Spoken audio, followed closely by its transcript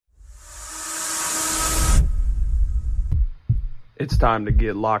It's time to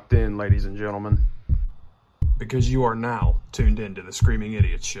get locked in, ladies and gentlemen, because you are now tuned into the Screaming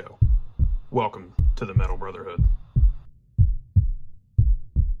Idiots Show. Welcome to the Metal Brotherhood.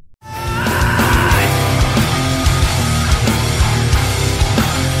 No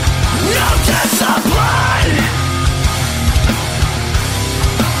discipline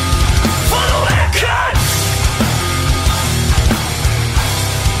for the wicked.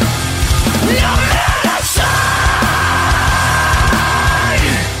 No medicine.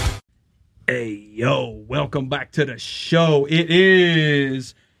 Hey, yo, welcome back to the show. It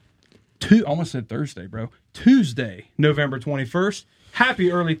is I almost said Thursday, bro. Tuesday, November 21st.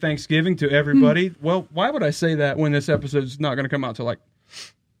 Happy early Thanksgiving to everybody. Well, why would I say that when this episode's not going to come out till like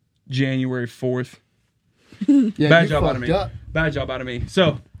January 4th? Yeah, Bad job out of me. Bad job out of me.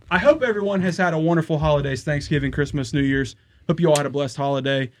 So I hope everyone has had a wonderful holidays, Thanksgiving, Christmas, New Year's. Hope you all had a blessed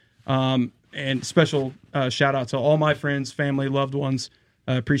holiday. And special shout out to all my friends, family, loved ones.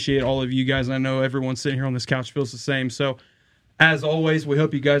 I appreciate all of you guys. I know everyone sitting here on this couch feels the same. So as always, we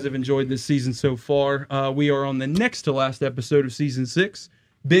hope you guys have enjoyed this season so far. We are on the next to last episode of season 6.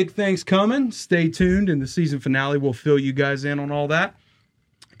 Big things coming. Stay tuned. In the season finale, we'll fill you guys in on all that.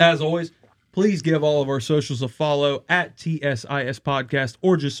 As always, please give all of our socials a follow at TSIS Podcast,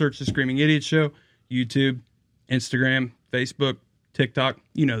 or just search the Screaming Idiot Show, YouTube, Instagram, Facebook, TikTok.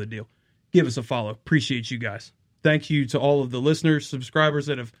 You know the deal. Give us a follow. Appreciate you guys. Thank you to all of the listeners, subscribers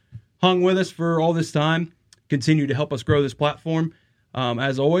that have hung with us for all this time. Continue to help us grow this platform.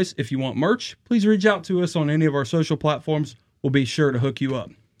 As always, if you want merch, please reach out to us on any of our social platforms. We'll be sure to hook you up.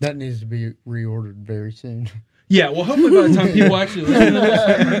 That needs to be reordered very soon. Yeah, well, hopefully by the time people actually listen to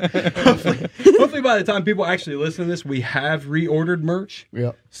this, hopefully by the time people actually listen to this, we have reordered merch.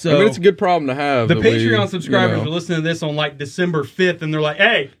 Yep. So I mean, it's a good problem to have. The Patreon subscribers are listening to this on like December 5th, and they're like,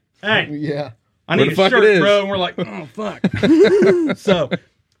 "Hey, yeah, I need a shirt, bro." And we're like, "Oh, fuck." So,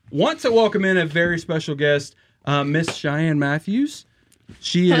 want to welcome in a very special guest, Miss Shyann Matthews.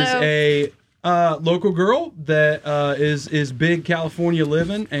 She is a local girl that is big California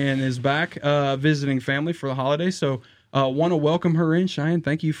living and is back visiting family for the holidays. So want to welcome her in. Shyann,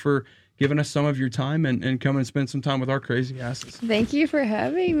 thank you for giving us some of your time and coming and spend some time with our crazy asses. Thank you for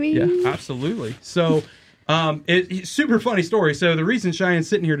having me. Yeah, absolutely. So it's super funny story. So the reason Cheyenne's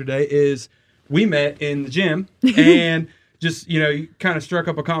sitting here today is we met in the gym and just, you kind of struck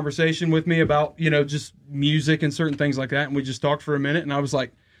up a conversation with me about, just music and certain things like that. And we just talked for a minute, and I was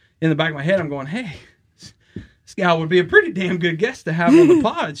like, in the back of my head, I'm going, hey, this gal would be a pretty damn good guest to have on the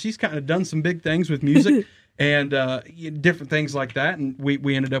pod. She's kind of done some big things with music and different things like that. And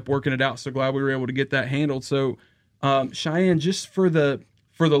we ended up working it out. So glad we were able to get that handled. So, Shyann, just for the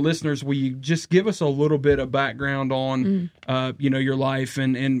listeners, will you just give us a little bit of background on, your life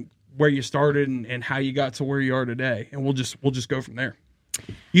and where you started and how you got to where you are today? And we'll just go from there.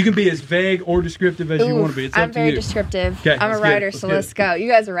 You can be as vague or descriptive as you want to be. It's up to you. I'm very descriptive. Okay, I'm a writer, so let's go. You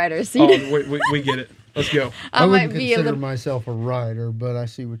guys are writers. So we get it. Let's go. I wouldn't consider myself a writer, but I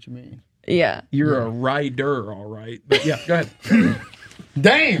see what you mean. Yeah. You're a rider, all right. But yeah, go ahead.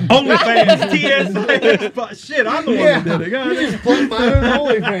 Damn! OnlyFans, TSIS. Shit, I'm the one that did it. God, just plug my own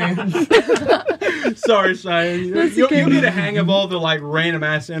OnlyFans. Sorry, Shyann. You'll get a hang of all the random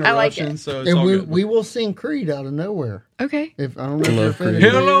ass interruptions. I like it. So it's all good. We will sing Creed out of nowhere. Okay. If I don't know if you're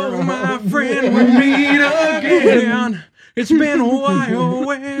Hello, my friend, we meet again. It's been a while.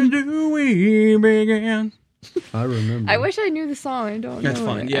 Where do we begin? I remember. I wish I knew the song. I don't know. That's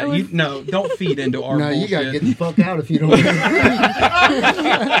fine. Yeah, don't feed into our bullshit. You gotta get the fuck out if you don't.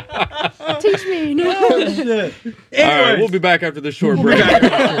 Teach me. No. Shit. All right, we'll be back after this short break.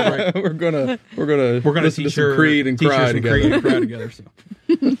 We're gonna listen to some Creed and cry together. So.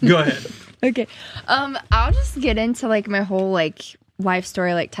 Go ahead. Okay. I'll just get into my whole life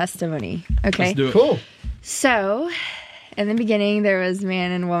story, testimony. Okay. Let's do it. Cool. So, in the beginning, there was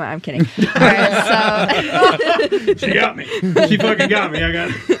man and woman. I'm kidding. All right, so she got me. She fucking got me. I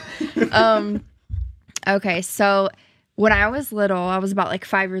got it. Okay, so when I was little, I was about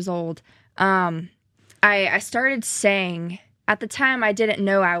 5 years old. I started saying. At the time, I didn't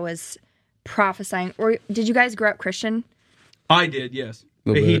know I was prophesying. Or did you guys grow up Christian? I did, yes.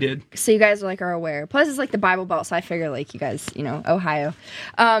 He did. So you guys are aware. Plus, it's the Bible Belt, so I figure you guys, Ohio.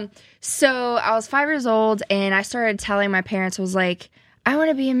 So I was 5 years old, and I started telling my parents, I was like, I want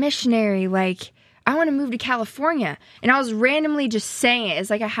to be a missionary. I want to move to California. And I was randomly just saying it. It's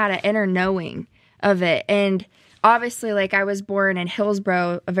I had an inner knowing of it. And obviously, I was born in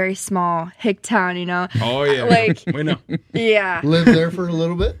Hillsboro, a very small hick town, Oh, yeah. We know. Yeah. Lived there for a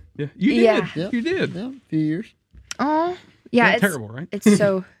little bit. Yeah. You did. Yeah. You did. Yeah, a few years. Oh, yeah. It's terrible, right? It's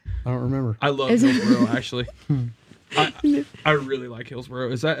so... I don't remember. I love Hillsboro, actually. I really like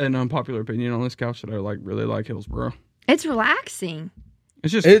Hillsboro. Is that an unpopular opinion on this couch that I really like Hillsboro? It's relaxing.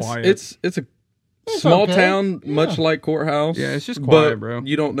 It's just quiet. It's a small town, much like Courthouse. Yeah, it's just quiet, but bro.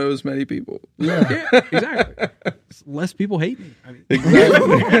 You don't know as many people. Yeah, exactly. Less people hate me. I mean,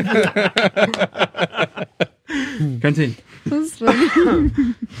 Exactly. Continue. That's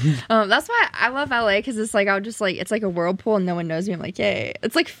funny. That's why I love LA, because it's like it's like a whirlpool and no one knows me. I'm like, yay!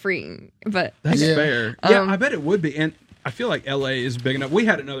 It's like freeing, but That's fair. Yeah, I bet it would be, and I feel like LA is big enough. We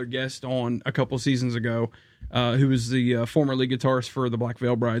had another guest on a couple seasons ago, who was the former lead guitarist for the Black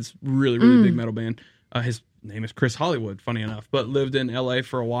Veil Brides, really big metal band. His name is Chris Hollywood, funny enough, but lived in LA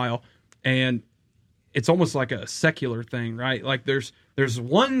for a while, and it's almost like a secular thing, right? Like there's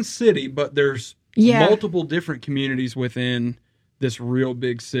one city, but there's multiple different communities within this real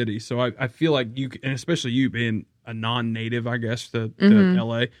big city. So I feel like you, and especially you being a non-native, I guess, to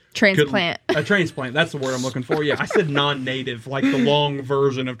LA. Transplant. A transplant. That's the word I'm looking for. Yeah, I said non-native, like the long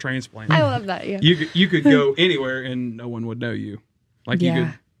version of transplant. I love that, yeah. You could go anywhere and no one would know you. Like you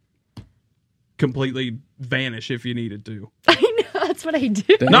could completely vanish if you needed to. I know, that's what I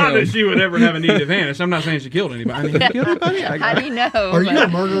do. Damn. Not that she would ever have a need to vanish. I'm not saying she killed anybody. I mean, you killed anybody? How do you know? Are you a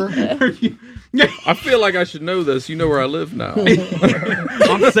murderer? I feel like I should know this. You know where I live now. I'm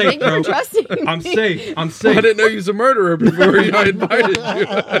safe, Thank you bro. for trusting me. I'm safe. I didn't know you was a murderer before I invited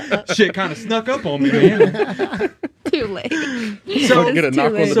you. Shit kind of snuck up on me, man. Too late. So I'm gonna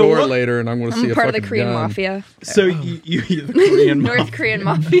knock on the door later, and I'm gonna see I'm a part of the fucking Korean gun. mafia. So you're the Korean North Korean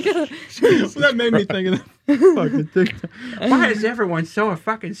mafia. That made me think of the fucking TikTok. Why is everyone so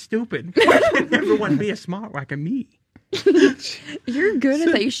fucking stupid? Why can't everyone be a smart like me? You're good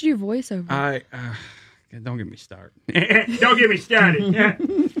at that. You should do voiceover. Don't get me started. Don't get me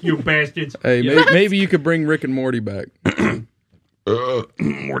started, you bastards. Hey, maybe you could bring Rick and Morty back.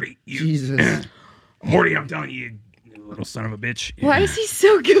 Morty, Jesus. Morty, I'm telling you, you little son of a bitch. Why is he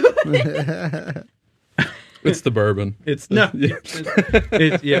so good? It's the bourbon.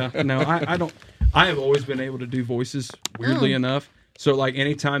 I don't. I have always been able to do voices weirdly enough. So like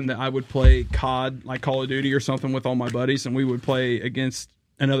anytime that I would play COD, like Call of Duty or something with all my buddies, and we would play against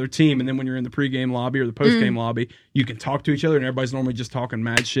another team, and then when you're in the pregame lobby or the postgame lobby, you can talk to each other, and everybody's normally just talking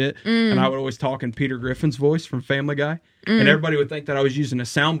mad shit. And I would always talk in Peter Griffin's voice from Family Guy, and everybody would think that I was using a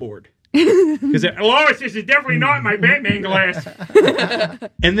soundboard. Because Lois, this is definitely not my Batman glass.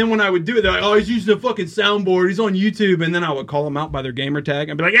 And then when I would do it, they're like, "Oh, he's using a fucking soundboard. He's on YouTube." And then I would call them out by their gamer tag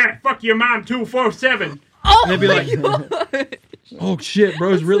and be like, "Yeah, fuck your mom 247." Oh, and they'd be like, "Oh shit,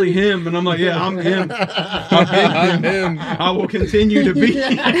 bro, it's really him." And I'm like, "Yeah, I'm him. I'm him. I will continue to be."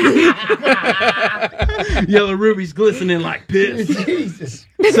 Yellow rubies glistening like piss. Jesus.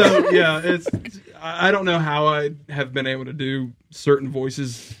 So yeah, I don't know how I have been able to do certain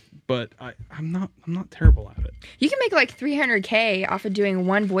voices, but I'm not terrible at it. you can make like $300K off of doing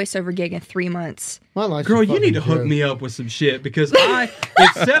one voiceover gig in 3 months. My life's Girl, a you need to fucking hook joke. me up with some shit because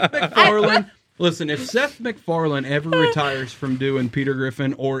if Seth MacFarlane. Listen, if Seth MacFarlane ever retires from doing Peter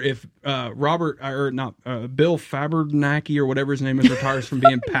Griffin, or if Bill Fabernacki or whatever his name is retires from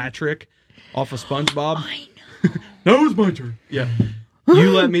being Patrick off of SpongeBob, I know. that was my turn. Yeah,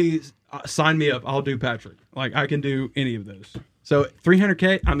 you let me sign me up. I'll do Patrick. Like I can do any of those. So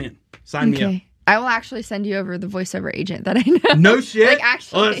 $300K, I'm in. Sign me up. I will actually send you over the voiceover agent that I know. No shit. Like,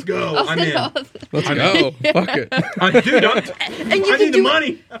 actually, Let's go. I'm in. Let's go. Fuck it. Dude, And you I can need the do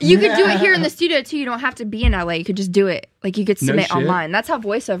money. You could do it here in the studio too. You don't have to be in LA. You could just do it. Like you could submit shit. online. That's how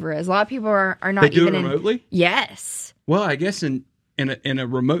voiceover is. A lot of people are not They do even it remotely? Yes. Well, I guess in a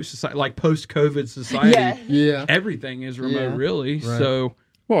remote society, like post-COVID society, Yeah. Yeah. everything is remote, Yeah. really. Right. So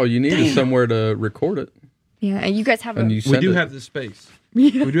Well, you need somewhere to record it. Yeah. And you guys have And a. you we send do it. have the space.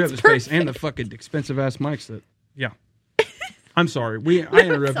 Yeah, We do have the it's space and the perfect. fucking expensive-ass mics that... Yeah. I'm sorry. I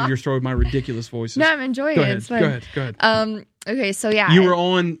interrupted your story with my ridiculous voices. No, I'm enjoying Go it. ahead. It's Go fun. ahead. Okay. So yeah. You were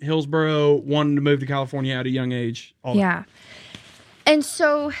on Hillsboro, wanting to move to California at a young age. All that. Yeah. And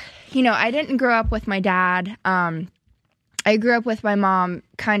so, I didn't grow up with my dad. I grew up with my mom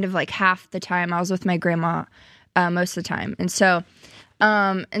kind of like half the time. I was with my grandma most of the time. And so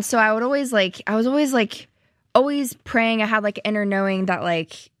I would always always praying. I had like inner knowing that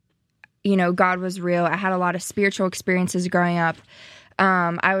God was real. I had a lot of spiritual experiences growing up.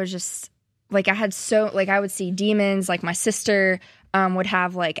 I was just like, I would see demons. Like my sister would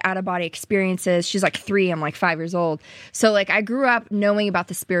have like out of body experiences. She's like 3. I'm like 5 years old. So like I grew up knowing about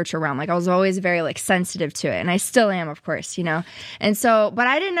the spiritual realm. Like I was always very like sensitive to it, and I still am, of course, And so, but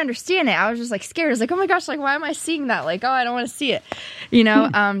I didn't understand it. I was just like scared. I was like, oh my gosh, like why am I seeing that? Like, oh, I don't want to see it,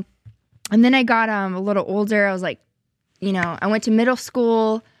 And then I got a little older. I was like, I went to middle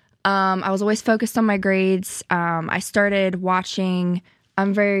school. I was always focused on my grades. I started watching.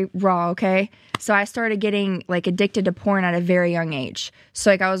 I'm very raw, okay? So I started getting like addicted to porn at a very young age.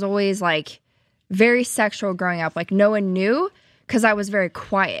 So like I was always like very sexual growing up. Like no one knew because I was very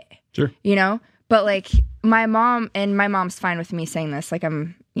quiet. Sure. You know? But like my mom's fine with me saying this. Like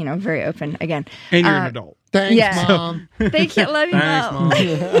I'm, very open again. And you're an adult. Thanks, Mom. Thank you. Love you, Thanks, Mom.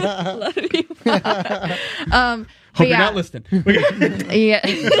 Love you, Mom. Hope you're not listening. Yeah.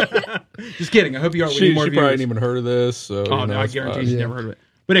 Just kidding. I hope you are. She more probably viewers. ain't even heard of this. So, Oh, no, I guarantee she's never heard of it.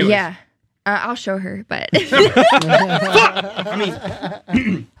 But anyways. Yeah. I'll show her, but. I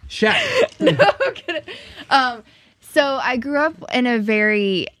mean, shut. No, I'm kidding. So I grew up in a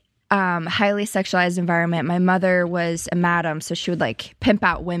very highly sexualized environment. My mother was a madam, so she would like pimp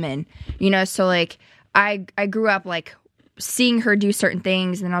out women, so like I grew up like seeing her do certain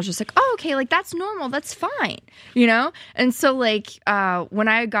things, and then I was just like, oh, okay, like that's normal, that's fine, and so like when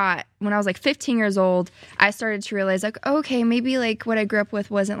I was like 15 years old, I started to realize like, okay, maybe like what I grew up with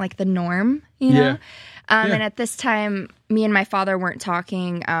wasn't like the norm, Yeah. And at this time me and my father weren't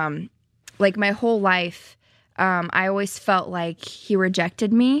talking. Like my whole life I always felt like he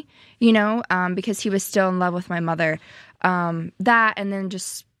rejected me, because he was still in love with my mother. That, and then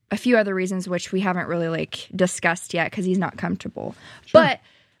just a few other reasons which we haven't really like discussed yet because he's not comfortable. Sure. But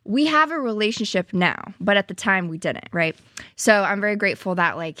we have a relationship now, but at the time we didn't, right? So I'm very grateful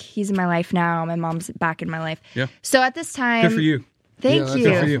that like he's in my life now. My mom's back in my life. Yeah. So at this time, Good for you. Thank you.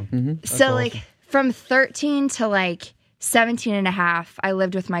 Good for you. Mm-hmm. So awesome. like from 13 to like 17 and a half, I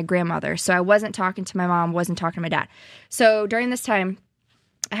lived with my grandmother. So I wasn't talking to my mom, wasn't talking to my dad. So during this time,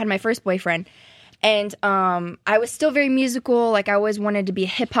 I had my first boyfriend. And I was still very musical. Like I always wanted to be a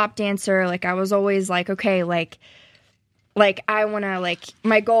hip hop dancer. Like I was always like, okay, like I want to like,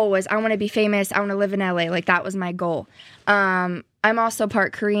 my goal was I want to be famous. I want to live in LA. Like that was my goal. I'm also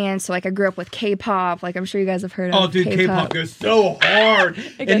part Korean. So like I grew up with K-pop. Like I'm sure you guys have heard of Oh, dude, K-pop goes so hard.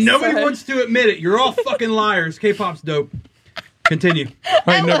 And nobody wants to admit it. You're all fucking liars. K-pop's dope. Continue.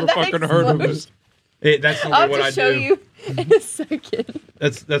 I ain't never fucking heard of it. That's normally what I do. I'll show you in a second.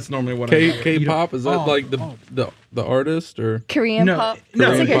 That's normally what I do. K-pop, is that like the artist or Korean pop? No,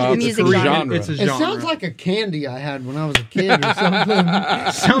 It's like pop, a it's music a genre. genre. It's a It genre. sounds like a candy I had when I was a kid or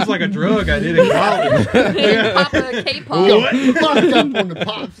something. Sounds like a drug I did in college. Pop of K-pop. What? Fucked up on the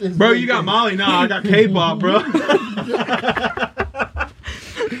pops. Bro, you got Molly? Nah, I got K-pop, bro.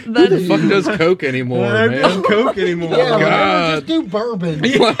 who the fuck does coke anymore, I man? don't Coke anymore. Yeah, God. just do bourbon.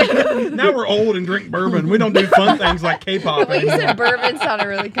 Now we're old and drink bourbon. We don't do fun things like K-pop When you anymore. said bourbon sounded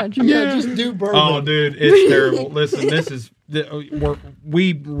really country. Yeah, just do bourbon. Oh, dude, it's terrible. Listen,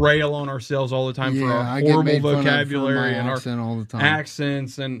 we rail on ourselves all the time for our I get horrible made fun of for vocabulary my and our accent all the time.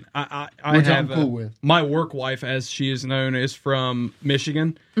 accents. And I Which have I'm cool with. my work wife, as she is known, is from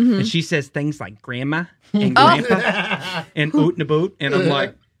Michigan, and she says things like grandma and grandpa and oot and a boot, and I'm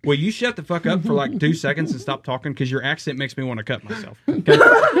like, will you shut the fuck up for like 2 seconds and stop talking? Because your accent makes me want to cut myself. Okay?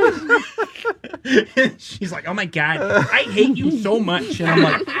 She's like, oh my God, I hate you so much. And I'm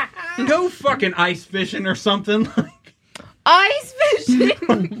like, go fucking ice fishing or something. Ice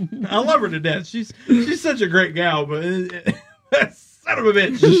fishing. I love her to death. She's such a great gal, but son of a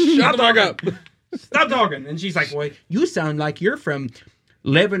bitch. Shut the fuck up. Stop talking. And she's like, well, you sound like you're from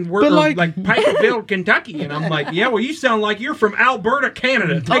Leavenworth, But like like- Pikeville, Kentucky. And I'm like, yeah, well, you sound like you're from Alberta,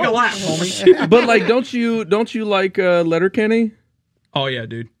 Canada. Take a lap, homie. But like, don't you like Letterkenny? Oh, yeah,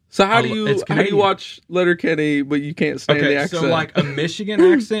 dude. So how Oh, do you it's Canadian. watch Letterkenny but you can't stand the Okay, accent? so like a Michigan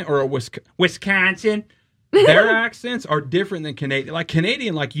accent or a Wisconsin, their accents are different than Canadian. Like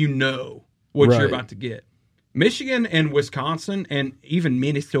Canadian, like you know what Right. you're about to get. Michigan and Wisconsin and even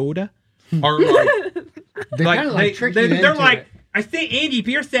Minnesota are like They kind of like trick you they're into like, it. I think Andy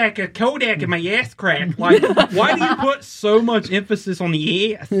Biersack a Kodak in my ass crack. Like, why do you put so much emphasis on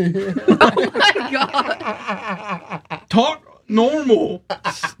the ass? Oh my God. Talk normal.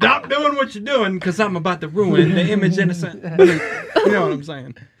 Stop doing what you're doing because I'm about to ruin the image innocent. You know what I'm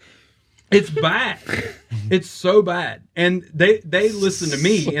saying? It's bad. It's so bad. And they listen to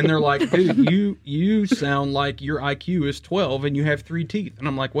me and they're like, dude, you sound like your IQ is 12 and you have 3 teeth. And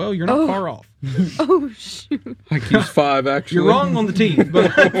I'm like, well, you're not far off. Oh, shoot. IQ's 5, actually. You're wrong on the teeth,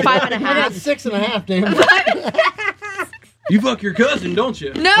 but 5.5. I got 6.5, damn. you fuck your cousin, don't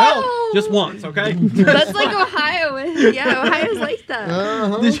you? No! Well, just once, okay? That's like Ohio. Yeah, Ohio's like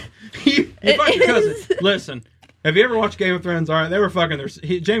that. you fuck your cousin. is. Listen, have you ever watched Game of Thrones? All right, they were fucking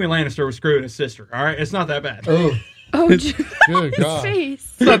Jamie Lannister was screwing his sister. All right, it's not that bad. Oh, Oh, good his God. face.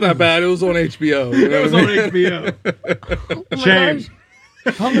 It's not that bad. It was on HBO. You know It was what on I mean? HBO. Oh my Shame.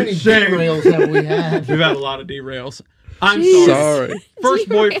 gosh. How many Shame. derails have we had? We've had a lot of derails. I'm sorry. First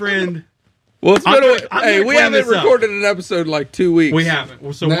boyfriend. Well, it's been hey, we haven't recorded an episode in like 2 weeks. We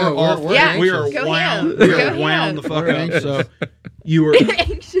haven't. So we're off. We are wound. We are wound the fuck up. So you were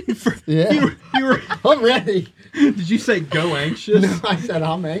anxious. Yeah. You were. I'm ready. Did you say go anxious? No, I said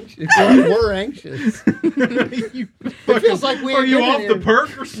I'm anxious. We're anxious. It feels like we are you off the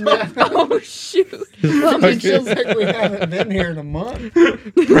perk or something? Yeah. Oh shoot! It feels like we haven't been here in a month.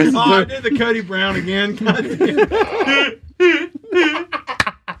 I did the Cody Brown again.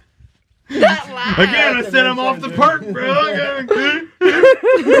 That laugh. Again, I said I'm off the perk, bro.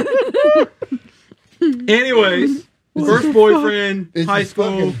 Anyways, first boyfriend, It's high school.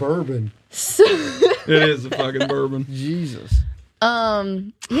 fucking bourbon. It is a fucking bourbon. Jesus.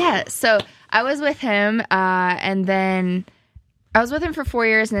 Yeah. So I was with him, and then I was with him for 4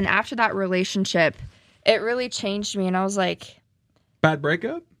 years, and then after that relationship, it really changed me, and I was like, Bad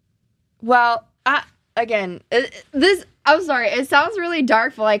breakup? well, I'm sorry. It sounds really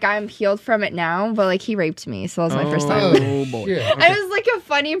dark, but like I'm healed from it now. But like he raped me, so that was my first time. Oh, boy. shit. It was like a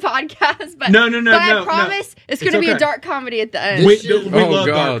funny podcast, but No, But I promise it's going to be okay. a dark comedy at the end. We Oh, love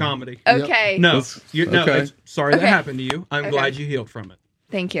God. dark comedy. Okay. No, okay. it's, sorry that Okay. happened to you. I'm glad you healed from it.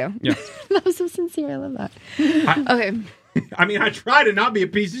 Thank you. Yeah. That was so sincere. I love that. Okay. I mean, I try to not be a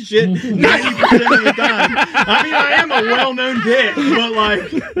piece of shit 90% of the time. I mean, I am a well-known dick, but like...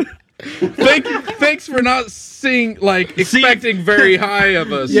 Thanks for not expecting very high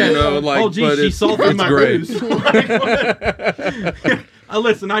of us, you know. Like, oh, geez, but she it's salted my great. booze.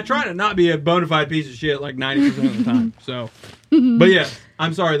 Listen, I try to not be a bona fide piece of shit like 90% of the time. So, but yeah,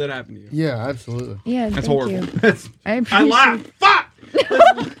 I'm sorry that happened to you. Yeah, absolutely. Yeah. That's thank horrible. You. I laughed. Fuck.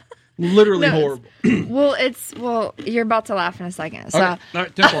 That's literally No, horrible. Well, you're about to laugh in a second. So. Okay. All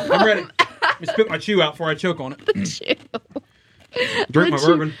right, Temple, I'm ready. Let me spit my chew out before I choke on it. Drink my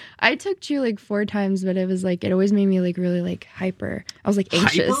bourbon. I took chew like 4 times, but it was like it always made me like really like hyper. I was like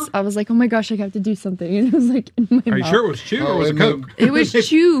anxious. Hyper? I was like, oh my gosh, I have to do something, and it was like in my Are you mouth. sure it was chew or was it Coke? It was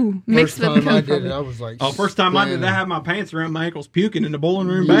chew mixed First with time I Coke. did it, I was like, First time I did that, I had my pants around my ankles puking in the bowling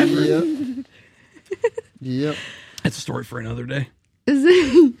room bathroom. Yep. That's a story for another day.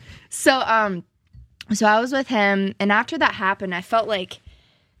 So I was with him, and after that happened, I felt like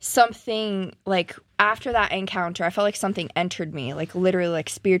something like after that encounter, I felt like something entered me, like literally, like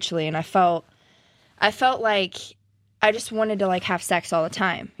spiritually, and I felt like I just wanted to like have sex all the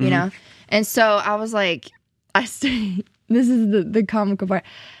time, you know. And so I was like, this is the comical part.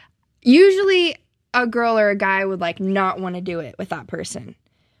 Usually, a girl or a guy would like not want to do it with that person.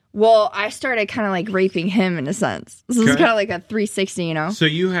 Well, I started kind of like raping him in a sense. This was kind of like a 360, you know? So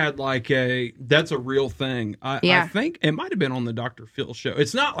you had like that's a real thing. I think it might have been on the Dr. Phil show.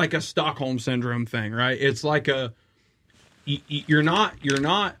 It's not like a Stockholm Syndrome thing, right? It's like you're not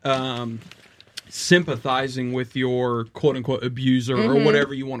sympathizing with your quote unquote abuser or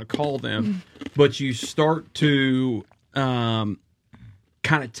whatever you want to call them, but you start to kind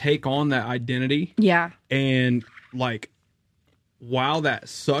of take on that identity. Yeah. And like, wow, that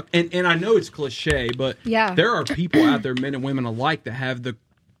sucked. And I know it's cliche, but there are people out there, men and women alike, that have the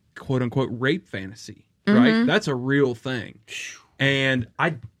quote unquote rape fantasy, right? That's a real thing. And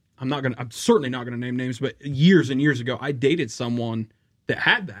I'm certainly not gonna name names, but years and years ago, I dated someone that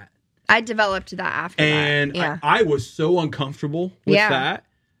had that. I developed that after and that. Yeah. I was so uncomfortable with that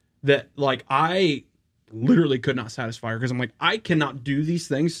like I literally could not satisfy her because I'm like, I cannot do these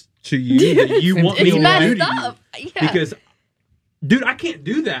things to you that you want me to do to you. Because dude, I can't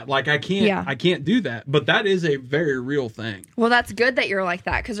do that. Like, I can't do that. But that is a very real thing. Well, that's good that you're like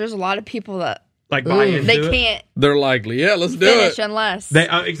that because there's a lot of people that like buy into they it. can't. They're likely, let's do finish it. Unless they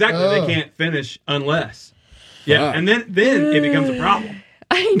exactly they can't finish unless. Yeah, and then it becomes a problem.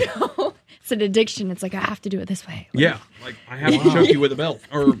 I know it's an addiction. It's like I have to do it this way. Like, Yeah, like I have to choke you with a belt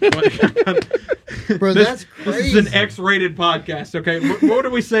or. Bro, that's crazy. This is an X-rated podcast. Okay, what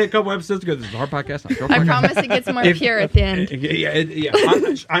did we say a couple episodes ago? This is our podcast. Not your podcast. I promise it gets more pure at the end. Yeah.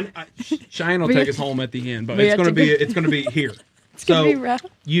 Shyann will take us home at the end, but it's gonna be here. It's gonna be rough.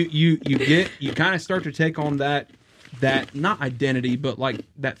 You kind of start to take on that not identity, but like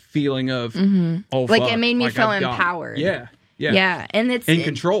that feeling of oh, Like fuck, it made me like feel I've got it. empowered. Yeah, and it's in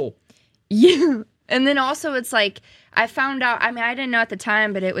control. Yeah. And then also it's like I found out, I mean, I didn't know at the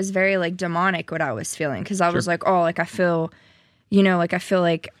time, but it was very like demonic what I was feeling because I was like, oh, like I feel, like I feel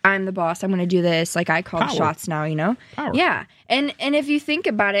like I'm the boss. I'm going to do this. Like I call the shots now, Power. Yeah. And if you think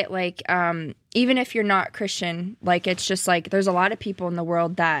about it, like even if you're not Christian, like it's just like there's a lot of people in the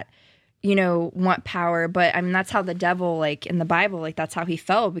world that, want power. But I mean, that's how the devil, like in the Bible, like that's how he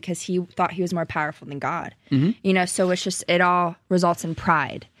fell because he thought he was more powerful than God. So it's just, it all results in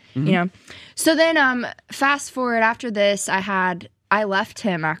pride. you know. So then, fast forward after this, I left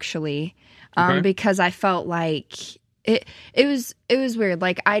him actually, because I felt like it was weird.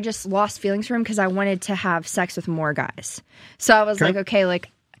 Like I just lost feelings for him because I wanted to have sex with more guys. So I was like, okay, like,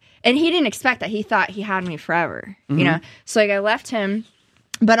 and he didn't expect that. He thought he had me forever, you know. So like I left him,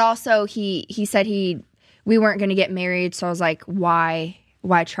 but also he said we weren't going to get married. So I was like, why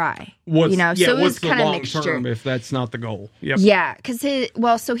try? So it was kind of mixture. Term if that's not the goal? Yep. Yeah, because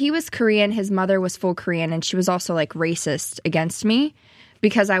so he was Korean. His mother was full Korean, and she was also like racist against me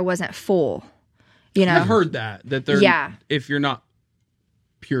because I wasn't full. You know, I've heard that they're if you're not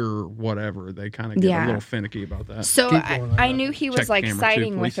pure whatever, they kind of get a little finicky about that. So I knew he was like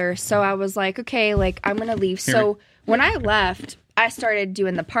siding with her, so I was like, okay, like I'm gonna leave. So when I left, I started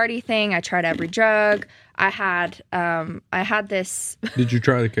doing the party thing. I tried every drug. I had this. Did you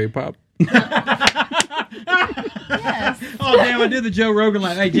try the K-pop? Yes. Oh damn! I did the Joe Rogan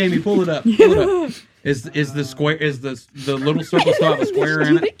line. Hey Jamie, pull it up. Pull it up. Is the square? Is the little circle still have a square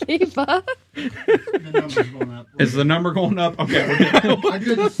in it? K-pop. The number's going up. Is the number going up? Okay, we're good. I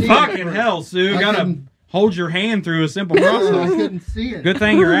couldn't see Fucking it. hell, Sue! Gotta hold your hand through a simple I process. couldn't see it. Good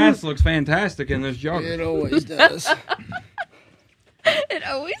thing your ass looks fantastic in this jogger. It always does. It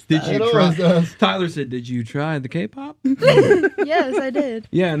always. Did It you always try? does. Tyler said, "Did you try the K-pop?" Yes, I did.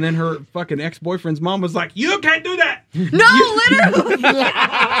 Yeah, and then her fucking ex-boyfriend's mom was like, "You can't do that. No, literally.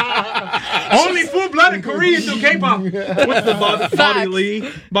 Only full-blooded Koreans do K-pop." What's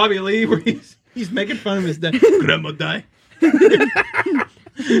the Bobby Lee, where he's making fun of his dad. Grandma die.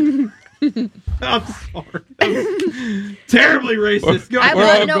 I'm sorry. Terribly racist.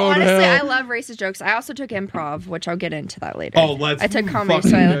 I love racist jokes. I also took improv, which I'll get into that later. Oh, let's. I took comedy,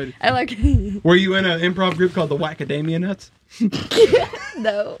 so I like. Were you in an improv group called the Wackadamia Nuts?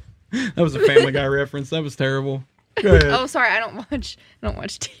 No. That was a Family Guy reference. That was terrible. Go ahead. Oh, sorry. I don't watch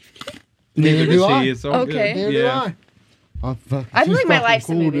TV. Neither do does I. he. It's all Okay. good. Neither do I. I feel like my life's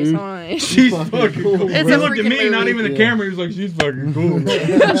a movie. So She's fucking cool. It's He a looked at me, freaking not movie. even the camera. He was like, "She's fucking cool."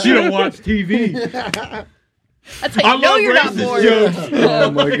 She don't watch TV. that's how you know you're not racist bored. jokes. Oh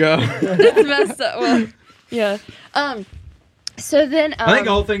my god. It's messed up. Well, yeah. So then, I think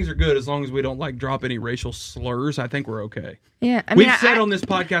all things are good as long as we don't like drop any racial slurs. I think we're okay. yeah. I mean, We've said on this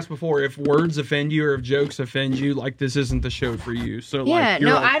podcast before, if words offend you or if jokes offend you, like this isn't the show for you. So yeah. like,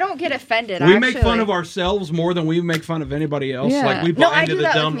 No, I don't get offended. we make fun of ourselves more than we make fun of anybody else. Yeah. Like we No, buy I into do the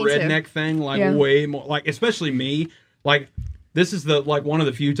that dumb with me, too. redneck thing like Yeah. way more. Like especially me. Like this is the like one of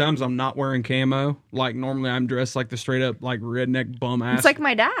the few times I'm not wearing camo. Like normally I'm dressed like the straight up like redneck bum ass. It's like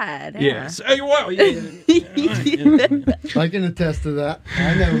my dad. yeah. So, well, yeah. I can attest to that.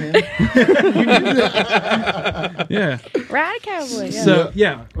 I know him. Yeah. Rad cowboy. Yeah. So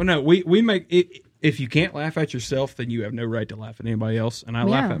yeah, well, no, we make it. If you can't laugh at yourself, then you have no right to laugh at anybody else. And I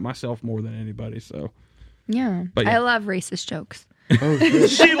laugh Yeah. at myself more than anybody. So yeah. But yeah. I love racist jokes. Oh, shit.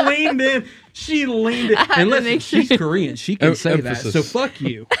 she leaned in. She leaned in. had And to listen, make sure. she's Korean. She can say Emphasis. that. So fuck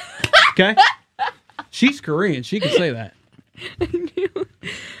you. Okay. She's Korean. She can say that.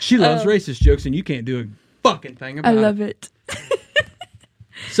 She loves racist jokes, and you can't do a fucking thing about I it. love it.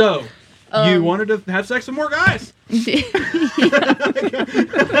 So you wanted to have sex with more guys.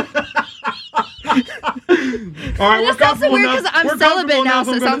 All right, we're That sounds so comfortable weird enough. 'cause I'm We're celibate comfortable now, enough.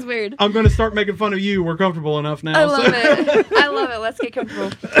 so it sounds weird. I'm going to start making fun of you. We're comfortable enough now. I love it. I love it. Let's get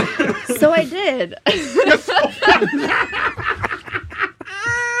comfortable. So I did.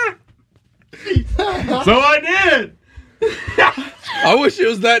 So I did. I wish it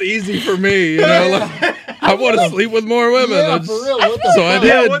was that easy for me. You know, like, I want to sleep with more women. Yeah, That's- for real. What the so I fuck?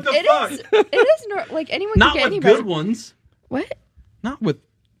 did. What the It fuck? is like anyone Not can get with anybody. good ones. What? Not with.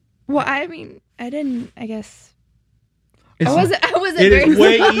 Well, I mean, I didn't. I guess It's, I wasn't It very. is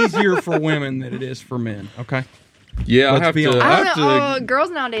way easier for women than it is for men. Okay. Yeah, I Let's have be to. honest. I I have don't know. to. Girls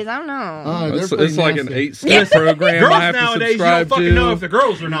nowadays, I don't know. They're It's pretty like an nasty. 8-step program Girls I have to nowadays, you don't subscribe fucking to. know if the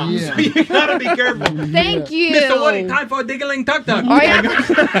girls or not. Yeah. So you gotta be careful. Thank you. Mr. Woody, time for diggling tuk tuk. Oh, yeah.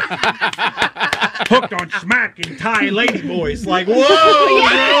 Hooked on smacking Thai lady boys. Like,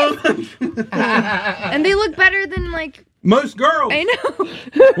 whoa, bro. And they look better than like Most girls. I know.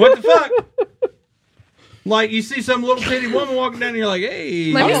 What the fuck? Like, you see some little titty woman walking down and you're like,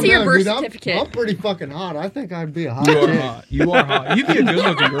 hey. Let me I don't see your know, birth dude. certificate. I'm pretty fucking hot. I think I'd be a hot You are chick. hot. You are hot. You'd be a good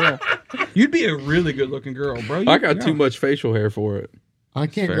looking girl. You'd be a really good looking girl, bro. I got too much facial hair for it. I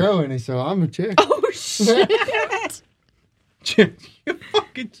can't Fair. grow any, so I'm a chick. Oh shit. You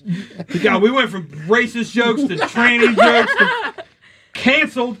fucking. God, we went from racist jokes to tranny jokes to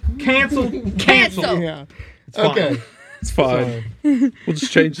canceled. Cancel. Yeah. fine. Okay. It's fine. We'll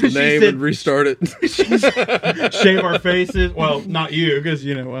just change the name and restart it. Shave our faces. Well, not you, because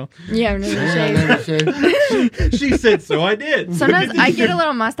Yeah, I've never shaved. She said so. I did. Sometimes I get a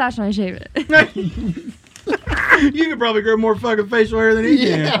little mustache when I shave it. You could probably grow more fucking facial hair than he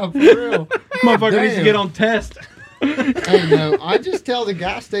can. Yeah, for real. Motherfucker needs to get on test. Hey, no, I just tell the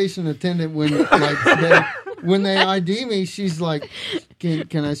gas station attendant when they ID me, she's like,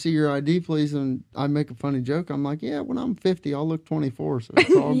 can I see your ID, please? And I make a funny joke. I'm like, yeah, when I'm 50, I'll look 24, so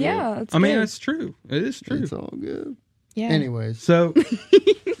it's all good. Yeah, I mean, it's true. It is true. It's all good. Yeah. Anyways. So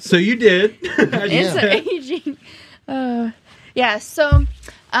you did. It's aging. Yeah, so,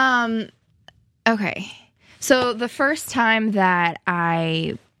 okay. So the first time that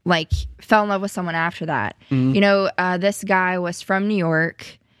I fell in love with someone after that, this guy was from New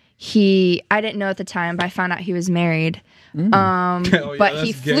York. I didn't know at the time, but I found out he was married. But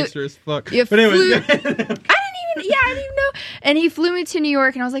he flew. Gangster as fuck. Yeah, But anyways, I didn't even know. And he flew me to New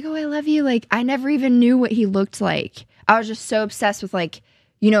York, and I was like, oh, I love you. Like, I never even knew what he looked like. I was just so obsessed with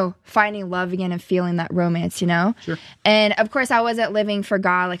finding love again and feeling that romance, Sure. And of course, I wasn't living for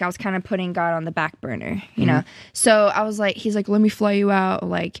God. Like, I was kind of putting God on the back burner, you know? So I was like, he's like, let me fly you out.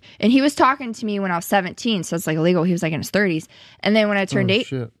 And he was talking to me when I was 17. So it's illegal. He was in his 30s. And then when I turned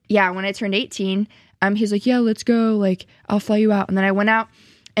when I turned 18, he was like, yeah, let's go. I'll fly you out. And then I went out.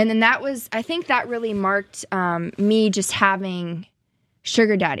 And then I think that really marked me just having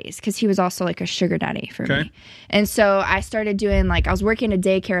sugar daddies, because he was also a sugar daddy for me. And so I started doing I was working a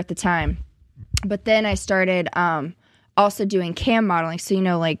daycare at the time, but then I started also doing cam modeling, so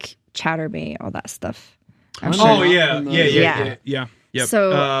Chatterbait, all that stuff. Yeah. Yep.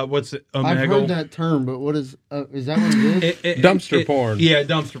 So what's it? I've heard that term, but what is that what it is? Dumpster porn. Yeah,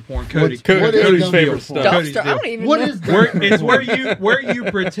 dumpster porn. Cody's favorite stuff. Cody's I don't even What know. is that? It's where you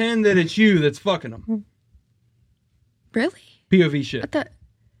pretend that it's you that's fucking them. Really? POV shit.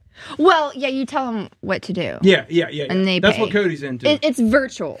 Well, yeah, you tell them what to do. Yeah. And they That's pay. what Cody's into. It's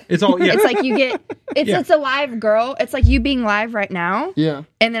virtual. It's all It's you get. It's a live girl. It's like you being live right now. Yeah.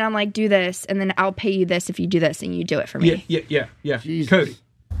 And then I'm like, do this, and then I'll pay you this if you do this, and you do it for me. Yeah. Jesus. Cody.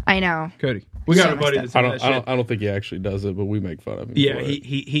 I know. Cody. We got a buddy that's into that shit. I don't think he actually does it, but we make fun of him. Yeah, for it.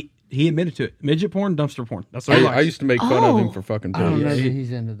 he admitted to it. Midget porn, dumpster porn. That's what he likes. I used to make fun of him for fucking I don't know that titties.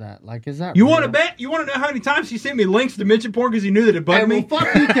 he's into that. Is that You real? want to bet? You want to know how many times he sent me links to midget porn because he knew that it bugged me? Well,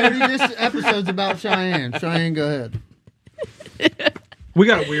 fuck you, Cody. This episode's about Cheyenne. Cheyenne, go ahead. We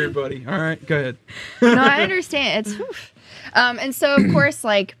got a weird buddy. All right, go ahead. No, I understand. It's and so of course,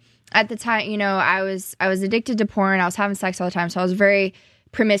 at the time, I was addicted to porn. I was having sex all the time, so I was very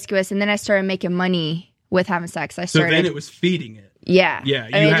promiscuous. And then I started making money with having sex. So then it was feeding it. Yeah, Yeah,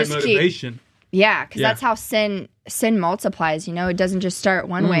 you had motivation. Because that's how sin multiplies. It doesn't just start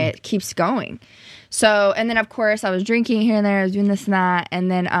one way; it keeps going. So, and then of course I was drinking here and there. I was doing this and that,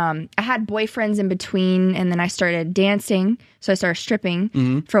 and then I had boyfriends in between, and then I started dancing. So I started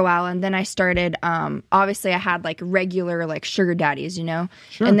stripping for a while, and then I started. Obviously, I had regular sugar daddies, Sure.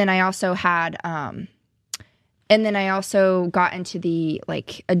 And then I also had. And then I also got into the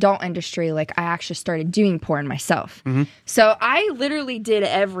adult industry. I actually started doing porn myself. So I literally did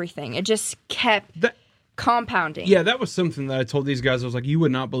everything. It just kept compounding. Yeah, that was something that I told these guys. I was like, you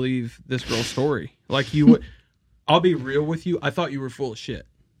would not believe this girl's story. You would. I'll be real with you. I thought you were full of shit.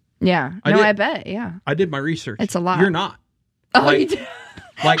 Yeah. I bet. Yeah. I did my research. It's a lot. You're not. Oh, you did?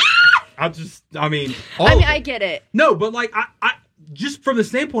 I get it. No, but I just from the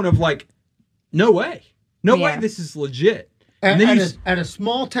standpoint of no way. No way this is legit. At a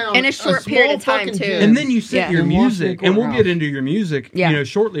small town. In a short period of time, too. And then you send your music, and we'll get into your music, Yeah.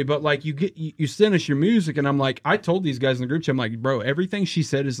 Shortly. But you send us your music, and I'm like, I told these guys in the group chat, I'm like, bro, everything she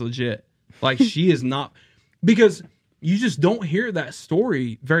said is legit. She is not, because you just don't hear that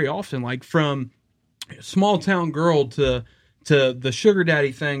story very often. From small town girl to the sugar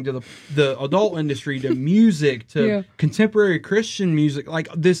daddy thing, to the adult industry, to music, to contemporary Christian music,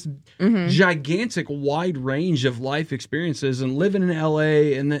 this gigantic wide range of life experiences, and living in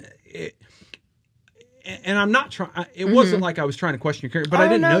LA, and I'm not trying. It wasn't like I was trying to question your character, but I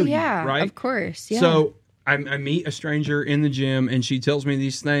didn't know you, right? Of course, yeah. So I meet a stranger in the gym, and she tells me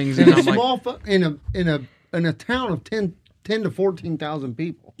these things, and I'm like, in a town of 10 to 14,000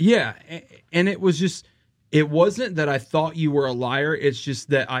 people. Yeah, and it was just. It wasn't that I thought you were a liar. It's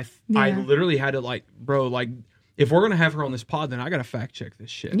just that I literally had to bro, if we're going to have her on this pod, then I got to fact check this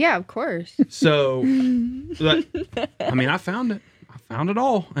shit. Yeah, of course. So, I found it. I found it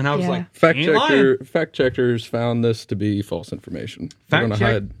all. And I was like, fact checkers found this to be false information. Fact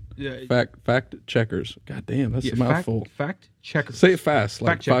check. Fact checkers. God damn, that's a mouthful. Fact checkers. Say it fast,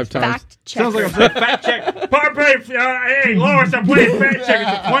 like 5 times. Fact checker. Sounds like I'm saying fact check. Hey, Lois, I'm playing fact checkers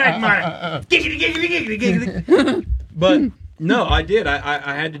at Quagmire. Giggity. But no, I did.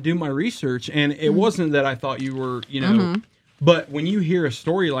 I had to do my research, and it wasn't that I thought you were, but when you hear a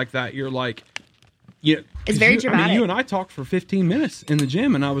story like that, you're like, it's very dramatic. I mean, you and I talked for 15 minutes in the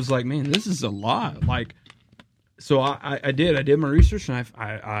gym, and I was like, man, this is a lot. Like, so I did my research, and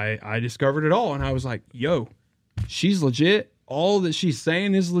I discovered it all, and I was like, yo, she's legit. All that she's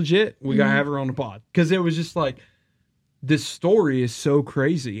saying is legit. We gotta have her on the pod, because it was just like, this story is so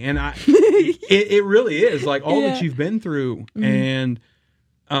crazy, and it really is, like, all that you've been through and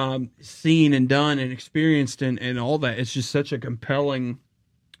seen and done and experienced and all that. It's just such a compelling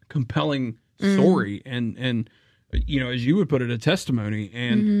story, and as you would put it, a testimony.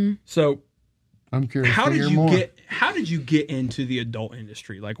 And so I'm curious. How did you get into the adult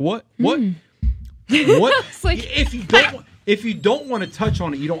industry? Like what like, if you don't want to touch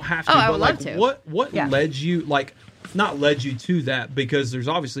on it, you don't have to. I would love to. What led you, like, not led you to that, because there's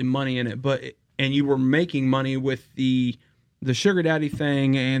obviously money in it, and you were making money with the sugar daddy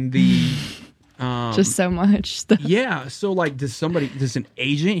thing and the just so much stuff. Yeah. So, like, does an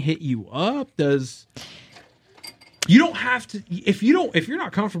agent hit you up? You don't have to, if you're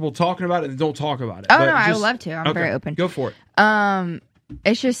not comfortable talking about it, then don't talk about it. Oh, no, I would love to. I'm very open. Go for it.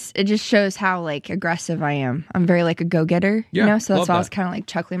 It just shows how, like, aggressive I am. I'm very, like, a go-getter, so that's why I was kind of, like,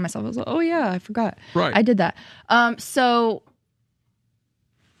 chuckling myself. I was like, oh yeah, I forgot. Right. I did that. So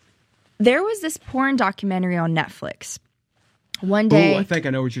there was this porn documentary on Netflix. One day. Oh, I think I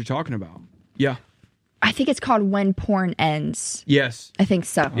know what you're talking about. Yeah. I think it's called When Porn Ends. Yes. I think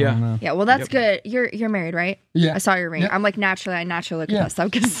so. Yeah. Yeah, well, that's good. You're married, right? Yeah. I saw your ring. Yeah. I'm like, I naturally look at that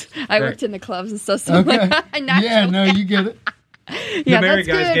stuff because I worked in the clubs and stuff. So Okay. I'm like, I naturally. you get it. The married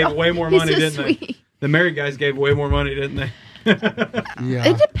guys gave way more money, didn't they? The married guys gave way more money, didn't they? Yeah.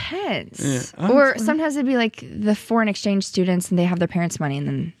 It depends. Yeah. Or sometimes it'd be like the foreign exchange students and they have their parents' money, and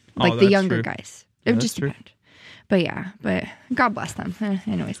then like the that's younger true. guys. It would just depend. But God bless them.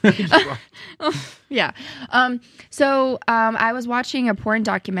 Anyways. Yeah. So I was watching a porn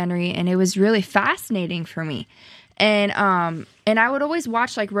documentary, and it was really fascinating for me. And I would always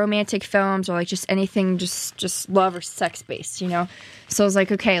watch, like, romantic films or, like, just anything just love or sex based, So I was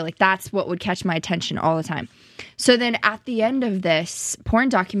like, okay, like, that's what would catch my attention all the time. So then at the end of this porn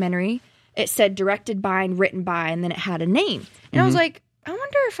documentary, it said directed by and written by, and then it had a name. And I was like, I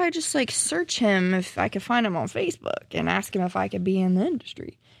wonder if I just, like, search him, if I could find him on Facebook and ask him if I could be in the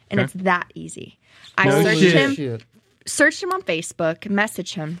industry. And it's that easy. I searched him on Facebook,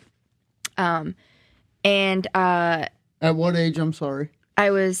 messaged him. And at what age? I'm sorry. I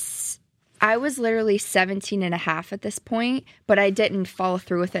was literally 17 and a half at this point, but I didn't follow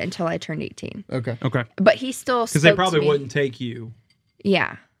through with it until I turned 18. Okay. But he still because they probably wouldn't take you.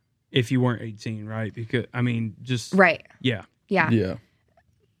 Yeah. If you weren't 18, right? Because I mean, just right. Yeah. Yeah.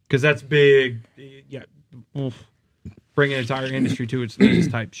 Because that's big. Yeah. Bring an entire industry to its knees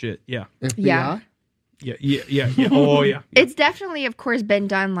type shit. Yeah. FBI? Yeah. Oh, yeah. It's definitely, of course, been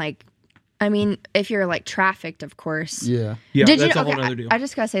done, like, I mean, if you're, like, trafficked, of course. Yeah. Yeah, Did that's you, a whole other deal. I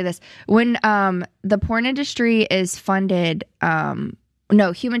just gotta say this. When the porn industry is funded,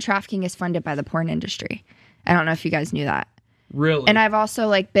 human trafficking is funded by the porn industry. I don't know if you guys knew that. Really? And I've also,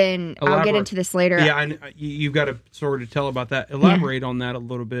 like, I'll get into this later. Yeah, you've got to sort of tell about that. Elaborate on that a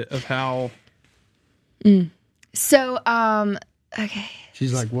little bit of how. So, okay.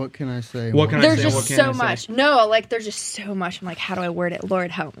 She's like, what can I say? What can I say? There's just What can so I say? much. No, like, there's just so much. I'm like, how do I word it?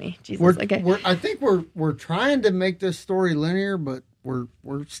 Lord, help me. Jesus. I think we're trying to make this story linear, but we're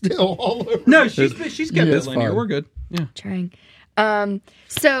still all over. No, she's got Yeah, that it's linear. fine. We're good. Yeah. Trying.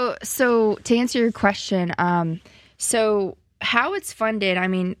 So to answer your question, so how it's funded, I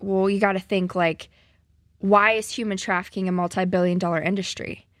mean, well, you got to think, like, why is human trafficking a multi-billion-dollar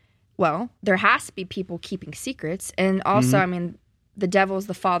industry? Well, there has to be people keeping secrets. And also, I mean, the devil is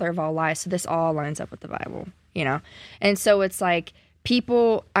the father of all lies. So this all lines up with the Bible, And so it's like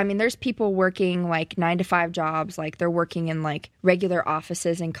there's people working, like, 9-to-5 jobs. Like, they're working in, like, regular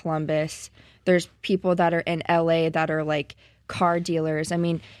offices in Columbus. There's people that are in LA that are, like, car dealers. I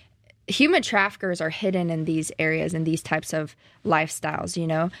mean, human traffickers are hidden in these areas and these types of lifestyles,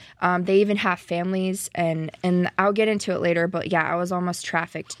 They even have families, and I'll get into it later, but yeah, I was almost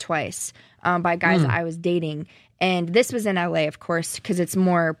trafficked twice by guys that I was dating. And this was in LA, of course, because it's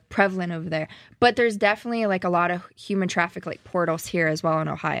more prevalent over there. But there's definitely, like, a lot of human traffic, like, portals here as well in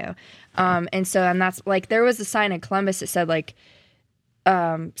Ohio. And that's, like, there was a sign in Columbus that said, like,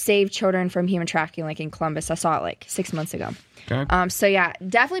 save children from human trafficking, like in Columbus. I saw it like 6 months ago. Okay. So yeah,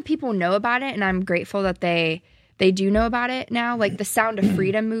 definitely people know about it, and I'm grateful that they do know about it now. Like the Sound of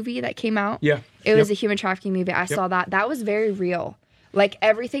Freedom movie that came out. Yeah. It was a human trafficking movie. I saw that. That was very real. Like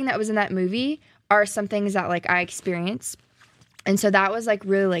everything that was in that movie are some things that like I experienced. And so that was like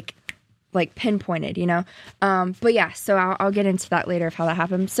really like pinpointed, you know? But yeah, so I'll get into that later of how that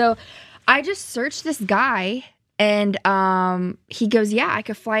happened. So I just searched this guy, and he goes, yeah, I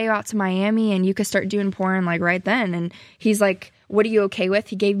could fly you out to Miami and you could start doing porn like right then. And he's like, what are you okay with?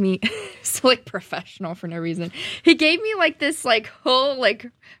 He gave me, so like professional for no reason. He gave me like this like whole like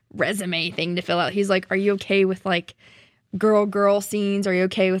resume thing to fill out. He's like, are you okay with like girl scenes? Are you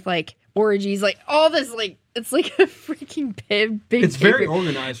okay with like orgies? Like all this, like, it's like a freaking big It's very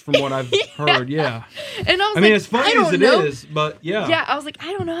organized from what I've heard, yeah. And I mean, as funny as it is, but yeah. Yeah, I was like,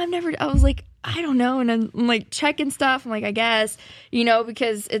 I don't know. I don't know. And I'm like checking stuff. I'm like, I guess, you know,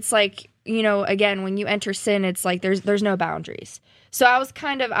 because it's like, you know, again, when you enter sin, it's like there's no boundaries. So I was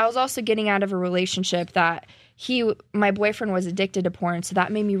also getting out of a relationship that my boyfriend was addicted to porn. So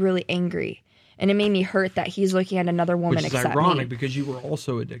that made me really angry. And it made me hurt that he's looking at another woman Which is except ironic me. because you were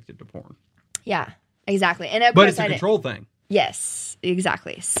also addicted to porn. Yeah, exactly. And but it's a control thing. Yes,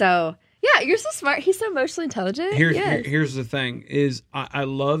 exactly. So yeah, you're so smart. He's so emotionally intelligent. Here's the thing: is I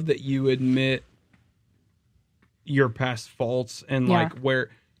love that you admit your past faults and like where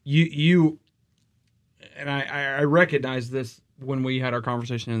you and I recognize this when we had our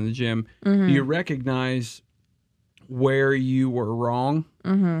conversation in the gym. Mm-hmm. You recognize where you were wrong.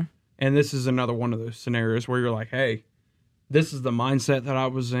 Mm-hmm. And this is another one of those scenarios where you're like, hey, this is the mindset that I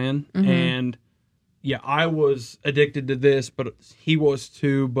was in. Mm-hmm. And yeah, I was addicted to this, but he was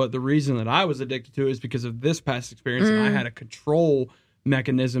too. But the reason that I was addicted to it is because of this past experience. And I had a control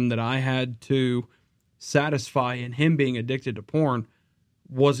mechanism that I had to satisfy. And him being addicted to porn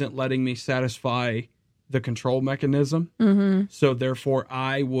wasn't letting me satisfy the control mechanism. Mm-hmm. So therefore,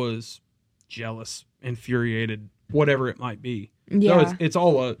 I was jealous, infuriated, whatever it might be. Yeah.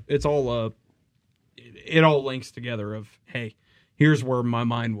 So it all links together of, hey, here's where my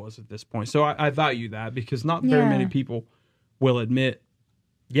mind was at this point. So I value that because not very many people will admit,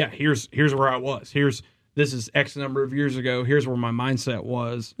 yeah, here's where I was. This is X number of years ago. Here's where my mindset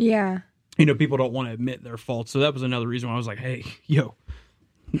was. Yeah. You know, people don't want to admit their faults. So that was another reason why I was like, hey, yo,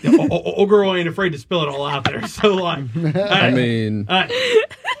 old girl ain't afraid to spill it all out there. So like, I mean, I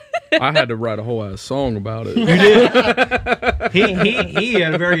had to write a whole ass song about it. You did. He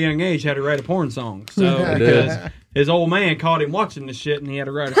at a very young age had to write a porn song. So because his old man caught him watching this shit, and he had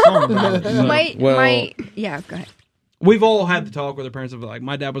to write a song about it. So. Yeah, go ahead. We've all had the talk with our parents of like,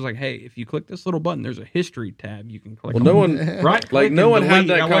 my dad was like, hey, if you click this little button, there's a history tab you can click. Well, no one right, like no one had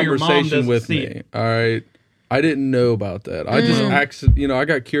that conversation with me. It. All right. I didn't know about that. I just I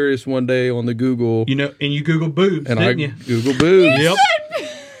got curious one day on the Google. You know, and you Google boobs, and didn't you? Google boobs. Yep.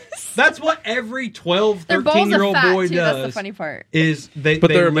 That's what every 12, 13-year-old boy too. does. That's the funny part. Is they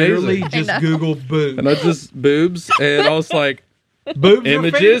they're literally amazing. just Google boobs. And I just boobs, and I was like, boobs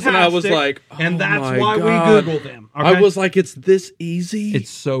images, and I was like, oh and that's my why God. we Google them. Okay? I was like, it's this easy. It's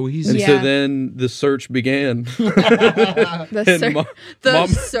so easy. And so then the search began. The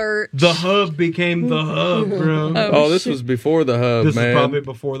search. The hub became the hub, bro. Oh, this was before the hub, This man. was probably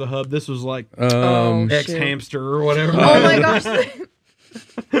before the hub. This was like X-Hamster or whatever. Oh my gosh.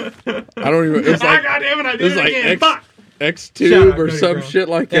 I don't even. It's like, God damn it! I did it like again. X Tube or some shit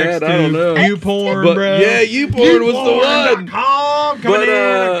like that. I don't know. YouPorn, But bro. yeah, YouPorn was the one.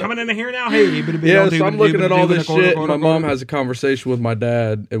 Coming in here now. Hey, so I'm looking at all this shit. My mom has a conversation with my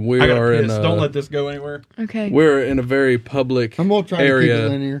dad, and we are in. Don't let this go anywhere. Okay. We're in a very public I'm gonna try to keep area, it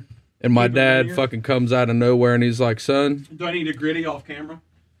linear. and my Keep it dad linear? fucking comes out of nowhere, and he's like, "Son, Do I need a gritty off camera?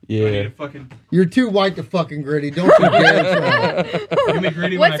 Do I need yeah." a fucking You're too white to fucking gritty. Don't you dare try. give me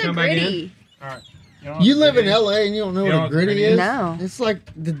gritty when I What's a come back in? gritty? All right. You live in LA and you don't know You what know a gritty what gritty is? is? No. It's like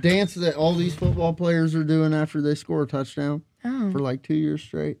the dance that all these football players are doing after they score a touchdown for like 2 years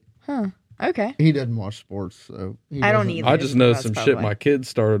straight. Huh. Okay. He doesn't watch sports, so he I don't doesn't- either. I just know That's some probably shit my kids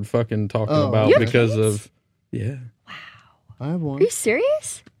started fucking talking Oh. about You have because kids? of yeah, I have one. Are you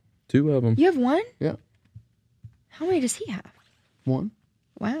serious? 2 of them. You have one? Yeah. How many does he have? One.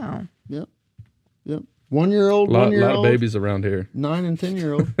 Wow. Yep. 1-year-old, A lot 1-year-old, of babies around here. 9 and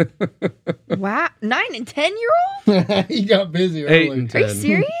 10-year-old. Wow. 9 and 10-year-old? He got busy 8 early. and 10. Are you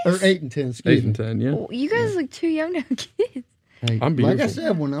serious? Or 8 and 10, excuse 8 and me. 10, yeah. Well, you guys look too young to have kids. Hey, I'm like I beautiful.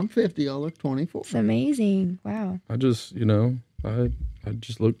 said, when I'm 50, I'll look 24. It's amazing. Wow. I just, I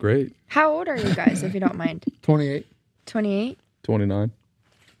just look great. How old are you guys, if you don't mind? 28. 28? 29.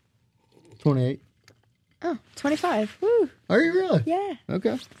 28. Oh, 25. Woo. Are you really? Yeah.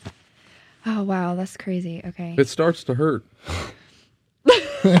 Okay. Oh, wow. That's crazy. Okay. It starts to hurt.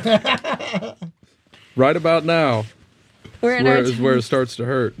 Right about now. We're in Is where it starts to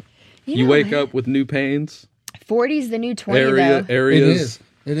hurt. You wake up with new pains. 40's the new 20, though. Areas.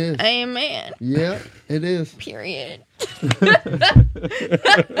 It is. Amen. Yeah, it is. Period.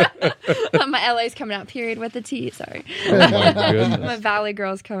 My LA's coming out. Period with the T. Sorry. Oh my goodness. My Valley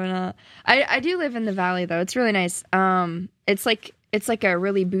girl's coming out. I do live in the Valley though. It's really nice. It's like a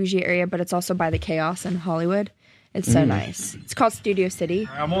really bougie area, but it's also by the chaos in Hollywood. It's so nice. It's called Studio City.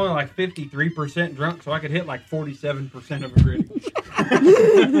 I'm only like 53% drunk, so I could hit like 47% of a gritty.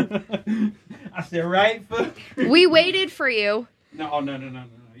 I said, right foot. We waited for you. No. You don't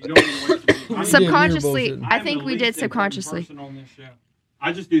need to wait for me. Subconsciously. bullshitting. I think we did subconsciously. On this show.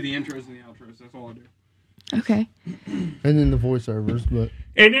 I just do the intros and the outros. That's all I do. Okay. And then the voiceovers, but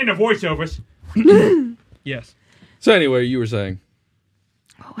And then the voiceovers. Yes. So anyway, you were saying.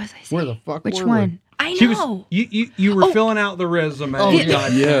 What was I saying? where the fuck Which were one? I She know. was you were filling out the resume. Oh, yeah.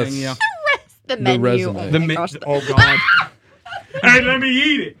 God Yes. dang, yeah. The menu. resume. Oh, The my gosh. oh God. Hey, let me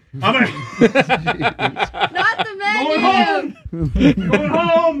eat it. I'm Not the going menu. home. Going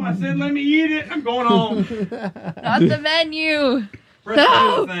home. I said, let me eat it. I'm going home. Not the menu. Press the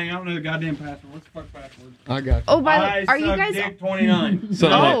other thing. I don't know the goddamn password. What's the fuck password? I got you. Oh, by I the are you suck guys dick 29.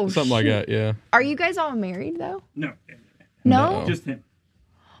 Something like that, yeah. are you guys all married though? No. No. Just him.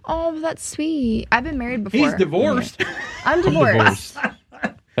 Oh, that's sweet. I've been married before. He's divorced. I'm divorced.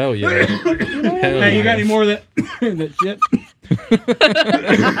 Hell yeah. Hell Hey, you got any more of that, that shit?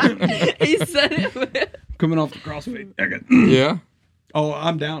 He said it. Coming off the crossfeed. Okay. Yeah. Oh,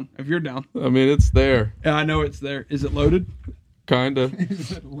 I'm down. If you're down. I mean, it's there. Yeah, I know it's there. Is it loaded? Kinda.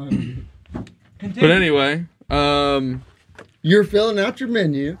 Continue. But anyway, You're filling out your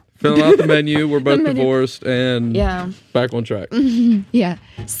menu. filling out the menu. We're both menu. divorced and Yeah. back on track. Yeah.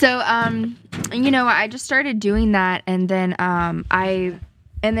 So, I just started doing that, and then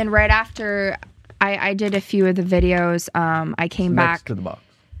right after I did a few of the videos, I came back to the box.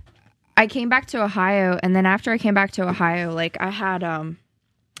 I came back to Ohio, and then after I came back to Ohio, like I had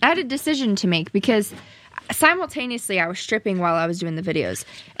a decision to make because simultaneously I was stripping while I was doing the videos,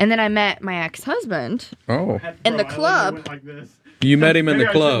 and then I met my ex-husband. Oh. In the club. You met him in the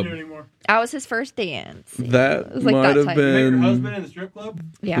club. I was his first dance. That It was like might that have type. You met your been husband in the strip club?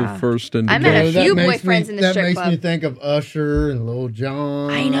 Yeah. the first I indication. met a You know, few that makes boyfriends in the strip That makes club. me think of Usher and Lil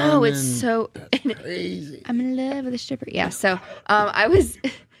Jon. I know it's and so. crazy. I'm in love with a stripper. Yeah. So I was.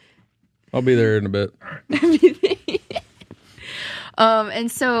 I'll be there in a bit.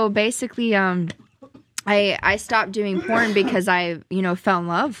 And so basically, I stopped doing porn because I, fell in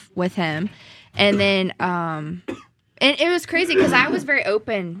love with him, and then, and it was crazy because I was very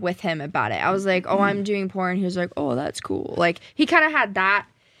open with him about it. I was like, "Oh, I'm doing porn." He was like, "Oh, that's cool." Like he kind of had that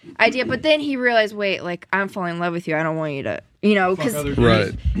idea, but then he realized, wait, like I'm falling in love with you. I don't want you to, because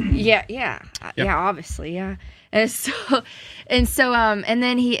Right. yeah, obviously, yeah. And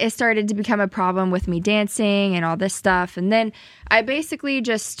then it started to become a problem with me dancing and all this stuff. And then I basically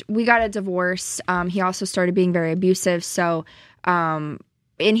we got a divorce. He also started being very abusive. So, and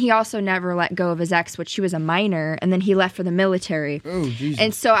he also never let go of his ex, which she was a minor. And then he left for the military. Oh, Jesus.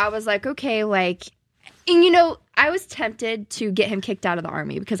 And so I was like, okay, and I was tempted to get him kicked out of the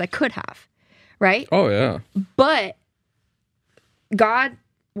army because I could have, right? Oh, yeah. But God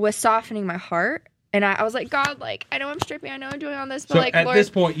was softening my heart. And I was like, God, I know I'm stripping, I know I'm doing all this, but So at Lord, this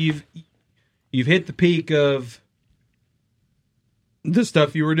point, you've hit the peak of the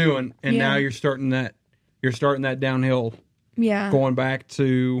stuff you were doing, and Yeah. now you're starting that downhill, yeah, going back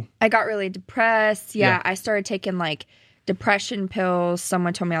to I got really depressed. Yeah, Yeah. I started taking depression pills.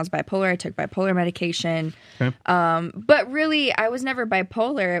 Someone told me I was bipolar. I took bipolar medication. Okay. But really, I was never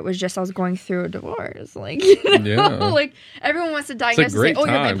bipolar. It was just I was going through a divorce. Yeah. Everyone wants to diagnose and say, great "Oh,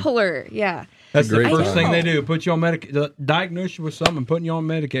 you're time. bipolar." Yeah. that's the great first time. thing they do. Put you on diagnose you with something, putting you on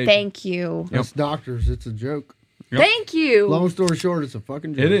medication. Thank you. That's doctors. It's a joke. Yep. Thank you. Long story short, it's a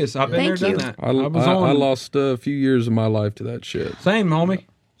fucking joke. It is. I've been Thank there, you. done that. I was on. I lost a few years of my life to that shit. Same, homie.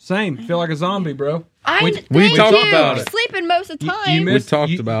 Same. Feel like a zombie, bro. Thank we talked you. about it. Sleeping most of the time. We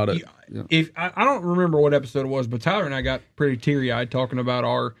talked about it. If I don't remember what episode it was, but Tyler and I got pretty teary eyed talking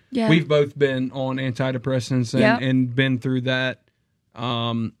about Yeah. We've both been on antidepressants Yep. and been through that.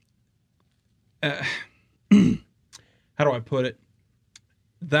 How do I put it?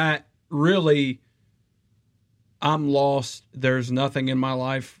 That really, I'm lost. There's nothing in my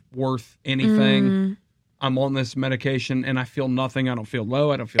life worth anything. I'm on this medication and I feel nothing. I don't feel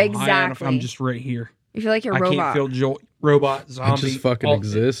low. I don't feel high. I'm Exactly. just right here. You feel like you're a I robot. can't feel joy. Robot, I zombie. just fucking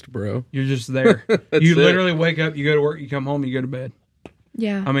exist, bro. You're just there. You literally wake up, you go to work, you come home, you go to bed.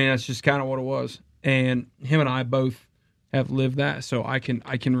 Yeah. I mean, that's just kind of what it was. And him and I both have lived that, so I can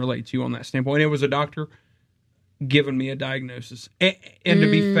relate to you on that standpoint. It was a doctor giving me a diagnosis. And to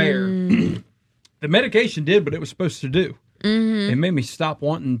be fair, the medication did what it was supposed to do. It made me stop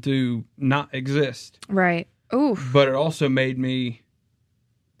wanting to not exist. Right. Ooh. But it also made me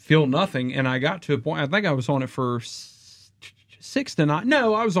feel nothing. And I got to a point, I think I was on it for 6 to 9.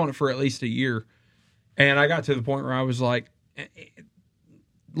 No, I was on it for at least a year. And I got to the point where I was like,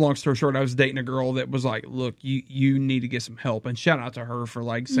 long story short, I was dating a girl that was like, look, you need to get some help. And shout out to her for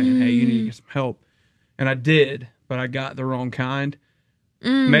like saying, hey, you need to get some help. And I did, but I got the wrong kind.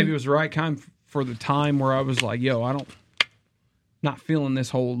 Maybe it was the right kind for the time where I was like, yo, not feeling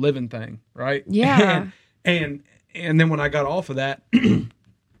this whole living thing, right? Yeah. And then when I got off of that,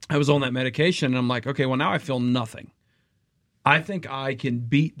 I was on that medication, and I'm like, okay, well, now I feel nothing. I think I can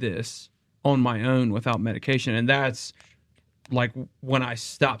beat this on my own without medication. And that's like when I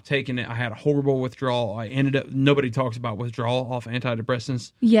stopped taking it, I had a horrible withdrawal. I ended up, nobody talks about withdrawal off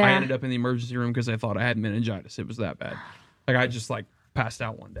antidepressants. Yeah. I ended up in the emergency room because they thought I had meningitis. It was that bad. Like I just like passed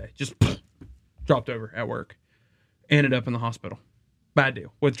out one day, just dropped over at work, ended up in the hospital. Bad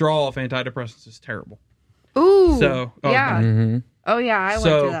deal. Withdrawal off antidepressants is terrible. Ooh. So, yeah. Oh, yeah. I went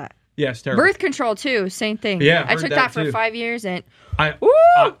through that. Yeah, it's terrible. Birth control, too. Same thing. Yeah, I took that for 5 years, and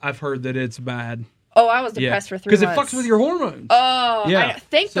I've heard that it's bad. Oh, I was depressed for 3 months. Because it fucks with your hormones. Oh, yeah.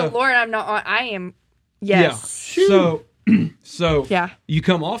 Thank the Lord I'm not on. I am. Yes. Yeah. So yeah. You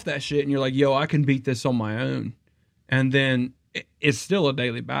come off that shit and you're like, yo, I can beat this on my own. And then it's still a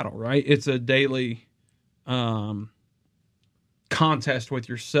daily battle, right? It's a daily contest with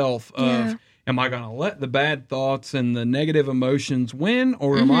yourself of, am I going to let the bad thoughts and the negative emotions win,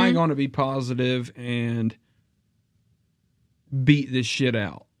 or am I going to be positive and beat this shit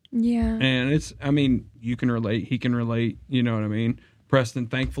out? Yeah. And it's, I mean, you can relate. He can relate. You know what I mean? Preston,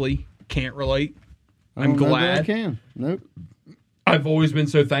 thankfully, can't relate. I'm glad. I can. Nope. I've always been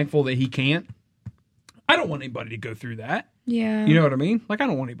so thankful that he can't. I don't want anybody to go through that. Yeah. You know what I mean? Like, I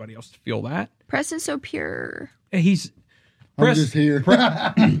don't want anybody else to feel that. Preston's so pure. I'm just here.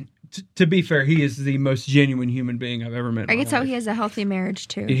 To be fair, he is the most genuine human being I've ever met. I can tell he has a healthy marriage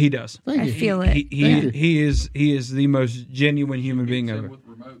too. He does. I feel it. He is the most genuine human being ever.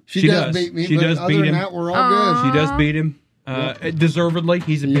 She does beat me. She does beat him. That, we're all good. She does beat him. Deservedly.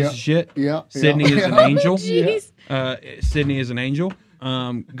 He's a piece of shit. Yeah. Sydney is an angel. Oh, Sydney is an angel.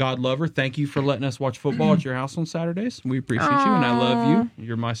 God love her. Thank you for letting us watch football at your house on Saturdays. We appreciate you, and I love you.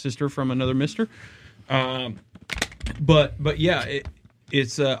 You're my sister from another mister. But yeah,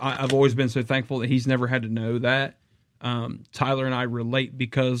 it's I've always been so thankful that he's never had to know that. Tyler and I relate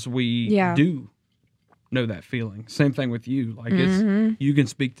because we do know that feeling. Same thing with you. Like it's you can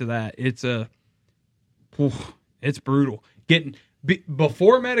speak to that. It's it's brutal.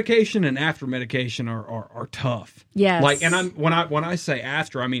 Before medication and after medication are tough. Yes. Like, and when I say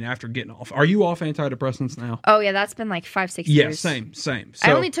after, I mean after getting off. Are you off antidepressants now? Oh yeah, that's been like 5-6 years. Yeah, same. So,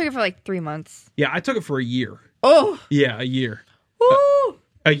 I only took it for like 3 months. Yeah, I took it for a year. Oh. Yeah, a year. Woo.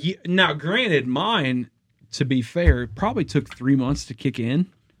 A year. Now, granted, mine, to be fair, probably took 3 months to kick in,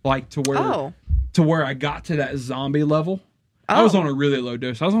 like to where I got to that zombie level. I was on a really low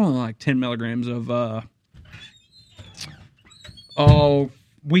dose. I was on like 10 milligrams of.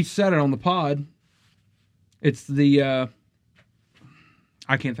 We said it on the pod. It's the.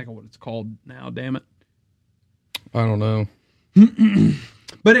 I can't think of what it's called now. Damn it. I don't know.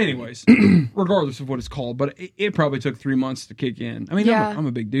 But anyways, regardless of what it's called, but it probably took 3 months to kick in. I mean, I'm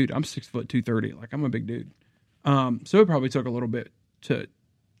a big dude. I'm 6 foot 230. Like, I'm a big dude. So it probably took a little bit to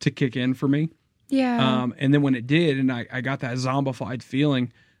kick in for me. Yeah. And then when it did, and I got that zombified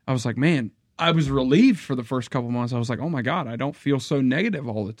feeling, I was like, man, I was relieved for the first couple months. I was like, oh my God, I don't feel so negative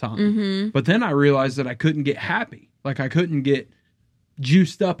all the time. But then I realized that I couldn't get happy. Like, I couldn't get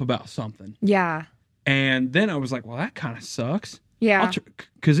juiced up about something. Yeah. And then I was like, well, that kind of sucks. Yeah.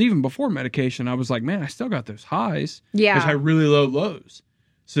 Because even before medication, I was like, man, I still got those highs. Yeah. Because I had really low lows.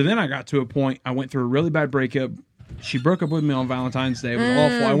 So then I got to a point, I went through a really bad breakup. She broke up with me on Valentine's Day. It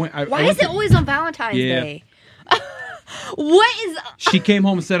was awful. Why is it always on Valentine's Day? What is... She came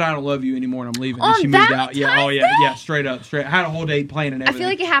home and said, I don't love you anymore, and I'm leaving. And she moved out. Yeah, yeah, straight up. I had a whole date planned and everything. I feel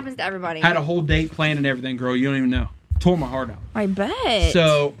like it happens to everybody. Had a whole date planned and everything, girl. You don't even know. Tore my heart out. I bet.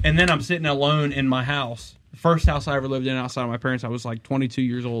 So, and then I'm sitting alone in my house. The first house I ever lived in outside of my parents. I was like 22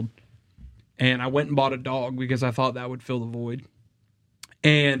 years old. And I went and bought a dog because I thought that would fill the void.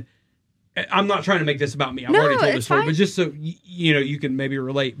 And I'm not trying to make this about me. I've No, already told it's this story, fine. but just so you can maybe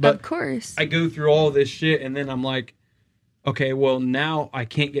relate. But Of course. I go through all this shit, and then I'm like, okay, well now I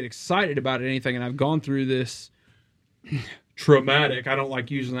can't get excited about anything, and I've gone through this traumatic. I don't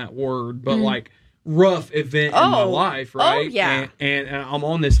like using that word, but like rough event in my life, right? Oh, yeah. And I'm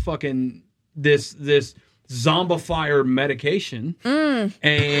on this fucking this zombifier medication,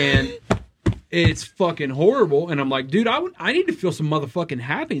 and it's fucking horrible. And I'm like, dude, I need to feel some motherfucking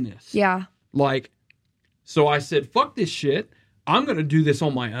happiness. Yeah. Like, so I said, fuck this shit. I'm gonna do this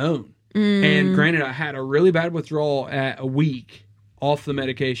on my own. And granted, I had a really bad withdrawal at a week off the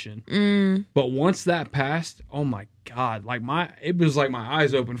medication. But once that passed, oh my God, like it was like my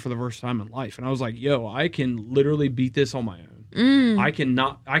eyes opened for the first time in life. And I was like, yo, I can literally beat this on my own. I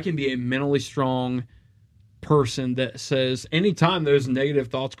can be a mentally strong person that says anytime those negative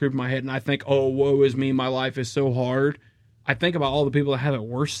thoughts creep in my head and I think, oh, woe is me, my life is so hard. I think about all the people that have it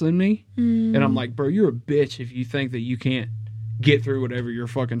worse than me. And I'm like, bro, you're a bitch if you think that you can't get through whatever you're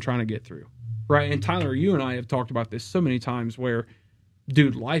fucking trying to get through. Right? And Tyler, you and I have talked about this so many times where,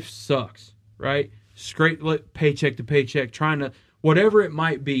 dude, life sucks, right? Straight paycheck to paycheck, trying to, whatever it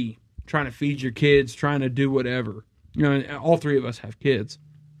might be, trying to feed your kids, trying to do whatever. You know, and all three of us have kids.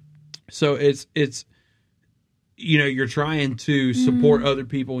 So it's you know, you're trying to support other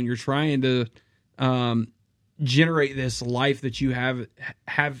people and you're trying to generate this life that you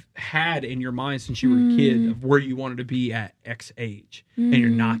have had in your mind since you were a kid of where you wanted to be at X age, and you're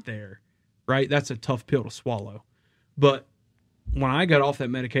not there, right? That's a tough pill to swallow. But when I got off that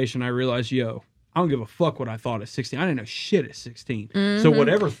medication, I realized, yo, I don't give a fuck what I thought at 16. I didn't know shit at 16. So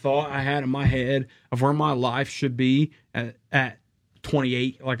whatever thought I had in my head of where my life should be at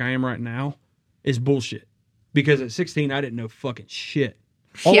 28, like I am right now, is bullshit. Because at 16, I didn't know fucking shit.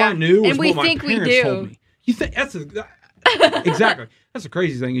 All I knew was what my parents told me. You think exactly. That's the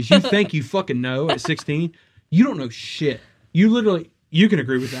crazy thing is you think you fucking know at 16. You don't know shit. You can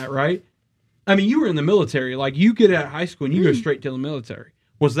agree with that, right? I mean, you were in the military. Like, you get out of high school and you go straight to the military.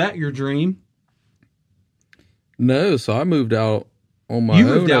 Was that your dream? No, so I moved out on my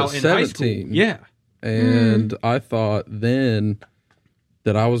own at 17. Yeah. And I thought then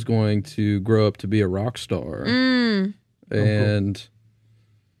that I was going to grow up to be a rock star. And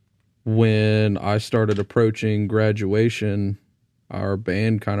when I started approaching graduation, our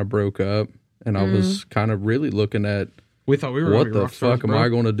band kind of broke up, and I was kind of really looking at we thought we were what the fuck am I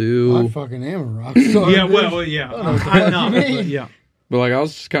going to do? I fucking am a rock star. Yeah, well, yeah. I'm not, but yeah. But like I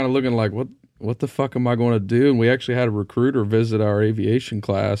was just kind of looking like, what the fuck am I going to do? And we actually had a recruiter visit our aviation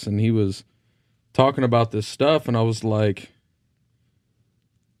class, and he was talking about this stuff, and I was like,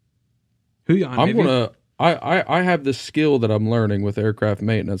 I have this skill that I'm learning with aircraft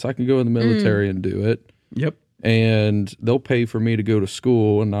maintenance. I can go in the military and do it. Yep. And they'll pay for me to go to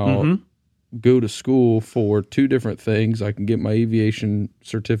school, and I'll go to school for 2 different things. I can get my aviation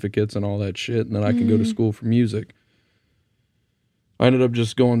certificates and all that shit, and then I can go to school for music. I ended up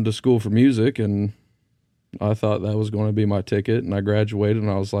just going to school for music, and I thought that was going to be my ticket, and I graduated, and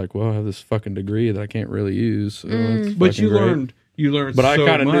I was like, well, I have this fucking degree that I can't really use. So but you learned but I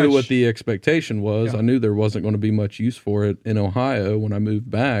kind of much. knew what the expectation was. Yeah. I knew there wasn't going to be much use for it in Ohio when I moved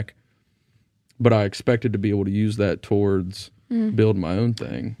back, but I expected to be able to use that towards building my own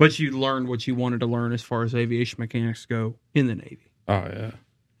thing. But you learned what you wanted to learn as far as aviation mechanics go in the Navy. Oh, yeah.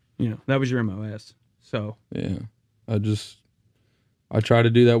 You know, that was your MOS. So. Yeah. I tried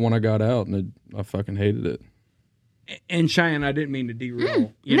to do that when I got out, and I fucking hated it. And Shyann, I didn't mean to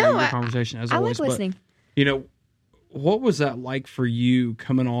derail your conversation as always. I like listening. But, you know, what was that like for you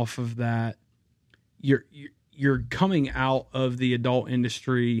coming off of that? You're coming out of the adult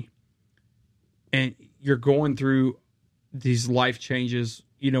industry, and you're going through these life changes,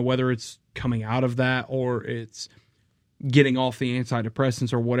 you know, whether it's coming out of that or it's getting off the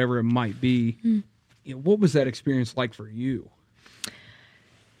antidepressants or whatever it might be. You know, what was that experience like for you?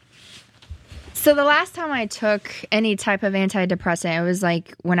 So the last time I took any type of antidepressant, it was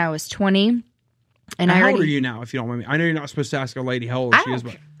like when I was 20. And how old are you now, if you don't mind me? I know you're not supposed to ask a lady how old she is,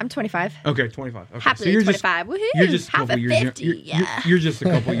 but I'm 25. Okay, 25. Okay. Happily you're 25. Woohoo! You're just a couple years 50, you're just a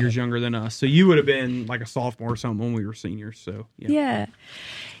couple years younger than us. So you would have been like a sophomore or something when we were seniors. So yeah.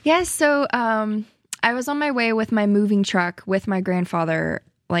 So I was on my way with my moving truck with my grandfather,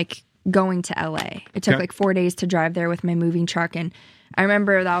 like going to LA. It took like 4 days to drive there with my moving truck, and I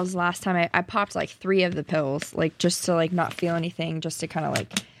remember that was the last time I popped like 3 of the pills, like just to like not feel anything, just to kind of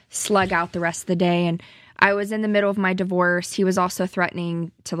like slug out the rest of the day. And I was in the middle of my divorce. He was also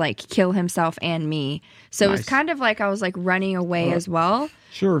threatening to like kill himself and me. So it was kind of like I was like running away as well.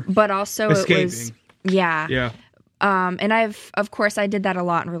 Sure. But also escaping. It was, yeah. And of course, I did that a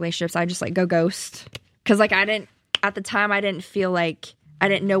lot in relationships. I just like go ghost. Cause like at the time, I didn't feel like I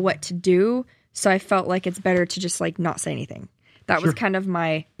didn't know what to do. So I felt like it's better to just like not say anything. That was kind of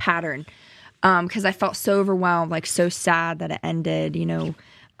my pattern. Cause I felt so overwhelmed, like so sad that it ended, you know?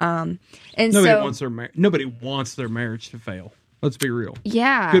 And nobody wants their marriage to fail. Let's be real.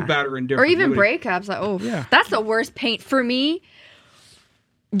 Yeah. Good, bad, or indifferent. Or even breakups. Like, that's the worst pain for me.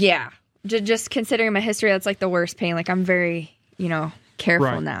 Yeah. Just considering my history, that's like the worst pain. Like I'm very, you know,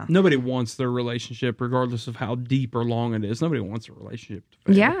 careful now. Nobody wants their relationship, regardless of how deep or long it is. Nobody wants a relationship to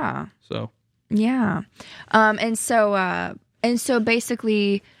fail. Yeah. So. Yeah. And so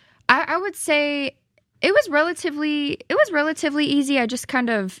basically, I would say it was relatively easy. I just kind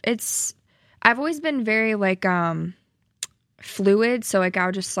of, I've always been very like, fluid. So like,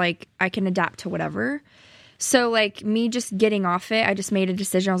 I can adapt to whatever. So like me just getting off it, I just made a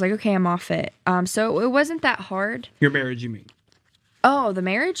decision. I was like, okay, I'm off it. So it wasn't that hard. Your marriage, you mean? Oh, the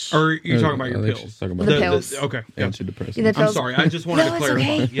marriage? Or you're talking about your pills? Talking about the pills. Okay. Antidepressants. The pills. I'm sorry. I just wanted to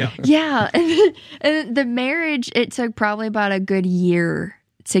clarify. Okay. Yeah. Yeah. And the marriage, it took probably about a good year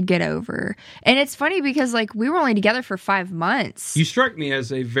to get over. And it's funny because like we were only together for 5 months. You strike me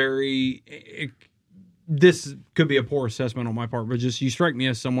as a this could be a poor assessment on my part, but just you strike me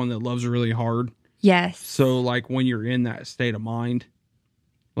as someone that loves really hard. Yes. So like when you're in that state of mind,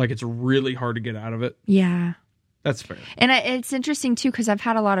 like it's really hard to get out of it. Yeah. That's fair. And it's interesting too because I've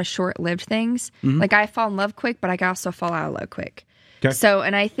had a lot of short-lived things. Mm-hmm. Like I fall in love quick, but I can also fall out of love quick. Okay. So,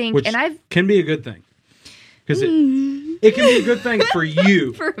 and I think, Which and I've can be a good thing because it can be a good thing for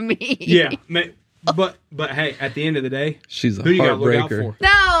you. for me. Yeah. But hey, at the end of the day, She's a who do you got to look out heartbreaker. for?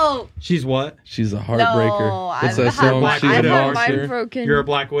 No. She's what? She's a heartbreaker. No, What's I've that had song? my- She's I've a had mine monster. broken. You're a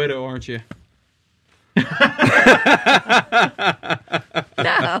Black Widow, aren't you?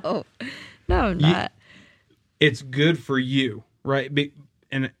 No. No, I'm not. It's good for you, right?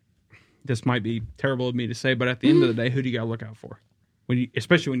 And this might be terrible of me to say, but at the end of the day, who do you got to look out for?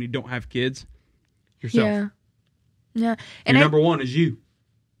 Especially when you don't have kids, yourself. Yeah. Yeah. And Your number one is you.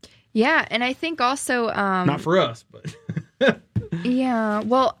 yeah. And I think also, Not for us, but yeah.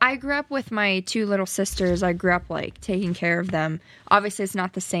 Well, I grew up with my 2 little sisters. I grew up like taking care of them. Obviously, it's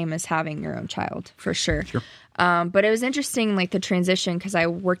not the same as having your own child, for sure. But it was interesting, like the transition, because I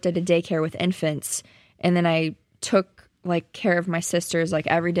worked at a daycare with infants, and then I took like care of my sisters like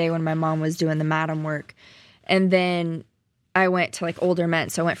every day when my mom was doing the madam work, and then I went to like older men.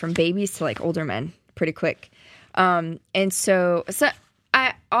 So I went from babies to like older men pretty quick. And so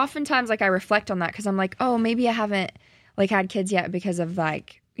I oftentimes like I reflect on that because I'm like, oh, maybe I haven't like had kids yet because of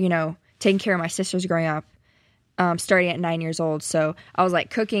like, you know, taking care of my sisters growing up, starting at 9 years old. So I was like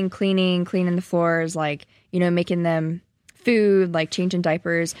cooking, cleaning the floors, like, you know, making them food, like changing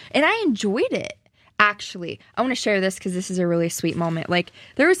diapers. And I enjoyed it, actually. I want to share this because this is a really sweet moment. Like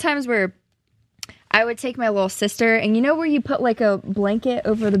there was times where I would take my little sister, and you know where you put like a blanket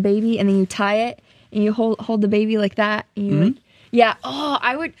over the baby and then you tie it and you hold the baby like that. And you like, yeah. Oh,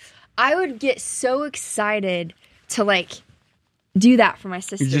 I would get so excited to like do that for my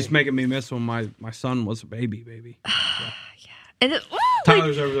sister. you're just making me miss when my son was a baby. Yeah. And it,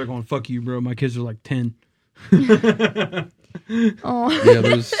 Tyler's over there going, "Fuck you, bro." My kids are like 10. oh. Yeah,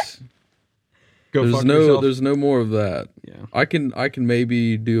 Go fuck yourself. there's no more of that. Yeah. I can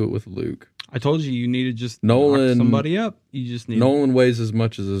maybe do it with Luke. I told you need to just Nolan- knock somebody up. You just need Nolan weighs as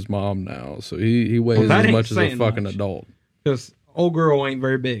much as his mom now, so he weighs that as ain't much as a saying fucking much. adult. because old girl ain't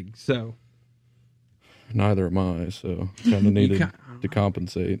very big. So Neither am I, so kind of needed to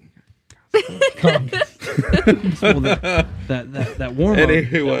compensate. that warm up.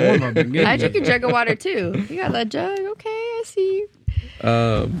 Anyway. That warm up been good. I drink a jug of water too. You got that jug? Okay, I see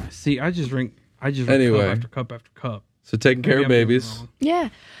you. See, I just drink Anyway. cup after cup after cup. So taking care Maybe of I'm doing babies. wrong. Yeah.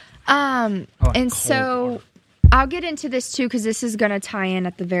 like And cold so water. I'll get into this too because this is going to tie in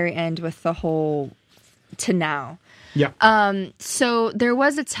at the very end with the whole to now. Yeah. So there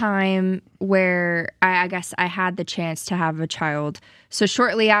was a time where I guess I had the chance to have a child. So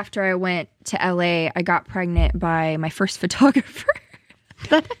shortly after I went to LA, I got pregnant by my first photographer.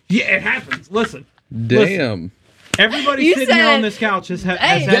 Yeah, it happens. Listen. Damn. Everybody You sitting here said- on this couch has had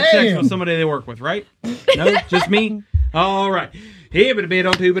Hey. sex Damn. with somebody they work with, right? No, just me. All right. Here, but a bit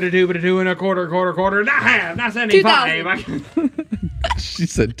on 2, but a 2, but a 2 and a quarter, not half, not 75. She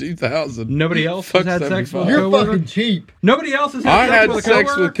said 2,000. Nobody else Fuck has had sex with 75. a You're coworker? fucking cheap. Nobody else has I had had sex with a sex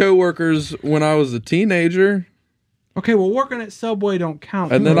coworker? with coworkers when I was a teenager, Okay, well, working at Subway don't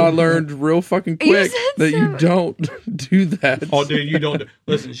count. and then I learned real fucking quick said that you so. don't do that. Oh, dude, you don't.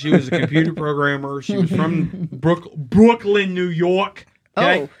 Listen, she was a computer programmer. She was from Brooklyn, New York.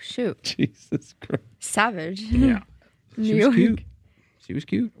 Okay? Oh, shoot. Jesus Christ. Savage. Yeah. New She was York. cute. She was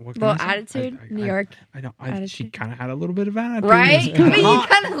cute. What can Little I say? attitude, New York. I don't. She attitude. kind of had a little bit of attitude. Right? It was kinda But you hot.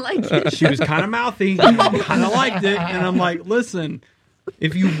 kind of like it. She was kind of mouthy. And I kind of liked it. And I'm like, listen,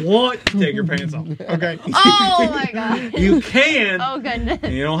 if you want to take your pants off, okay? Oh my god. You can. Oh goodness.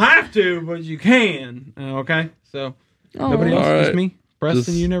 You don't have to, but you can. Okay? So, nobody else, All just right. me. Preston,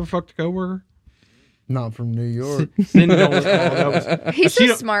 Just- you never fucked a coworker? Not from New York. Cindy don't listen to all that. He's She so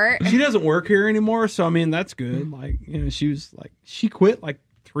don't- smart. She doesn't work here anymore, so I mean that's good. Like, you know, she was like she quit like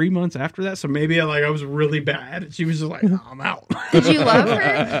 3 months after that, so maybe I was really bad. And she was just like, oh, I'm out. Did you love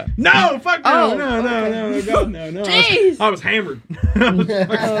her? No, fuck no, Oh, no, God, no. Jeez. I was hammered.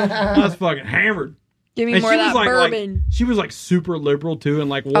 I was fucking hammered. Give me And more she of was that like, bourbon. she was like super liberal too, and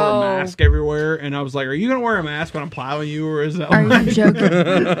like wore Oh. a mask everywhere. And I was like, "Are you gonna wear a mask when I'm plowing you, or is that?" Are like... you joking?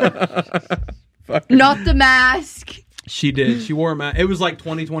 Not the mask. She did. She wore a mask. It was like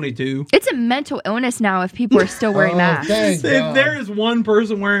 2022. It's a mental illness now if people are still wearing masks. Thank If God. there is one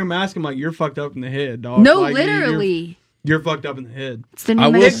person wearing a mask, I'm like, you're fucked up in the head, dog. No, Like, literally. you're fucked up in the head. It's the new I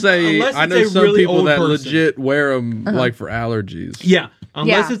will medicine. say, Unless I it's know a some really people old that person. legit wear them like for allergies. Yeah,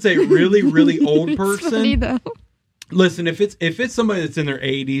 unless Yeah. it's a really, really old It's person. funny, though. Listen, if it's somebody that's in their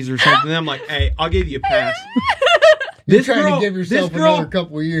 80s or something, then I'm like, hey, I'll give you a pass. You're This trying girl- to give yourself this girl- another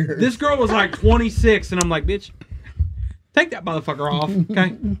couple of years. This girl was like 26, and I'm like, bitch, take that motherfucker off,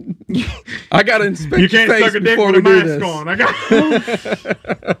 okay? I gotta inspect You can't your face suck a dick before with we a do mask this. on. I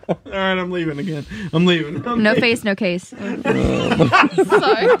got. All right, I'm leaving again. I'm leaving. No face, no case. Sorry.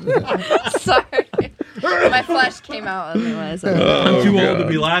 Sorry. My flesh came out otherwise. I'm too old to God.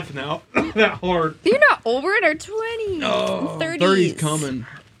 be laughing out that hard. You're not old. We're in our 20s. Oh, 30s. 30's coming.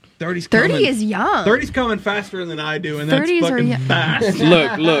 30's 30 coming. is young. 30's coming faster than I do, and that's 30s are fucking young.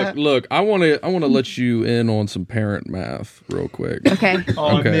 fast. Look. I want to let you in on some parent math real quick. Okay.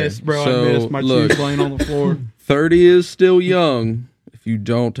 Oh, Okay, I missed, bro. so, I missed my look. shoes laying on the floor. 30 is still young if you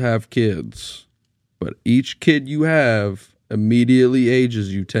don't have kids, but each kid you have immediately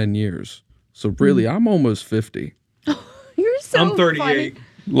ages you 10 years. So really, I'm almost 50. You're so I'm 38. funny.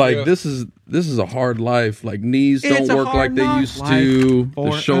 Like Yeah. this is a hard life. Like knees It's don't a work like hard they knock used life to. for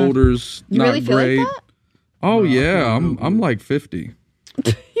The us. shoulders You not really feel great. like that? Oh No, yeah, no, I'm like 50.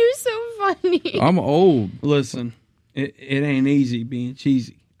 You're so funny. I'm old. Listen, it ain't easy being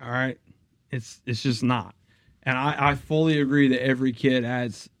cheesy. All right, it's just not. And I fully agree that every kid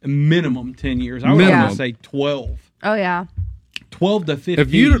adds a minimum 10 years. I would Minimum. almost say 12. Oh, yeah. 12 to 15.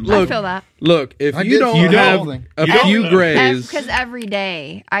 If you I look, feel that. if I you did don't some have holding. a You don't few know. grays, Because every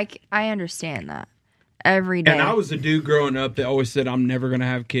day, I understand that. Every day. And I was a dude growing up that always said I'm never gonna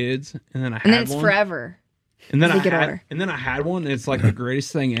have kids, and then I had and then it's one. forever. And then as I they get had, older. and then I had one, and it's like the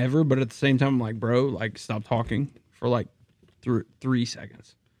greatest thing ever. But at the same time, I'm like, bro, like stop talking for like 3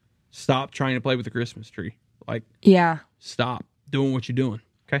 seconds. Stop trying to play with the Christmas tree. Like, Yeah. stop doing what you're doing.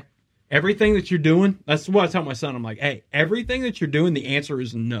 Okay, everything that you're doing. That's what I tell my son. I'm like, hey, everything that you're doing, the answer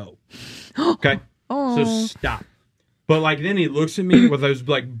is no. Okay, so stop. But like then he looks at me with those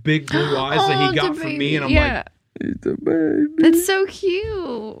like big blue eyes that he got from me, and I'm like. It's a baby. It's so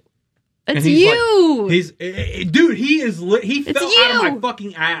cute. And It's he's you. Like, dude. He is. He It's fell out of you. my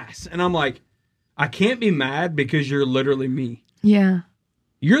fucking ass, and I'm like, I can't be mad because you're literally me. yeah.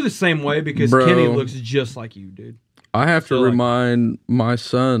 You're the same way because Bro. Kenny looks just like you, dude. I have to So, like- remind my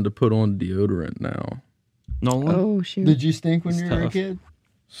son to put on deodorant now. Nolan, Oh, shoot. Did you stink when It's you were a tough. kid?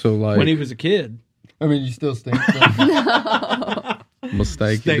 So like, when he was a kid, I mean, you still stink. but-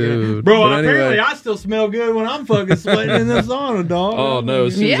 mistake, Stinking. dude. Bro. But Apparently, anyway, I still smell good when I'm fucking sweating in the sauna, dog. oh no!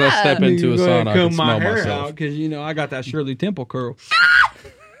 As soon as I Yeah. step into a Go ahead sauna, and I can comb my smell hair myself. out because I got that Shirley Temple curl.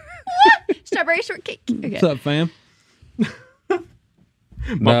 Strawberry shortcake. Okay. What's up, fam?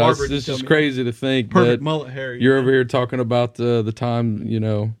 My No, barber it's just told just me crazy to think perfect that mullet hair. you're over here talking about the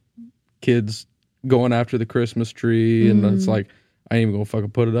time, kids going after the Christmas tree, and it's like, I ain't even gonna fucking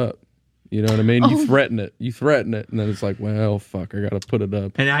put it up. You know what I mean? You threaten it, and then it's like, well, fuck, I gotta put it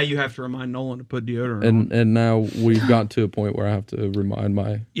up. And now you have to remind Nolan to put deodorant on. And now we've got to a point where I have to remind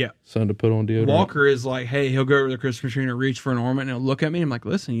my Yeah. son to put on deodorant. Walker is like, hey, he'll go over to the Christmas tree and he'll reach for an ornament and he'll look at me. I'm like,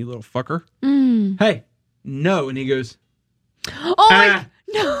 listen, you little fucker. Hey, no. And he goes, Oh, my.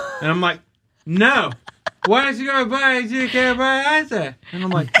 No. and I'm like, no. Why is he going to buy it? You can't buy answer. And I'm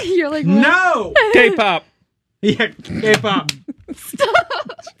like, You're like, what? no. K-pop. Yeah, K-pop.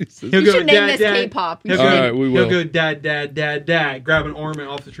 He'll You go, should name dad, this dad. K-pop. You He'll should go, All right, we he'll will. go, dad, dad, dad, dad. Grab an ornament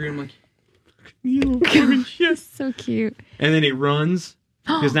off the tree. I'm like, you little fucking shit. So cute. And then he runs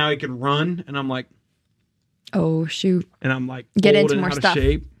because now he can run. And I'm like, Oh, shoot. and I'm like, Get old into and more out of stuff.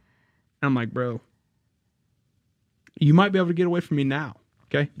 shape. And I'm like, bro, you might be able to get away from me now,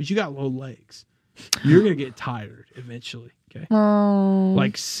 okay? But you got low legs. You're gonna get tired eventually. Okay. Oh.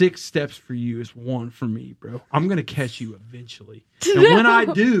 Like 6 steps for you is 1 for me, bro. I'm gonna catch you eventually, and when I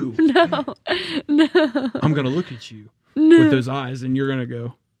do, I'm gonna look at you with those eyes, and you're gonna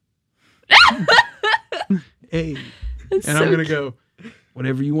go, "Hey," and I'm gonna go,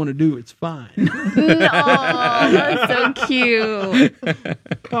 "Whatever you want to do, it's fine." No, that's so cute.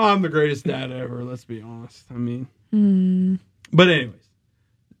 Oh, I'm the greatest dad ever. Let's be honest. I mean, but anyways,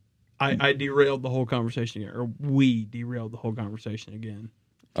 I derailed the whole conversation again, or we derailed the whole conversation again.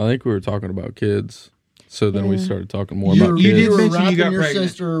 I think we were talking about kids. So then we started talking more You, about you kids. were mention wrapping you got your pregnant.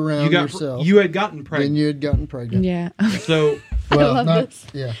 sister around yourself. You had gotten then pregnant. you had gotten pregnant. Yeah. So Well, love not, this.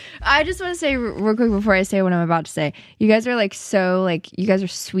 Yeah. I just want to say real quick before I say what I'm about to say. You guys are like so like you guys are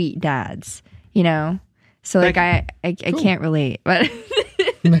sweet dads, you know. So like I can't relate, but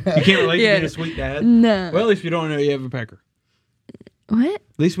you can't relate to Yeah. being a sweet dad. no. Well, at least we don't know you have a pecker. What? At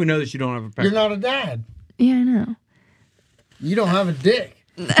least we know that you don't have a pecker. You're not a dad. Yeah, I know. You don't have a dick.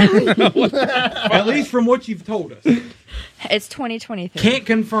 At least from what you've told us. It's 2023. Can't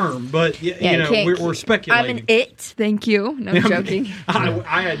confirm, but you know we're speculating. I'm an it. Thank you. No, I'm joking.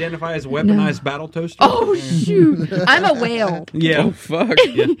 I identify as a weaponized battle toaster. Oh shoot! I'm a whale. Yeah. Oh, fuck.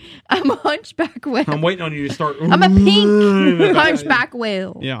 I'm a hunchback whale. I'm waiting on you to start. I'm a pink hunchback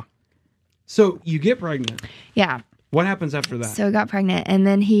whale. Yeah. So you get pregnant. Yeah. What happens after that? So I got pregnant, and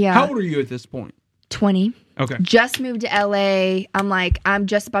then he How old are you at this point? 20. Okay. Just moved to LA. I'm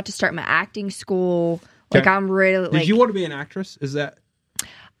just about to start my acting school. Like Okay. I'm really like Did you want to be an actress? Is that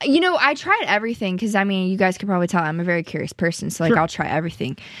I tried everything because I mean you guys could probably tell I'm a very curious person, so like Sure. I'll try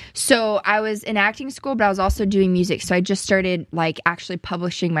everything. So I was in acting school, but I was also doing music. So I just started like actually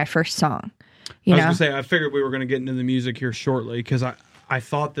publishing my first song. You I was know? gonna say I figured we were gonna get into the music here shortly because I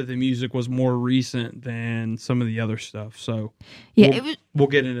thought that the music was more recent than some of the other stuff. So Yeah, we'll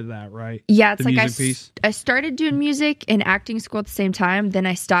get into that, right? Yeah, it's the like music piece. I started doing music and acting school at the same time. Then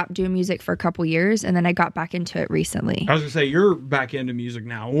I stopped doing music for a couple years, and then I got back into it recently. I was gonna say you're back into music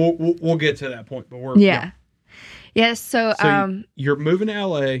now. We'll get to that point, but we're Yeah. So you're moving to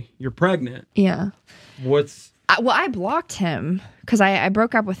LA. You're pregnant. yeah. What's I blocked him because I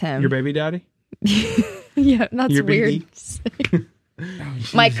broke up with him. your baby daddy? Yeah, that's Your weird. BD?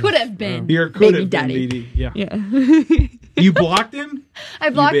 My could have been Your could baby have been daddy. BD. Yeah. Yeah. You blocked him? I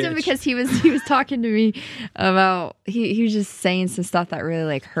blocked him bitch. because he was talking to me about he was just saying some stuff that really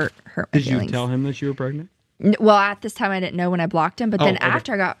like hurt my Did you feelings. tell him that you were pregnant? Well, at this time I didn't know when I blocked him, but then okay.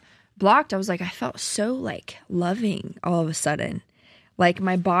 after I got blocked, I was like I felt so like loving all of a sudden. Like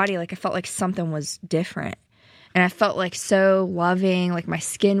my body, like I felt like something was different. And I felt like so loving, like my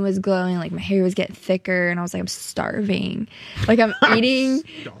skin was glowing, like my hair was getting thicker, and I was like, I'm starving. Like I'm eating,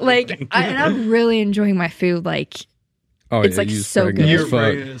 like, and I'm really enjoying my food. Like, Oh, It's, yeah, like, you was so pregnant good. as You're fuck.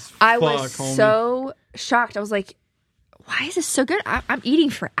 pregnant as fuck, I was homie. so shocked. I was like, why is this so good? I'm eating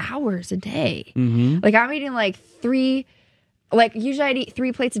for hours a day. Mm-hmm. Like I'm eating like usually I'd eat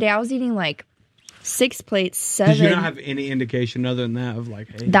 3 plates a day. I was eating like 6 plates, 7. Did you not have any indication other than that of like,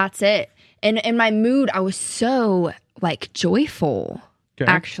 hey, That's it. And in my mood, I was so like joyful, Okay.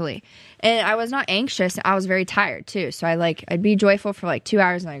 actually. And I was not anxious. I was very tired too. So I'd be joyful for like 2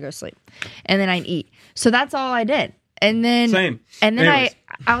 hours and I'd go to sleep. And then I'd eat. So that's all I did. And then Same. And then Anyways.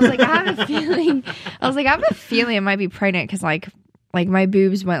 I was like, I have a feeling I might be pregnant because like my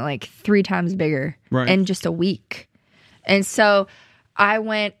boobs went like 3 times bigger Right. in just a week. And so I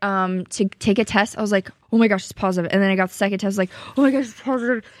went to take a test. I was like, oh my gosh, it's positive. And then I got the second test. I was like, oh my gosh, it's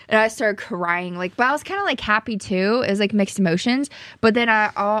positive. And I started crying. Like, but I was kind of like happy too. It was like mixed emotions. But then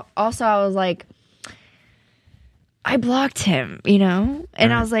I was like, I blocked him, you know?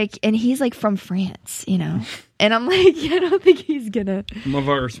 And Right. I was like, and he's like from France, you know? And I'm like, I don't think he's gonna.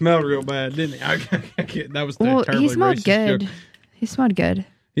 motherfucker smelled real bad, didn't he? I can't, that was the Well, terribly he smelled racist good. joke. He smelled good.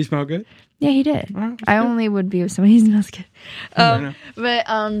 He smelled good? Yeah, he did. All right, that's I good. only would be with somebody who smells good. know. But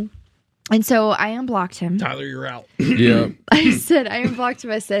and so I unblocked him. Tyler, you're out. Yeah. I unblocked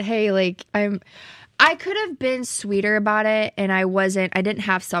him. I said, hey, like I could have been sweeter about it, and I didn't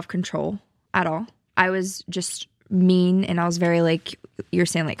have self-control at all. I was just mean, and I was very like you're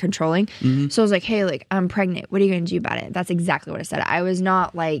saying, like controlling. So I was like, hey, like I'm pregnant. What are you gonna do about it? That's exactly what I said. I was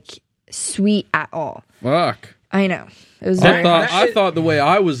not like sweet at all. Fuck. I know. It was I very thought the way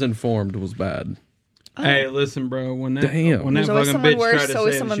I was informed was bad. Hey, listen, bro. When that Damn. when that There's always fucking someone bitch worse, tried to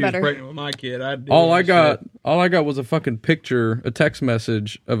always say that someone she was better. pregnant with my kid, I'd do All that I shit. got was a fucking picture, a text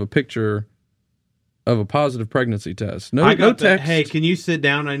message of a picture of a positive pregnancy test. No, I no got that. text. Hey, can you sit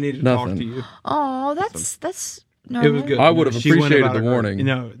down? I need to Nothing. talk to you. Oh, that's normal. It was good. I would have She went appreciated about the it great. warning. You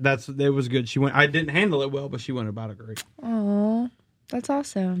know, it was good. She went. I didn't handle it well, but she went about it great. Oh, that's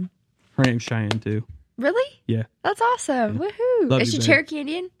awesome. Her name's Cheyenne too. Really? Yeah. That's awesome. Woohoo. Love Is you, she babe. Cherokee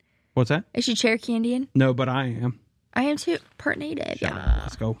Indian? What's that? Is she Cherokee Indian? No, but I am. I am too. Part Native. Shut up. Yeah.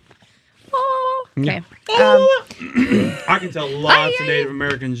 Let's go. Oh, okay. I can tell lots of Native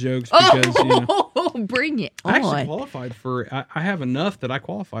American jokes because you know. Bring it I actually on. qualified for. I have enough that I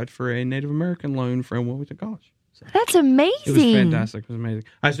qualified for a Native American loan from when we went to college. So That's amazing. it was fantastic. It was amazing.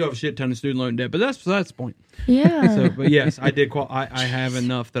 I still have a shit ton of student loan debt, but that's the point. Yeah. So, but yes, I did. I have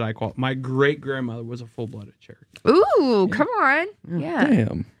enough that I qualify. My great grandmother was a full-blooded Cherokee. Ooh, come on. Yeah.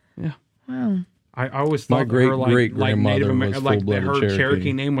 Damn. Wow. I always thought My that her, great-great-grandmother Native was Amer- like full-blooded her Cherokee.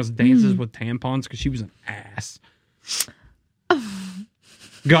 Cherokee name was Dances with Tampons because she was an ass.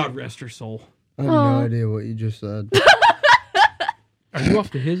 God rest her soul. I have no idea what you just said. Are you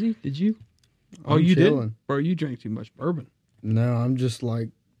off the hizzy? Did you? Oh, I'm you chilling. didn't, bro. You drank too much bourbon. No, I'm just like,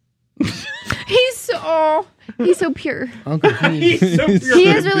 He's so pure. I'm confused. He's so pure. He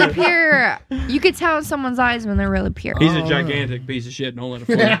is really pure. You could tell in someone's eyes when they're really pure. He's a gigantic piece of shit. Don't let him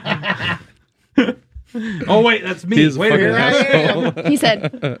fool you. Oh wait, that's me. He's a Wait a fucking minute. asshole. He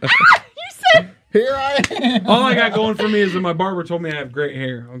said, you said, Here I am. All I got going for me is that my barber told me I have great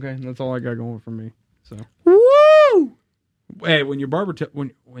hair. Okay, that's all I got going for me. So, woo. hey, when your barber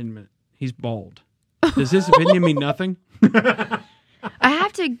wait a minute, he's bald. Does his opinion mean nothing? I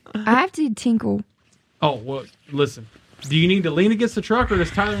have to tinkle. Oh well, listen. Do you need to lean against the truck, or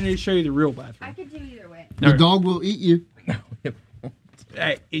does Tyler need to show you the real bathroom? could do either way. The dog will eat you.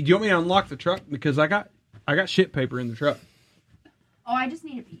 Hey, do you want me to unlock the truck because I got shit paper in the truck. Oh, I just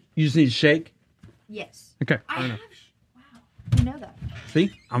need a pee. You just need to shake. Yes. Okay, I fair have. enough. Wow. You know that.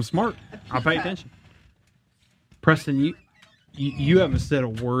 See, I'm smart. I pay attention. Preston, you haven't said a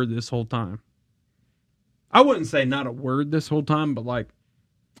word this whole time. I wouldn't say not a word this whole time, but like,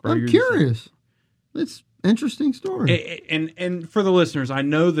 bro, I'm you're just curious. It's interesting story. And for the listeners, I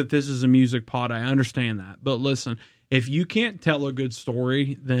know that this is a music pod. I understand that, but listen, if you can't tell a good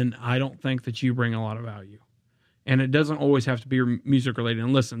story, then I don't think that you bring a lot of value. And it doesn't always have to be music related.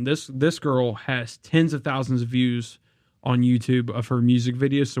 And listen, this girl has tens of thousands of views on YouTube of her music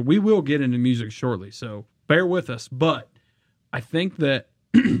videos, so we will get into music shortly. So bear with us. But I think that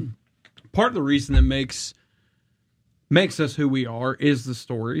part of the reason that makes us who we are is the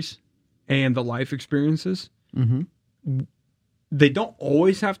stories and the life experiences. Mm-hmm. They don't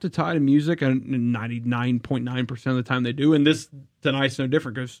always have to tie to music, and 99.9% of the time they do. And this tonight's no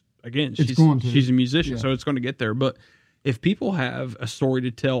different because, again, she's a musician, so it's going to get there. But if people have a story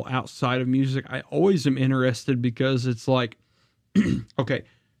to tell outside of music, I always am interested because it's like, okay,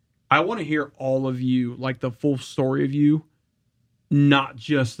 I want to hear all of you, like the full story of you, not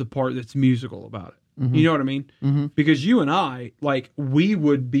just the part that's musical about it. Mm-hmm. You know what I mean? Mm-hmm. Because you and I, like, we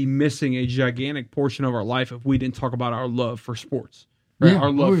would be missing a gigantic portion of our life if we didn't talk about our love for sports, right? Yeah. Our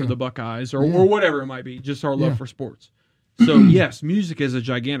love Oh, for yeah. the Buckeyes or Yeah. whatever it might be, just our love Yeah. for sports. So, yes, music is a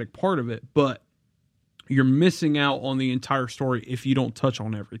gigantic part of it, but you're missing out on the entire story if you don't touch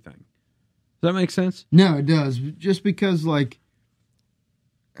on everything. Does that make sense? No, it does. Just because, like,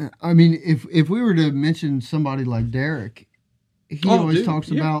 I mean, if we were to mention somebody like Derek, he always talks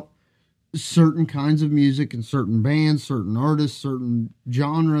about certain kinds of music and certain bands, certain artists, certain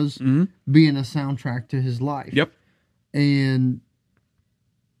genres being a soundtrack to his life. Yep. And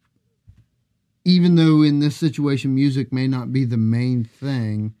even though in this situation music may not be the main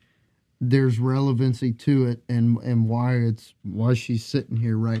thing, there's relevancy to it and why she's sitting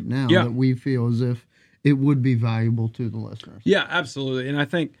here right now that we feel as if it would be valuable to the listeners. Yeah, absolutely. And I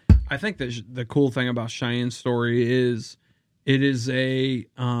think that the cool thing about Cheyenne's story is it is a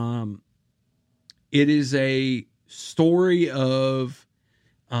story of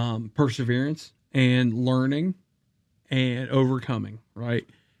perseverance and learning and overcoming, right?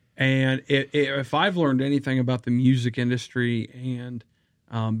 And if I've learned anything about the music industry and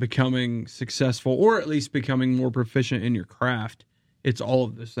becoming successful, or at least becoming more proficient in your craft, it's all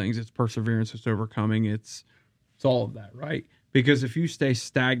of those things. It's perseverance, it's overcoming, it's all of that, right? Because if you stay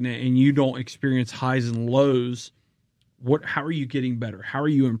stagnant and you don't experience highs and lows, how are you getting better? How are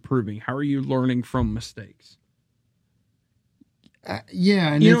you improving? How are you learning from mistakes?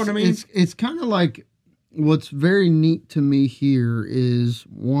 Yeah, and you know what I mean? It's kind of like what's very neat to me here is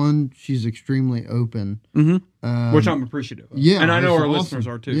one, she's extremely open, Which I'm appreciative of. Yeah, and I know our awesome. listeners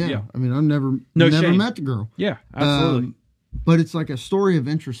are too. Yeah, I mean, I've never shame. met the girl. Yeah, absolutely. But it's like a story of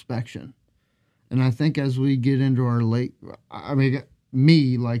introspection, and I think as we get into our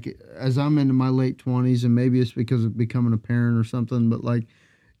me, like as I'm into my late 20s, and maybe it's because of becoming a parent or something, but like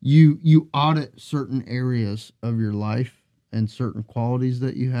you audit certain areas of your life and certain qualities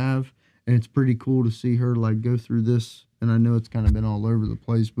that you have, and it's pretty cool to see her like go through this and I know it's kind of been all over the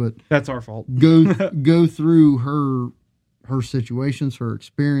place, but That's our fault. go through her situations, her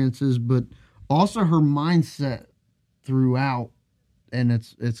experiences, but also her mindset throughout, and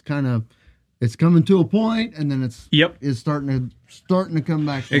it's kind of it's coming to a point, and then it's starting to come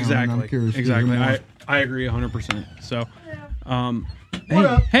back down. Exactly. And I'm curious. Exactly. I agree 100%. So,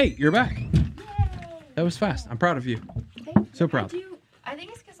 up? hey, you're back. That was fast. I'm proud of you. So proud. I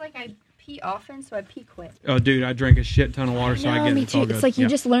think it's because I pee often, so I pee quick. Oh, dude, I drank a shit ton of water, so I get it. Me It's too. all good. It's like you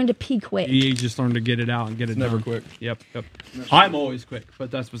Yep. just learn to pee quick. You just learn to get it out and get it Never done. quick. Yep. I'm always quick, but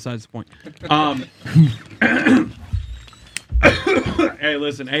that's besides the point. Hey,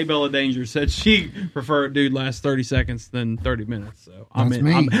 listen, A Bella Danger said she preferred dude last 30 seconds than 30 minutes. So I'm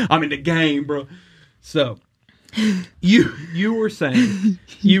in the game, bro. So you were saying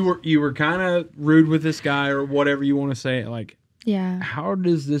you were kind of rude with this guy or whatever you want to say. Like, Yeah. how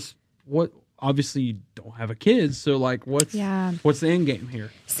does this? What? Obviously, you don't have a kid, so like, what's the end game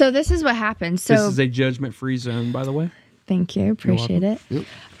here? So this is what happened. So This is a judgment-free zone, by the way. thank you. Appreciate it. Yep.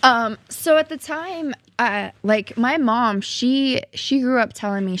 So at the time, like my mom, she grew up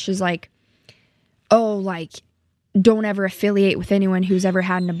telling me, she's like, oh, like, don't ever affiliate with anyone who's ever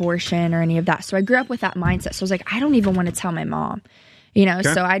had an abortion or any of that. So I grew up with that mindset. So I was like, I don't even want to tell my mom, you know?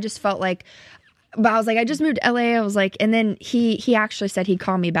 Okay. So I just felt like, but I was like, I just moved to LA. I was like, and then he actually said he'd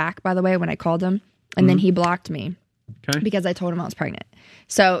call me back, by the way, when I called him. And then he blocked me because I told him I was pregnant.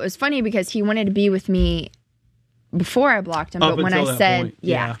 So it was funny because he wanted to be with me before I blocked him. Up But when until I that said, point,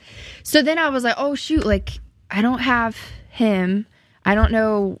 yeah. So then I was like, oh, shoot, like, I don't have him. I don't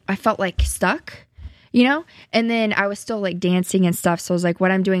know. I felt like stuck, you know? And then I was still like dancing and stuff. So I was like,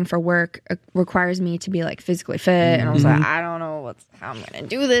 what I'm doing for work requires me to be like physically fit. And I was like, I don't know how I'm going to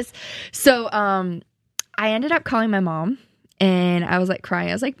do this. So I ended up calling my mom. And I was like crying.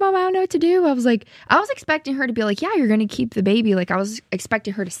 I was like, Mom, I don't know what to do. I was expecting her to be like, yeah, you're going to keep the baby. Like I was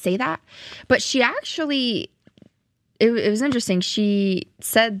expecting her to say that. But she actually, it was interesting. She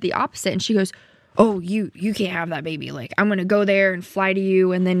said the opposite. And she goes, oh, you can't have that baby. Like I'm going to go there and fly to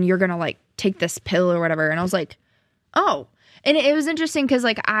you. And then you're going to like take this pill or whatever. And I was like, oh. And it was interesting because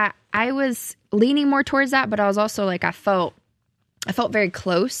like I was leaning more towards that. But I was also like, I felt very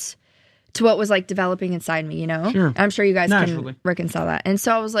close to what was like developing inside me, you know? Sure. I'm sure you guys Naturally. can reconcile that. And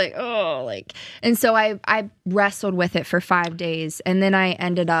so I was like, oh, like, and so I wrestled with it for 5 days. And then I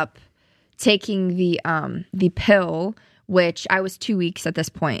ended up taking the pill, which I was 2 weeks at this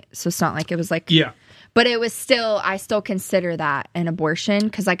point. So it's not like it was like, Yeah. but it was still, I still consider that an abortion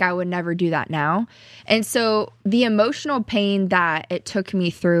because like I would never do that now. And so the emotional pain that it took me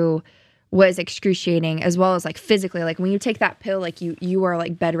through was excruciating, as well as like physically. Like when you take that pill, like you are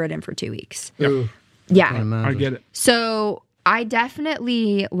like bedridden for 2 weeks. Ooh, Yeah. I get it. So I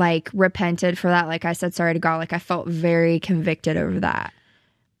definitely like repented for that. Like I said, sorry to God. Like I felt very convicted over that,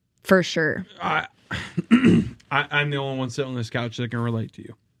 for sure. I'm the only one sitting on this couch that can relate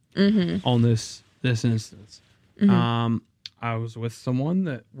to you on this instance. I was with someone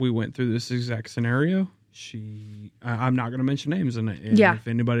that we went through this exact snenario. I'm not going to mention names, and if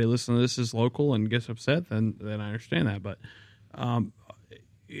anybody listening to this is local and gets upset, then I understand that. But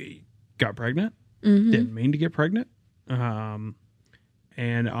got pregnant, didn't mean to get pregnant, and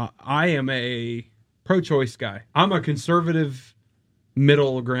I am a pro-choice guy. I'm a conservative,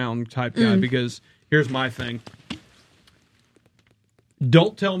 middle ground type guy because here's my thing.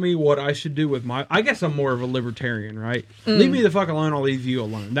 Don't tell me what I should do with my... I guess I'm more of a libertarian, right? Leave me the fuck alone, I'll leave you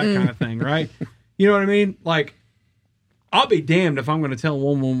alone. That kind of thing, right? You know what I mean? Like, I'll be damned if I'm going to tell a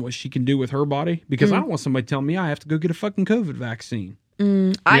woman what she can do with her body because I don't want somebody telling me I have to go get a fucking COVID vaccine.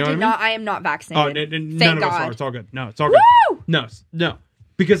 I am not vaccinated. Oh, none Thank of us God. are. It's all good. No, it's all good. No.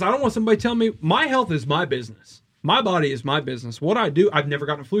 Because I don't want somebody telling me my health is my business. My body is my business. What I do, I've never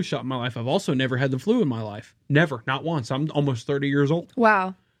gotten a flu shot in my life. I've also never had the flu in my life. Never. Not once. I'm almost 30 years old.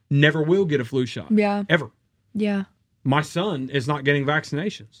 Wow. Never will get a flu shot. Yeah. Ever. Yeah. My son is not getting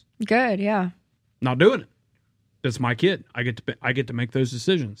vaccinations. Good. Yeah. Not doing it. It's my kid. I get to make those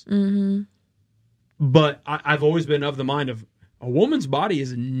decisions. But I've always been of the mind of a woman's body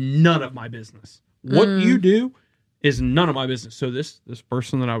is none of my business. What you do is none of my business. So this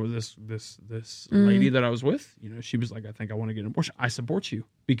person that I was this lady that I was with, you know, she was like, I think I want to get an abortion. I support you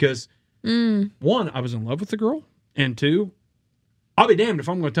because one, I was in love with the girl, and two, I'll be damned if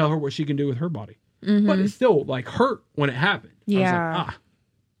I'm going to tell her what she can do with her body. But it still like hurt when it happened. Yeah. I was like,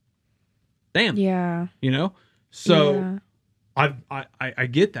 damn. Yeah. You know? So I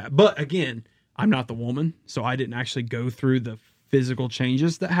get that. But again, I'm not the woman, so I didn't actually go through the physical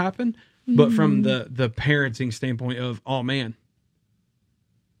changes that happened. But from the parenting standpoint of, oh man,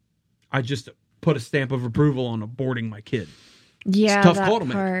 put a stamp of approval on aborting my kid. Yeah, It's a tough that call to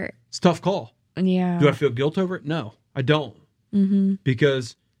make. part. It's a tough call. Yeah. Do I feel guilt over it? No, I don't. Mm-hmm.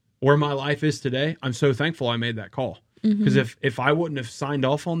 Because where my life is today, I'm so thankful I made that call. Because if I wouldn't have signed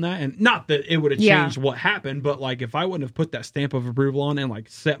off on that, and not that it would have changed what happened, but like if I wouldn't have put that stamp of approval on and like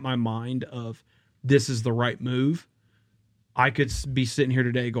set my mind of this is the right move, I could be sitting here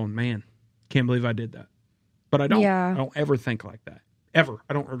today going, man, can't believe I did that. But I don't. Yeah. I don't ever think like that. Ever.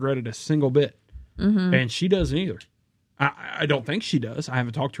 I don't regret it a single bit. And she doesn't either. I don't think she does. I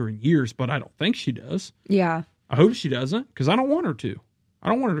haven't talked to her in years, but I don't think she does. Yeah. I hope she doesn't, because I don't want her to. I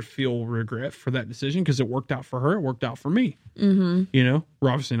don't want her to feel regret for that decision, because it worked out for her. It worked out for me. You know,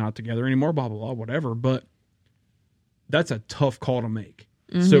 we're obviously not together anymore, blah, blah, blah, whatever. But that's a tough call to make.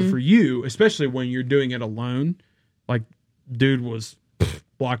 So for you, especially when you're doing it alone, like, dude was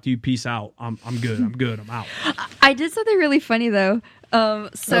blocked you, peace out. I'm good. I'm out. I did something really funny though.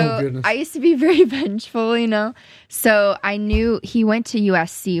 goodness. I used to be very vengeful, you know. So I knew he went to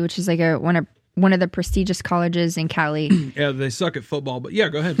USC, which is like one of the prestigious colleges in Cali. Yeah, they suck at football, but yeah,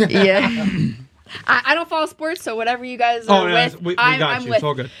 go ahead. Yeah. I don't follow sports, so whatever you guys are with, we got I'm you. with. It's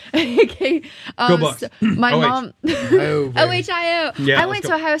all good. Okay. Go Bucks. So my OH. mom. Oh, baby. OHIO. Yeah, I let's went go.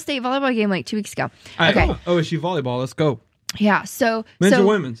 to Ohio State volleyball game like 2 weeks ago. Okay. Okay. OSU volleyball. Let's go. Yeah. So Men's so or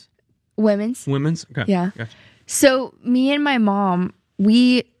women's? women's. Women's. Okay. Yeah. Gotcha. So me and my mom,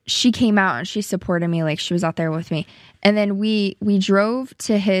 she came out and she supported me, like she was out there with me. And then we drove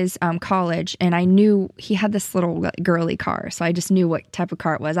to his college, and I knew he had this little girly car, so I just knew what type of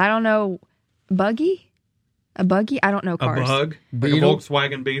car it was. I don't know, a buggy? I don't know cars. A bug? Like a Beetle?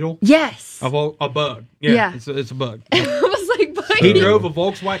 Volkswagen Beetle? Yes. A bug. Yeah. Yeah. It's a bug. I was like, He buggy. drove a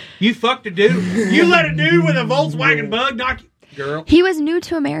Volkswagen. You fucked a dude. You let a dude with a Volkswagen bug knock you. Girl. He was new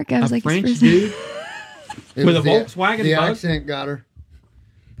to America. I was A like, French this dude. It With was a Volkswagen The bug? accent got her.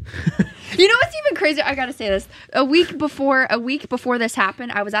 You know what's even crazier? I gotta say this. A week before this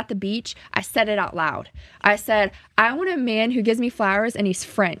happened, I was at the beach. I said it out loud. I said, I want a man who gives me flowers and he's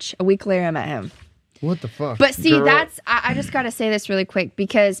French. A week later, I met him. What the fuck? But see, Girl. I just gotta say this really quick,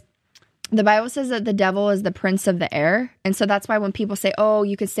 because the Bible says that the devil is the prince of the air. And so that's why when people say, oh,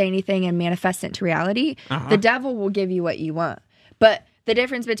 you could say anything and manifest it into reality, the devil will give you what you want. But the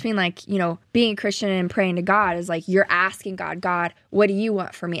difference between, like, you know, being a Christian and praying to God is like you're asking God, what do you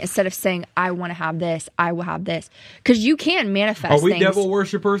want for me? Instead of saying, I want to have this, I will have this. Because you can manifest Are we things. devil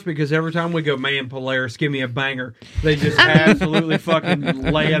worshippers? Because every time we go, man, Polaris, give me a banger, they just absolutely fucking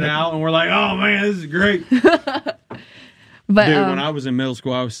lay it out, and we're like, oh man, this is great. But Dude, when I was in middle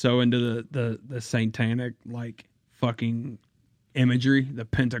school, I was so into the satanic, like, fucking imagery, the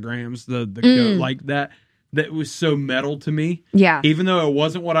pentagrams, the like that was so metal to me. yeah. Even though it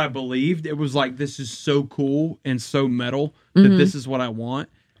wasn't what I believed, it was like, this is so cool and so metal that this is what I want.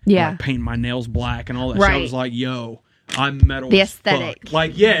 Yeah. Like, paint my nails black and all that shit. I Right. was like, yo, I'm metal. The as fuck. aesthetic.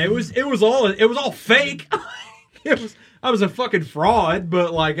 Like, yeah, it was all fake. I was a fucking fraud,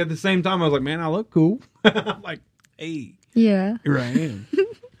 but like at the same time, I was like, man, I look cool. I'm like, hey, Yeah. here I am.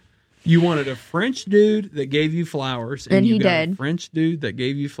 You wanted a French dude that gave you flowers, And you he got did. a French dude that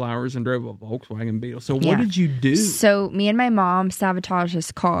gave you flowers and drove a Volkswagen Beetle. So what Yeah. did you do? So me and my mom sabotaged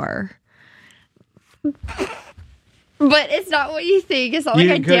his car. But it's not what you think. It's not You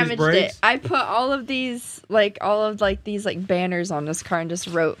like I didn't cut his damaged it. brakes? I put all of these banners on this car and just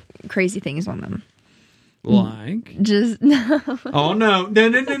wrote crazy things on them. Like, Just no. oh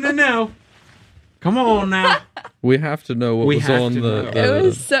no. Come on now. We have to know what We was have on to know. It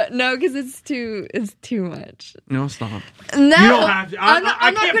was so no, because it's too much. No, stop. No, You don't have to. I I'm not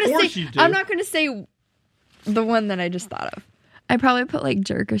can't gonna force say. you to. I'm not going to say the one that I just thought of. I probably put like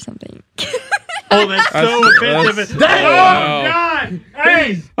jerk or something. Oh, that's so offensive. Wow. Oh, God.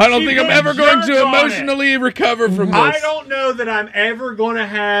 Hey, I don't she think I'm put ever going jerk to on it. emotionally recover from this. I don't know that I'm ever going to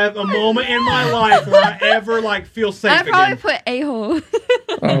have a moment in my life where I ever like feel safe I probably again. put a hole.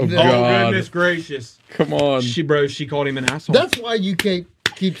 Oh, Oh, God. goodness gracious. Come on. She called him an asshole. That's why you can't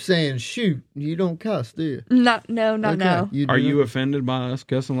keep saying shoot. You don't cuss, do you? No. Okay, do Are you not. offended by us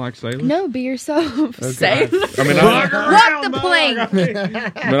cussing like sailors? No, be yourself. Say. I mean, Rock Rock the around, plane.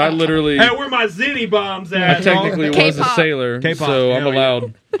 bug. but I literally, Hey, where my zinny bombs I at? technically dog? was a K-pop. sailor, K-pop, so I'm hell yeah.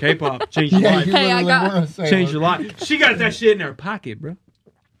 allowed. K-pop, change your Yeah, life. you Hey, I literally got- were a sailor. Change your life. She got that shit in her pocket, bro.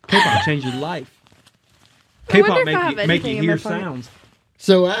 K-pop change your life. I wonder K-pop if I have make you anything in hear my pocket. sounds.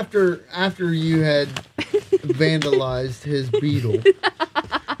 So after you had vandalized his Beetle,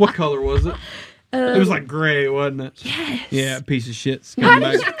 What color was it? It was like gray, wasn't it? Yes. Yeah, piece of shit.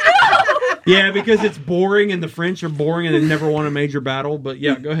 Scumbag. Yeah, because it's boring and the French are boring and they never won a major battle. But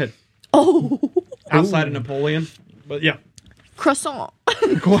yeah, go ahead. Oh, Outside of Napoleon. But yeah. croissant.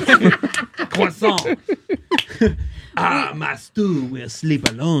 Go ahead. Croissant. My stew will sleep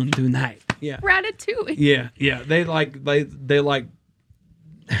alone tonight. Yeah. Ratatouille. Yeah. They like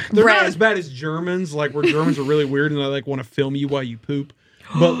they're Bread. not as bad as Germans, like where Germans are really weird and they like want to film you while you poop.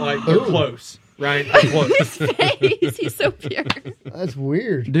 But like they're close, right? They're close. Face. He's so pure. That's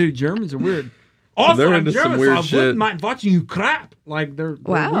weird. Dude, Germans are weird. Also, They're I'm into some German, weird so I shit. wouldn't mind watching you crap. Like they're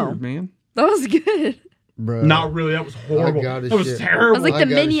Wow. weird, man. That was good. Bro. Not really. That was horrible. got his That was shit. terrible. I was like I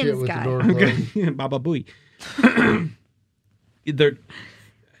the got his shit Minions with the guy. door closed. Okay. Baba booey. They're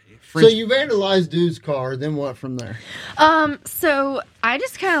So you vandalized dude's car, then what from there? So I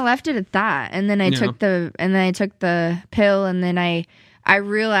just kind of left it at that, and then I Yeah. took the pill, and then I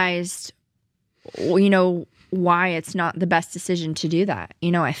realized, why it's not the best decision to do that.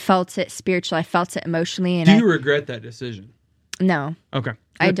 I felt it spiritually, I felt it emotionally, and Do you regret that decision? no, Okay.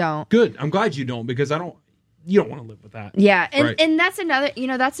 I Good. don't. Good. I'm glad you don't because you don't want to live with that. Yeah, and Right. and that's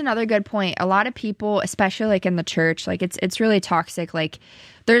another good point. A lot of people, especially like in the church, like it's really toxic. Like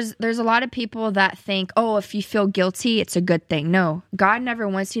there's a lot of people that think, oh, if you feel guilty, it's a good thing. No, God never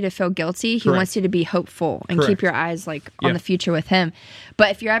wants you to feel guilty. He Correct. wants you to be hopeful and Correct. keep your eyes like on Yeah. the future with Him.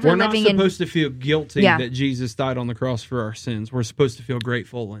 But if you're ever We're not living supposed to feel guilty Yeah. that Jesus died on the cross for our sins. We're supposed to feel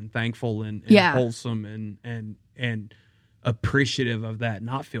grateful and thankful and Yeah. wholesome and appreciative of that,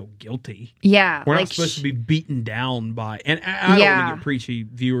 not feel guilty. yeah, We're like not supposed to be beaten down by, and I don't want Yeah. to get preachy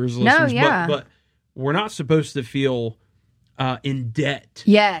viewers, No, listeners, yeah. but we're not supposed to feel in debt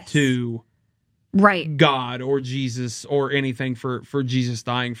yes, to right, God or Jesus or anything for Jesus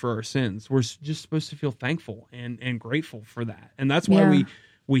dying for our sins. We're just supposed to feel thankful and grateful for that. And that's why Yeah.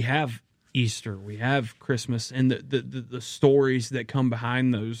 we have Easter, we have Christmas, and the stories that come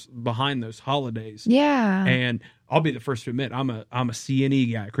behind those holidays. yeah, And I'll be the first to admit I'm a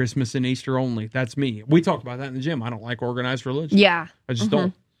CNE guy, Christmas and Easter only. That's me. We talk about that in the gym. I don't like organized religion. yeah, I just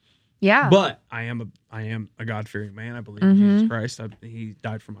don't. yeah, But I am a God-fearing man. I believe in Jesus Christ. He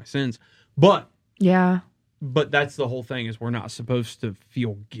died for my sins. But that's the whole thing, is we're not supposed to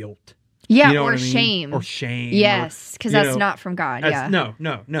feel guilt. yeah, You know or what I mean? shame, Or shame. yes, because you that's know, not from God. That's,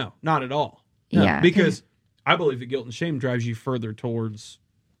 Yeah, No, not at all. No, Yeah. Because I believe that guilt and shame drives you further towards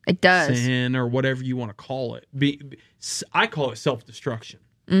it does. sin or whatever you want to call it. I call it self-destruction.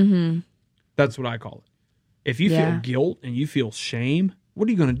 Mm-hmm. That's what I call it. If you Yeah. feel guilt and you feel shame, what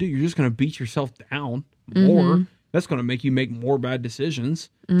are you going to do? You're just going to beat yourself down more. That's going to make you make more bad decisions.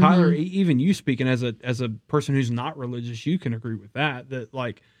 Tyler, even you speaking as a person who's not religious, you can agree with that. That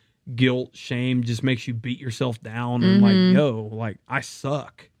like guilt, shame just makes you beat yourself down and like, yo, like I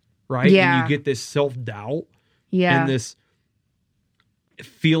suck, right? Yeah. And you get this self-doubt Yeah, and this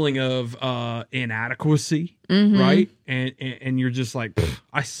feeling of inadequacy, right? And you're just like,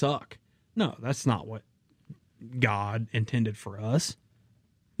 I suck. No, that's not what God intended for us.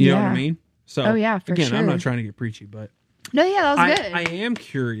 You know what I Yeah. mean? So, Oh, yeah, for again, I'm sure. not trying to get preachy, but no, yeah, that was good. I am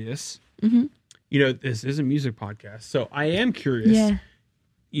curious. You know, this is a music podcast, so I am curious.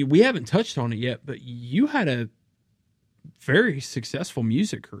 Yeah. We haven't touched on it yet, but you had a very successful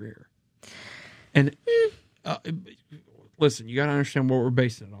music career. And listen, you got to understand what we're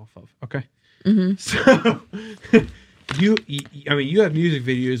basing it off of, okay? So, you have music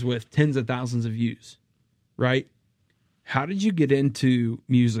videos with tens of thousands of views, right? How did you get into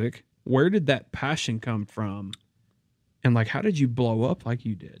music? Where did that passion come from? And like, how did you blow up like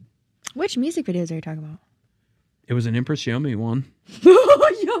you did? Which music videos are you talking about? It was an Empress Yummy one.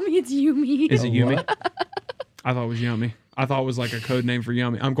 Yummy, it's Yumi. Is it Yummy? I thought it was Yummy. I thought it was like a code name for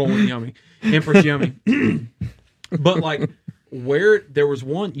Yummy. I'm going with Yummy. Empress Yummy. But like, where there was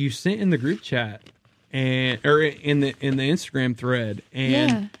one you sent in the group chat or in the Instagram thread, and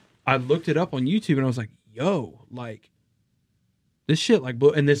Yeah. I looked it up on YouTube and I was like, yo, like this shit like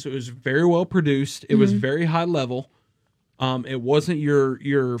blew, and this was very well produced. It was very high level. It wasn't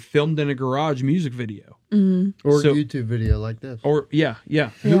your filmed in a garage music video. Or So- a YouTube video like this. Or yeah.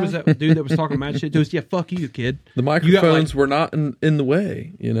 Who was that dude that was talking mad shit to us? Yeah, fuck you, kid. The You got, microphones like- were not in the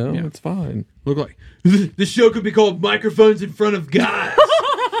way, you know? Yeah. It's fine. Look like this show could be called Microphones in Front of Guys.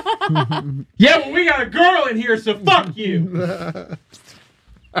 Yeah, well, we got a girl in here, so fuck you.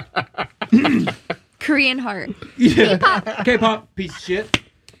 Korean heart. Yeah. K-pop, piece of shit.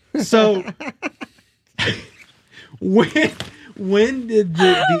 So when did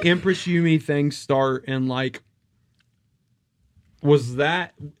the Empress Yumi thing start, and like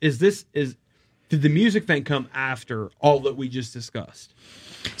did the music thing come after all that we just discussed?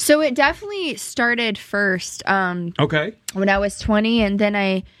 So it definitely started first Okay. when I was 20, and then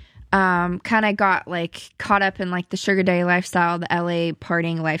I kind of got like caught up in like the sugar daddy lifestyle, the LA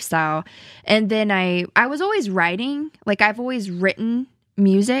partying lifestyle. And then I was always writing, like I've always written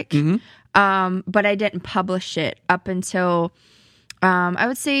music. but I didn't publish it up until I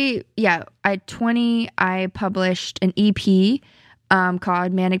would say, at 20, I published an EP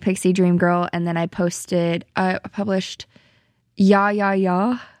called Manic Pixie Dream Girl, and then I published Ya Ya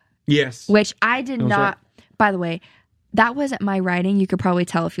Ya. Yes. Which I did not, by the way, that wasn't my writing. You could probably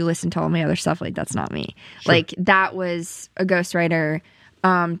tell if you listen to all my other stuff. Like, that's not me. Sure. Like, that was a ghostwriter.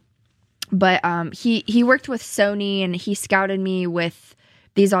 But he worked with Sony, and he scouted me with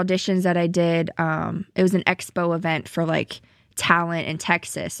these auditions that I did. It was an expo event for, like, talent in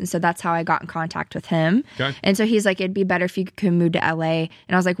Texas. And so that's how I got in contact with him. Okay. And so he's like, it'd be better if you could move to LA. And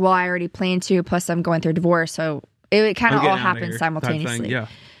I was like, well, I already planned to. Plus, I'm going through a divorce. So it kind of all happened simultaneously. Yeah.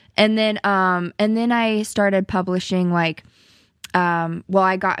 And then I started publishing, like,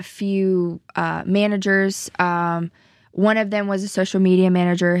 I got a few managers. One of them was a social media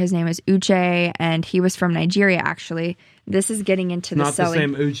manager. His name is Uche, and he was from Nigeria, actually. This is getting into the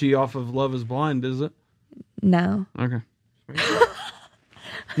selling. Not the same Uche off of Love is Blind, is it? No. Okay.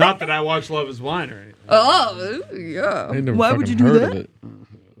 Not that I watch Love is Blind or anything. Oh, yeah. Why would you do that?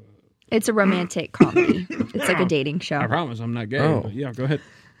 It's a romantic comedy. It's like a dating show. I promise I'm not gay. Oh. But yeah, go ahead.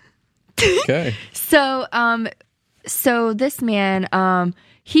 Okay. So this man,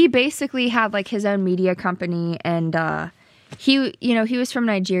 he basically had like his own media company, and he was from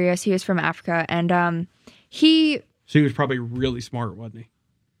Nigeria, so he was from Africa, and so he was probably really smart, wasn't he?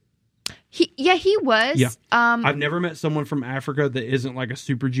 He was. Yeah. I've never met someone from Africa that isn't like a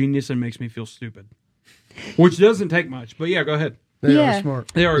super genius and makes me feel stupid. Which doesn't take much, but yeah, go ahead. They are smart.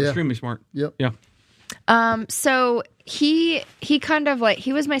 They are extremely smart. Yep. Yeah. So he kind of like,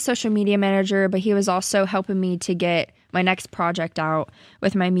 he was my social media manager, but he was also helping me to get my next project out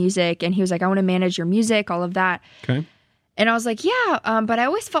with my music. And he was like, I want to manage your music, all of that. Okay. And I was like, yeah, but I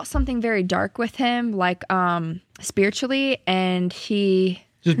always felt something very dark with him, like spiritually, and he...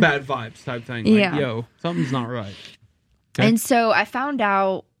 Just bad vibes type thing. Like, yo, something's not right. Okay. And so I found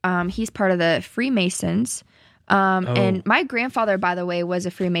out he's part of the Freemasons. And my grandfather, by the way, was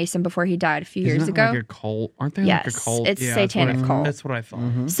a Freemason before he died a few years ago. Like a cult? Aren't they like a cult? It's a satanic cult. That's what I thought.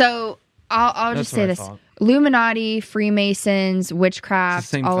 Mm-hmm. So I'll just say this. Illuminati, Freemasons,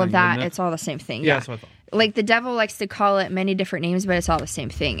 witchcraft, all of that, it's all the same thing. Yeah, that's what I thought. Like, the devil likes to call it many different names, but it's all the same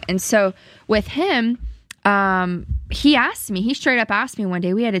thing. And so with him... he straight up asked me one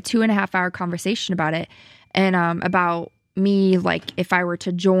day, we had a 2.5-hour conversation about it, and about me, like, if I were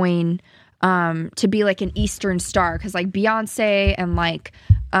to join to be like an Eastern star, because like Beyonce and like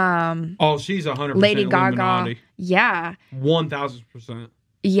she's 100% Lady Gaga, Illuminati. 1000%.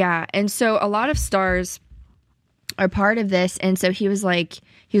 And so a lot of stars are part of this, and so he was like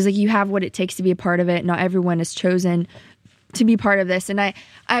you have what it takes to be a part of it. Not everyone is chosen to be part of this. And I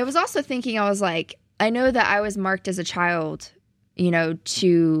was also thinking, I was like, I know that I was marked as a child,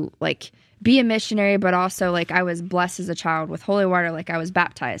 to like be a missionary, but also like I was blessed as a child with holy water. Like, I was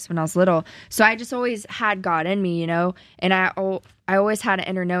baptized when I was little. So I just always had God in me, and I always had an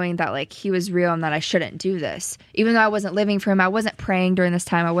inner knowing that like he was real and that I shouldn't do this. Even though I wasn't living for him, I wasn't praying during this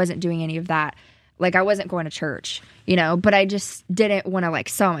time. I wasn't doing any of that. Like, I wasn't going to church, but I just didn't want to like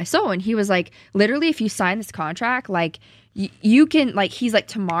sell my soul. And he was like, literally, if you sign this contract, like you can, like, he's like,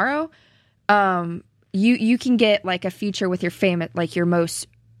 tomorrow, you can get like a feature with your favorite, like your most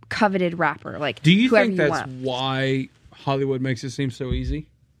coveted rapper. Like, do you think that's why Hollywood makes it seem so easy?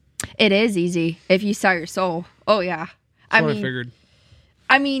 It is easy if you sell your soul. Oh yeah, I figured.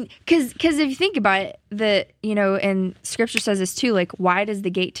 I mean, because if you think about it, and Scripture says this too. Like, wide is the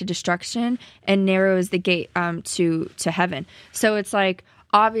gate to destruction, and narrow is the gate to heaven. So it's like,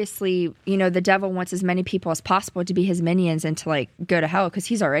 obviously, the devil wants as many people as possible to be his minions and to like go to hell, because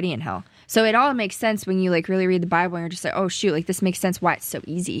he's already in hell. So it all makes sense when you like really read the Bible and you're just like, oh shoot, like this makes sense why it's so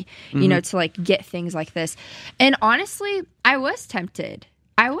easy, to like get things like this. And honestly, I was tempted.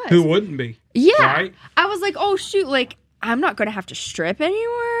 I was. Who wouldn't be? Yeah. Right? I was like, oh shoot, like I'm not going to have to strip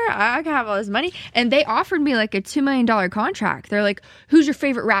anymore. I can have all this money. And they offered me like a $2 million contract. They're like, who's your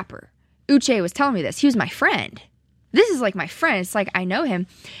favorite rapper? Uche was telling me this. He was my friend. This is like my friend. It's like, I know him.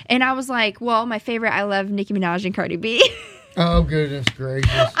 And I was like, well, my favorite, I love Nicki Minaj and Cardi B. Oh, goodness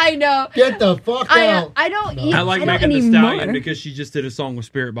gracious. I know. Get the fuck out. I don't No. eat. I like Megan Thee Stallion because she just did a song with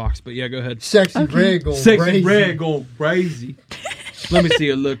Spirit Box. But yeah, go ahead. Sexy red going Sexy crazy. red going crazy. Let me see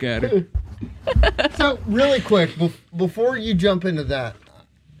a look at it. So, really quick, before you jump into that,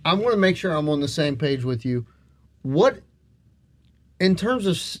 I want to make sure I'm on the same page with you. What, in terms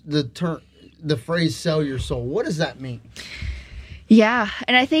of the phrase "sell your soul," what does that mean? Yeah,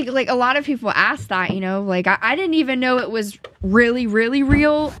 and I think like a lot of people ask that, like I didn't even know it was really, really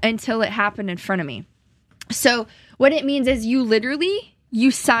real until it happened in front of me. So what it means is you literally you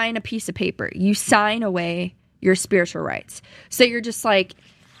sign a piece of paper. You sign away your spiritual rights. So you're just like,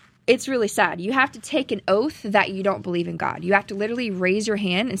 it's really sad. You have to take an oath that you don't believe in God. You have to literally raise your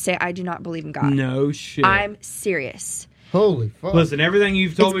hand and say, I do not believe in God. No shit. I'm serious. Holy fuck! Listen, everything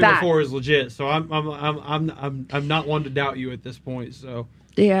you've told It's me bad. before is legit. So I'm not one to doubt you at this point. So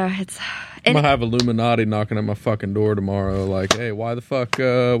Yeah, it's... I'm gonna have Illuminati knocking at my fucking door tomorrow. Like, hey, why the fuck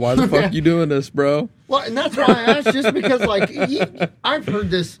you doing this, bro? Well, and that's why I asked, just because, like, I've heard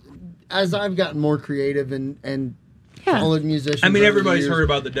this as I've gotten more creative and followed musicians. I mean, over the everybody's years. heard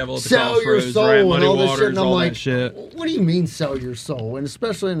about the devil at the Sell your crossroads, soul right? and Muddy all this shit, waters, and I'm all like, that shit. what do you mean sell your soul? And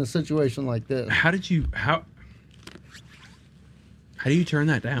especially in a situation like this. How do you turn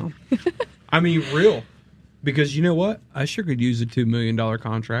that down? I mean, real. Because you know what? I sure could use a $2 million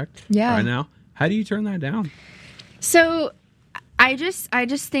contract right now. How do you turn that down? So I just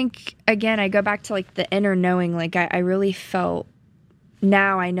think, again, I go back to like the inner knowing. Like I really felt,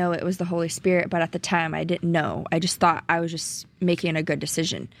 now I know it was the Holy Spirit, but at the time I didn't know. I just thought I was just making a good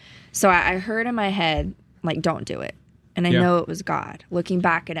decision. So I heard in my head, like, don't do it. And I know it was God. Looking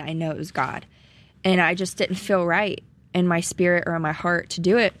back at it, I know it was God. And I just didn't feel right in my spirit or in my heart to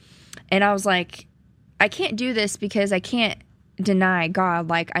do it. And I was like, I can't do this because I can't deny God.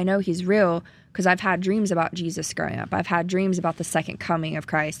 Like, I know he's real because I've had dreams about Jesus growing up. I've had dreams about the second coming of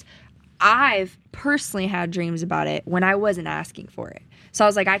Christ. I've personally had dreams about it when I wasn't asking for it. So I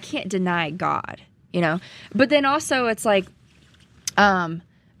was like, I can't deny God, you know? But then also it's like,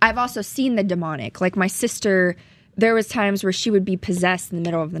 I've also seen the demonic. Like my sister, there was times where she would be possessed in the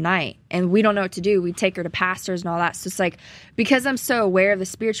middle of the night and we don't know what to do. We take her to pastors and all that. So it's like, because I'm so aware of the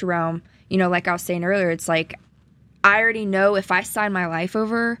spiritual realm, you know, like I was saying earlier, it's like, I already know if I sign my life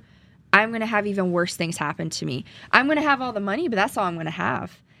over, I'm going to have even worse things happen to me. I'm going to have all the money, but that's all I'm going to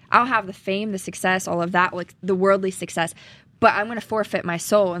have. I'll have the fame, the success, all of that, like the worldly success, but I'm going to forfeit my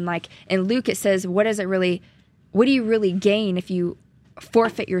soul. And like in Luke, it says, what do you really gain if you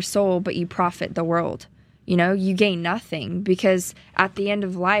forfeit your soul, but you profit the world? You know, you gain nothing, because at the end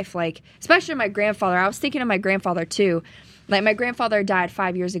of life, like, especially my grandfather, I was thinking of my grandfather too. Like my grandfather died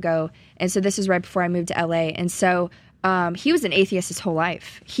 5 years ago. And so this is right before I moved to LA. And so he was an atheist his whole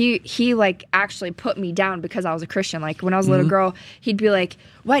life. He like actually put me down because I was a Christian. Like when I was a little girl, he'd be like,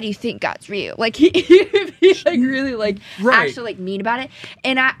 why do you think God's real? Like he'd be like really like actually like mean about it.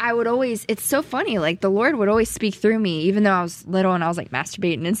 And I would always, it's so funny. Like the Lord would always speak through me, even though I was little and I was like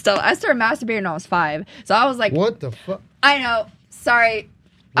masturbating and stuff. I started masturbating when I was 5. So I was like, what the fuck? I know. Sorry.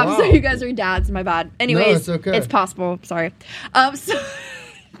 Wow. I'm sorry you guys are dads. My bad. Anyways, No, it's okay. It's possible. Sorry. So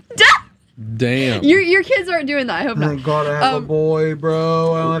Damn. your kids aren't doing that. I hope not. I gotta have a boy,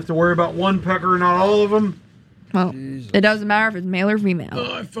 bro. I don't have to worry about one pecker, not all of them. Well, it doesn't matter if it's male or female.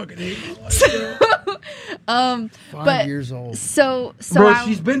 Oh, I fucking hate my life. 5 years old. So Bro,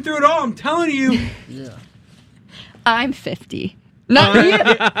 she's been through it all. I'm telling you. Yeah. I'm 50. Not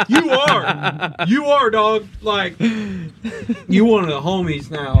you. You are, dog. Like, you one of the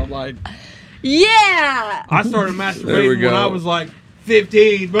homies now. Like, Yeah. I started There we masturbating go. when I was like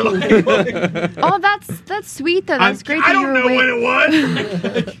 15, but like Oh, that's sweet though. That's great. I that don't know when it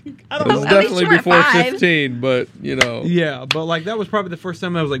was. I don't It was know. definitely you were before 5. 15, but you know. Yeah, but like that was probably the first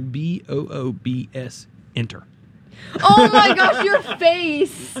time I was like BOOBS enter. Oh my gosh, your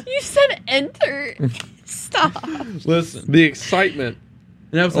face. You said enter. Stop. Listen, The excitement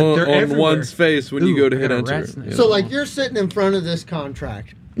and I was like, they're on everywhere. one's face when you Ooh, go to I hit got a enter. rat's nest. you So know. like you're sitting in front of this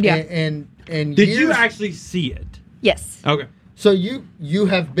contract. Yeah. And Did years, you actually see it? Yes. Okay. So you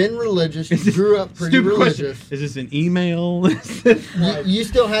have been religious. You grew up pretty Stupid question. religious. Is this an email? You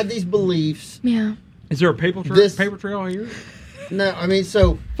still had these beliefs. Yeah. Is there a paper trail here? No, I mean,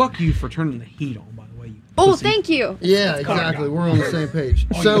 so Fuck you for turning the heat on, by the way. You Oh, pussy. thank you. yeah, exactly. We're on the same page.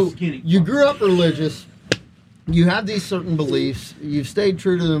 Oh, So you're skinny. you grew up religious. You have these certain beliefs. You've stayed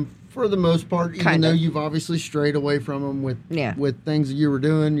true to them for the most part, even Kinda. though you've obviously strayed away from them with things that you were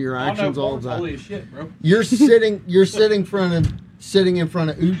doing, your actions, all of that. Holy shit, bro. You're sitting in front of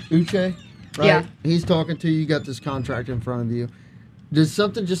Uche, right? Yeah. He's talking to you. You got this contract in front of you. Does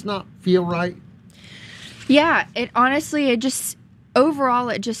something just not feel right? Yeah, it just overall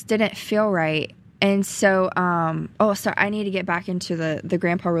it just didn't feel right. And so sorry, I need to get back into the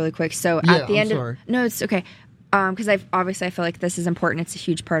grandpa really quick. So Yeah, at the I'm end sorry. no, it's okay. Because I feel like this is important. It's a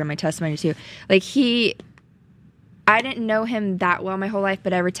huge part of my testimony too. Like I didn't know him that well my whole life,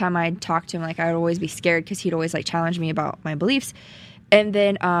 but every time I'd talk to him, like I would always be scared because he'd always like challenge me about my beliefs. And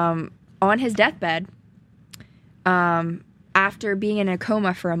then on his deathbed, after being in a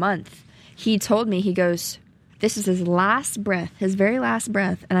coma for a month, he told me, he goes, this is his last breath, his very last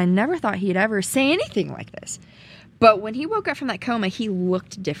breath. And I never thought he'd ever say anything like this. But when he woke up from that coma, he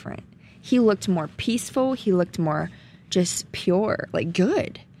looked different. He looked more peaceful. He looked more just pure, like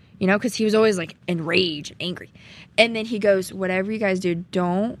good, you know, because he was always like enraged and angry. And then he goes, whatever you guys do,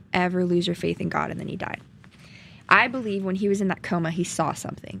 don't ever lose your faith in God. And then he died. I believe when he was in that coma, he saw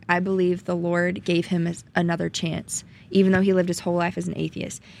something. I believe the Lord gave him another chance, even though he lived his whole life as an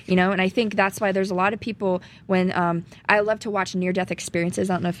atheist, you know? And I think that's why there's a lot of people when I love to watch near-death experiences.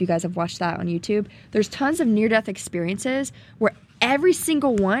 I don't know if you guys have watched that on YouTube. There's tons of near-death experiences where every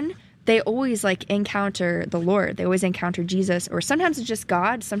single one, they always like encounter the Lord. They always encounter Jesus, or sometimes it's just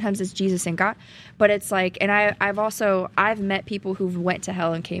God. Sometimes it's Jesus and God. But it's like, and I've met people who've went to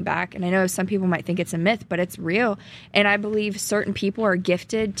hell and came back. And I know some people might think it's a myth, but it's real. And I believe certain people are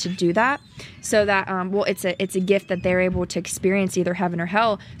gifted to do that, so that it's a gift that they're able to experience either heaven or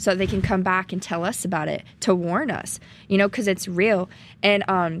hell, so that they can come back and tell us about it, to warn us, you know, because it's real. And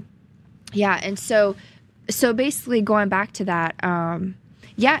and so basically going back to that.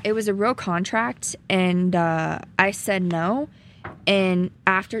 Yeah, it was a real contract, and I said no. And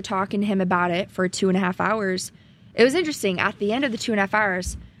after talking to him about it for 2.5 hours, it was interesting. At the end of the 2.5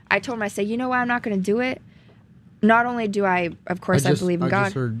 hours, I told him, I said, you know what, I'm not going to do it. Not only do I, of course, I believe in God. I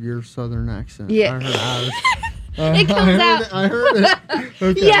just heard your southern accent. Yeah. I heard it comes out. I heard it.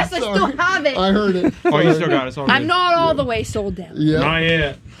 Okay, yes, sorry. I still have it. I heard it. Oh, you still got it. It's all good. I'm not all the way sold down. Yeah. Not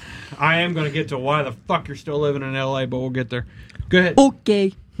yet. I am going to get to why the fuck you're still living in L.A., but we'll get there. Go ahead.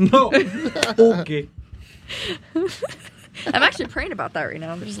 Okay. No. Okay. I'm actually praying about that right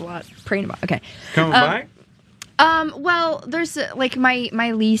now. There's a lot praying about. Okay. Coming back? Well, there's like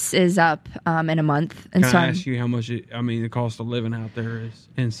my lease is up in a month, and Can so I ask you how much the cost of living out there is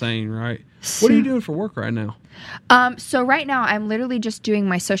insane, right? What are you doing for work right now? So right now I'm literally just doing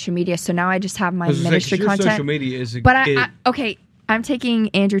my social media. So now I just have my ministry your content. Social media is okay. I'm taking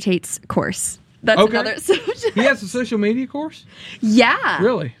Andrew Tate's course. That's another. He has a social media course? Yeah.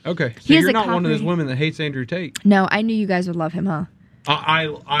 Really? Okay. So you're not one of those women that hates Andrew Tate. No, I knew you guys would love him, huh?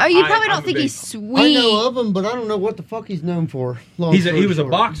 You probably don't think he's sweet. I know of him, but I don't know what the fuck he's known for. He was a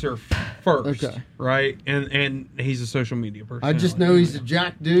boxer first, okay, right? And he's a social media person. I just know he's a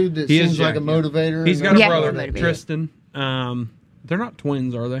jack dude that seems like a motivator. He's got a brother, Tristan. They're not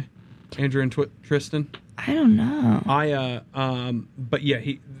twins, are they? Andrew and Tristan. I don't know. But yeah,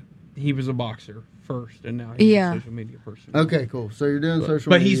 he was a boxer first, and now he's a social media person. Okay, cool. So you're doing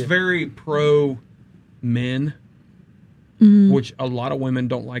social media. But he's very pro men, which a lot of women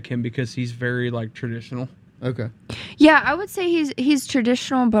don't like him because he's very like traditional. Okay. Yeah, I would say he's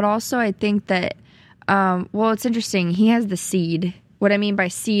traditional, but also I think that it's interesting. He has the seed. What I mean by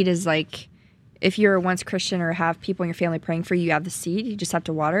seed is like, if you're once Christian or have people in your family praying for you, you have the seed. You just have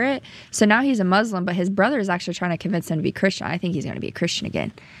to water it. So now he's a Muslim, but his brother is actually trying to convince him to be Christian. I think he's going to be a Christian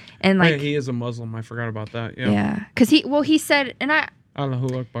again. And like, he is a Muslim. I forgot about that. Yeah. Yeah, because he said, and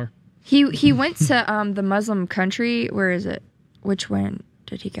Allahu Akbar. He went to the Muslim country. Where is it? Which one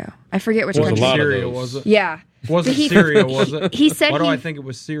did he go? I forget which country. Syria, was it? Yeah. Wasn't Syria, was it? He said. Why do I think it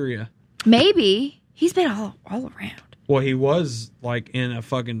was Syria? Maybe he's been all around. Well, he was like in a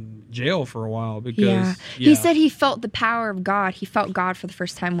fucking jail for a while because he said he felt the power of God. He felt God for the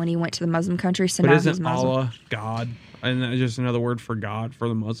first time when he went to the Muslim country. So now he's Muslim. Allah God? And that's just another word for God for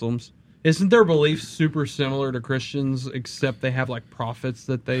the Muslims. Isn't their belief super similar to Christians, except they have like prophets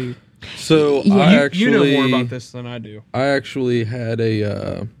that they? So you know more about this than I do. I actually had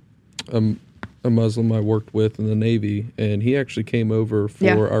a Muslim I worked with in the Navy, and he actually came over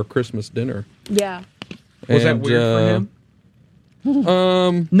for our Christmas dinner. Yeah. Was that weird for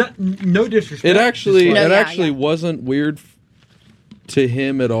him? No disrespect. It actually wasn't weird to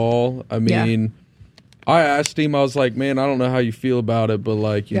him at all. I mean, I asked him. I was like, "Man, I don't know how you feel about it, but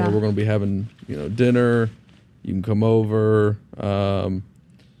like, you know, we're going to be having dinner. You can come over.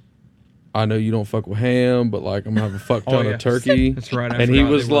 I know you don't fuck with ham, but like, I'm gonna have a fuck ton of turkey." That's right. And he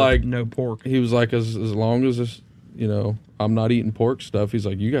was like, "No pork." He was like, as long as this, I'm not eating pork stuff. He's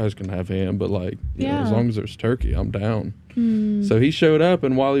like, you guys can have ham, but like, as long as there's turkey, I'm down. So he showed up,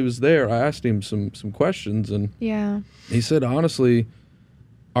 and while he was there, I asked him some questions, and he said, honestly,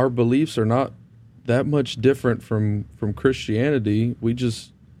 our beliefs are not that much different from Christianity. We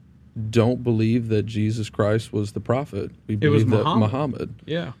just don't believe that Jesus Christ was the prophet. We believe that Muhammad.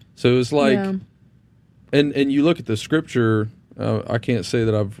 Yeah. So it's like, and you look at the scripture. I can't say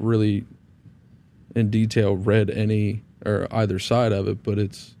that I've really in detail read any or either side of it, but a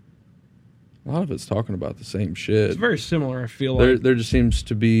lot of it's talking about the same shit. It's very similar, I feel like. There just seems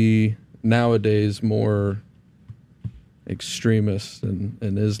to be nowadays more extremists in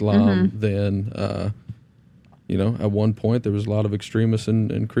Islam than, at one point there was a lot of extremists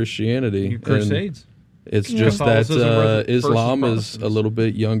in Christianity. Crusades. It's just that Catholicism versus Islam is a Protestants. little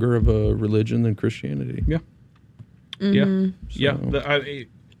bit younger of a religion than Christianity. Yeah. Mhm. Yeah. So- A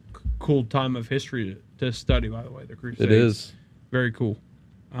cool time of history to study, by the way, the Crusades. It is. Very cool.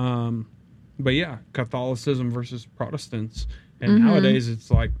 But yeah, Catholicism versus Protestants. And nowadays it's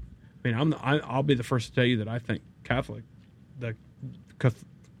like, I mean, I'll be the first to tell you that I think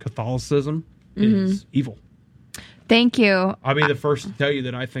Catholicism is evil. Thank you. I'll be the first to tell you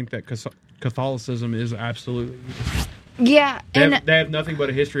that I think that Catholicism is absolutely evil. Yeah, and They have nothing but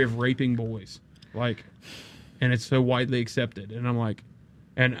a history of raping boys. Like, and it's so widely accepted. And I'm like,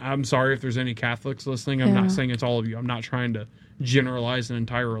 and I'm sorry if there's any Catholics listening. I'm Yeah. not saying it's all of you. I'm not trying to generalize an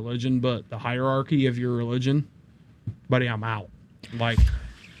entire religion, but the hierarchy of your religion, buddy, I'm out. Like,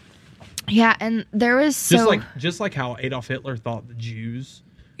 yeah, and there was so just like how Adolf Hitler thought the Jews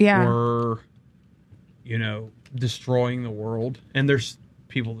yeah. were, destroying the world. And there's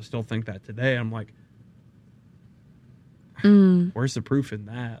people that still think that today. I'm like, where's the proof in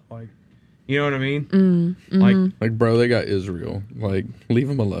that? Like, you know what I mean? Like, Bro, they got Israel. Like, leave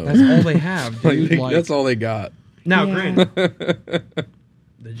them alone. that's all they have, dude. Like, That's all they got. now, Yeah. granted,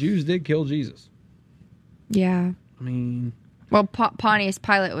 the Jews did kill Jesus. Yeah. I mean, Well, Pontius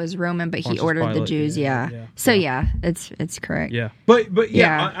Pilate was Roman, but he Pontius ordered the Pilate, Jews. yeah, Yeah. yeah, So yeah. it's correct. yeah, but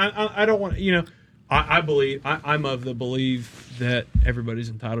yeah, Yeah. I don't want to. I believe I'm of the belief that everybody's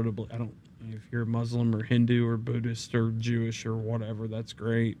entitled to. I don't. If you're Muslim or Hindu or Buddhist or Jewish or whatever, that's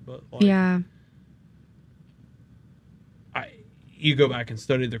great. But like, Yeah. you go back and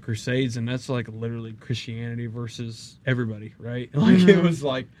study the Crusades, and that's like literally Christianity versus everybody, right? Like it was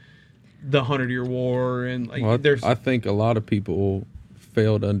like the 100-Year War, and like Well, there's I think a lot of people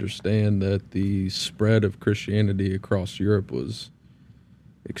fail to understand that the spread of Christianity across Europe was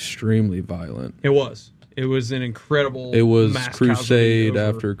extremely violent. it was an incredible. It was mass crusade casualty over-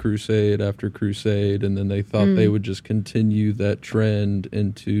 after crusade after crusade, and then they thought they would just continue that trend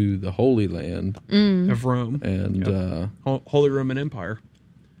into the Holy Land. of Rome And Holy Roman Empire,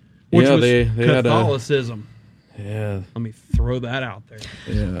 which yeah, was they had Catholicism. yeah, Let me throw that out there.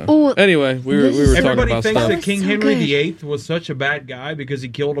 yeah. Oh, Anyway, we were this is- talking Everybody about thinks stuff. that King so Henry good. VIII was such a bad guy because he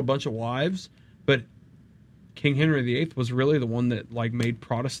killed a bunch of wives, but King Henry VIII was really the one that like made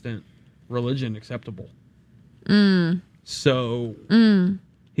Protestant religion acceptable. So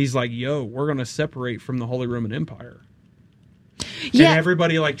he's like, "Yo, we're gonna separate from the Holy Roman Empire." Yeah. And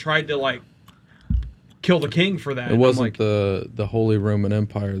everybody like tried to like kill the king for that. It And I'm wasn't like, the Holy Roman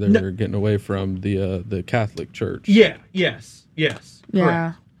Empire. They No. were getting away from the Catholic Church. Yeah. Yes. Yeah.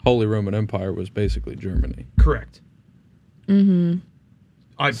 Correct. Holy Roman Empire was basically Germany. Correct.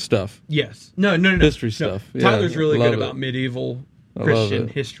 Stuff. Yes. No. History No. stuff. Yeah, Tyler's really love good it. about medieval love Christian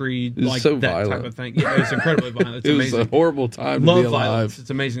it. history, It's like so that violent. type of thing. Yeah, it's incredibly violent. It's It was amazing. a horrible time to Love be alive. violence. It's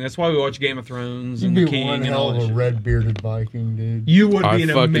amazing. That's why we watch Game of Thrones You'd and be The King one and hell all of that a shit. red bearded Viking, dude. You would I be an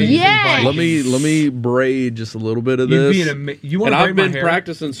fucking- amazing Yes! Viking. Let me braid just a little bit of You'd this. be you want And to I've braid my been hair?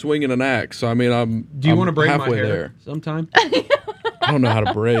 practicing swinging an axe, so I mean, Do you want to braid my halfway hair there. sometime? I don't know how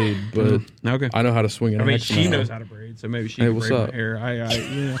to braid, but Okay. I know how to swing an I mean, axe. she now. knows how to braid, so maybe she Hey, can what's braid up? my hair.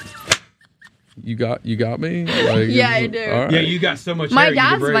 Yeah. You got me. Like, Yeah, I do. all right. Yeah, you got so much My hair. you can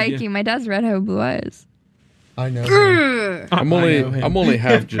dad's braid, yeah. Viking. My dad's red hair, blue eyes. I know. Ugh. I'm I know him. only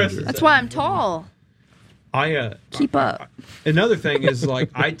half Presses ginger. That's why I'm tall. Keep up. Another thing is like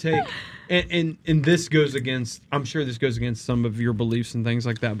I take and this goes against, I'm sure this goes against some of your beliefs and things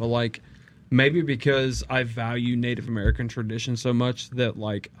like that, but like maybe because I value Native American tradition so much that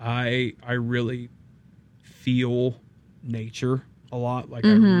like I really feel nature a lot. Like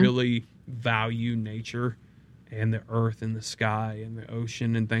I really value nature and the earth and the sky and the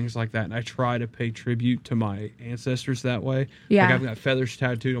ocean and things like that. And I try to pay tribute to my ancestors that way. Yeah. Like I've got feathers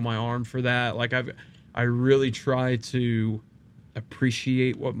tattooed on my arm for that. Like I really try to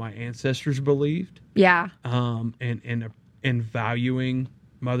appreciate what my ancestors believed. Yeah. And valuing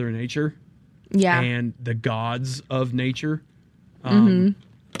Mother Nature Yeah. and the gods of nature. And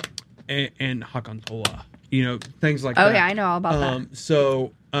Hakantoa. Things like Oh, that. yeah, I know all about that.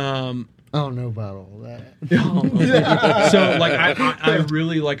 So I don't know about all that. so like I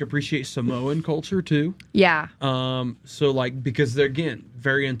really like appreciate Samoan culture too. Yeah. So like because they're again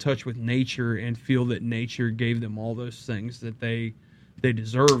very in touch with nature and feel that nature gave them all those things that they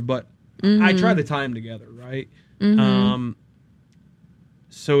deserve. But I try to tie them together, right?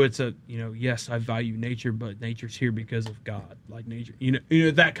 So it's yes, I value nature, but nature's here because of God, like nature,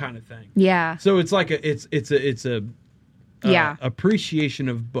 that kind of thing. Yeah. So it's like it's a Yeah. appreciation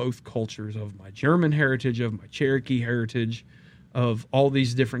of both cultures, of my German heritage, of my Cherokee heritage, of all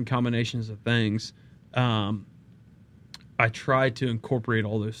these different combinations of things. I I try to incorporate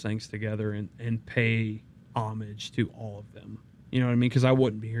all those things together and pay homage to all of them. You know what I mean? Because I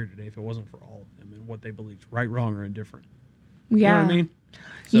wouldn't be here today if it wasn't for all of them and what they believed, right, wrong, or indifferent. Yeah. You know what I mean?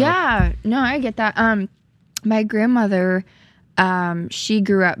 So, Yeah. No, I get that. My grandmother, she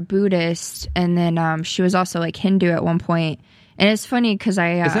grew up Buddhist, and then she was also like Hindu at one point. And it's funny because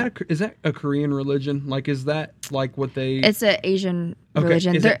is that a Korean religion? Like, is that like what they? It's an Asian Okay,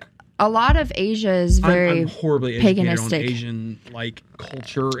 religion. is it- A lot of Asia is very I'm horribly educated on paganistic. Asian like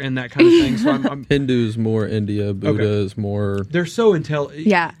culture and that kind of thing. So I'm Hindu's more India, Buddha is more they're so intelligent.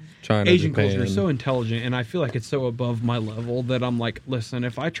 Yeah. China, Asian Japan. culture is so intelligent, and I feel like it's so above my level that I'm like, listen,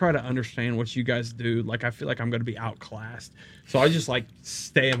 if I try to understand what you guys do, like I feel like I'm going to be outclassed. So I just like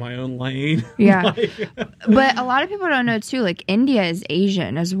stay in my own lane. Yeah. Like- But a lot of people don't know too, like India is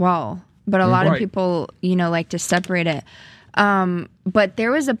Asian as well. But a lot of Right. people, like to separate it. But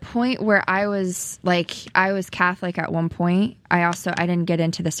there was a point where I was Catholic at one point. I didn't get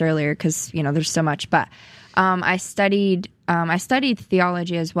into this earlier because, there's so much, but, I studied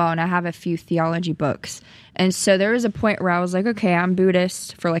theology as well. And I have a few theology books. And so there was a point where I was like, okay, I'm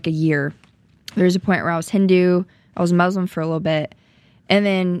Buddhist for like a year. There was a point where I was Hindu. I was Muslim for a little bit. And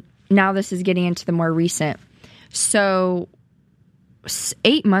then now this is getting into the more recent. So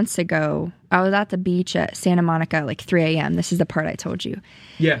 8 months ago, I was at the beach at Santa Monica at like 3 a.m. This is the part I told you.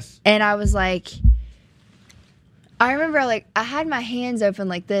 yes. And I was like, I remember like I had my hands open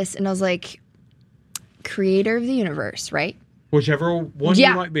like this and I was like, creator of the universe, right? Whichever one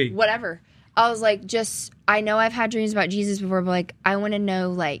you might be. Whatever. I was like, I know I've had dreams about Jesus before, but like, I want to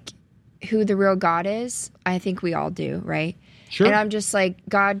know like who the real God is. I think we all do, right? Sure. And I'm just like,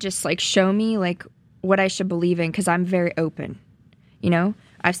 God, just like show me like what I should believe in because I'm very open.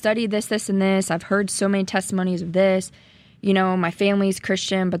 I've studied this, and this. I've heard so many testimonies of this. My family's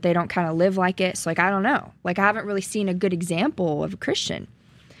Christian, but they don't kind of live like it. So, like, I don't know. Like, I haven't really seen a good example of a Christian.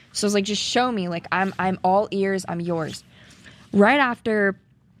 So, it's like, just show me. Like, I'm all ears. I'm yours. Right after,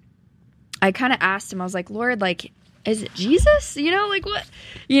 I kind of asked him, I was like, Lord, like, is it Jesus? Like, what?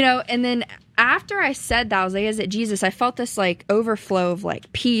 And then after I said that, I was like, is it Jesus? I felt this, like, overflow of,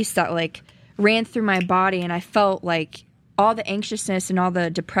 like, peace that, like, ran through my body. And I felt, like, all the anxiousness and all the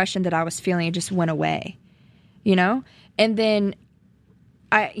depression that I was feeling, it just went away, And then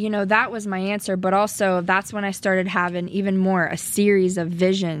that was my answer. But also that's when I started having even more a series of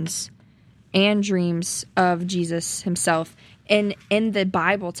visions and dreams of Jesus himself in the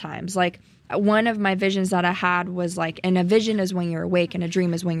Bible times. Like one of my visions that I had was like, and a vision is when you're awake and a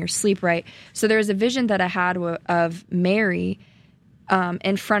dream is when you're asleep, right? So there was a vision that I had of Mary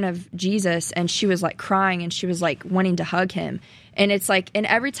in front of Jesus, and she was like crying and she was like wanting to hug him. And it's like, and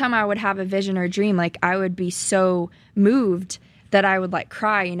every time I would have a vision or a dream, like I would be so moved that I would like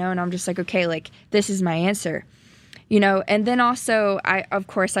cry, and I'm just like, okay, like this is my answer, And then also of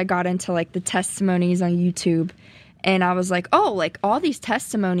course I got into like the testimonies on YouTube, and I was like, oh, like all these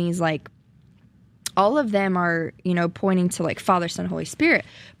testimonies, like all of them are, pointing to like Father, Son, Holy Spirit.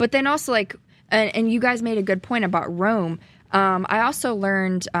 But then also like, and you guys made a good point about Rome. I also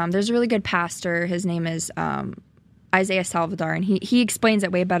learned there's a really good pastor. His name is Isaiah Salvador, and he explains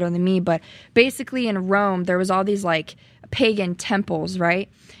it way better than me. But basically, in Rome, there was all these like pagan temples, right?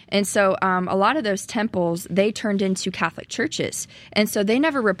 And so a lot of those temples, they turned into Catholic churches, and so they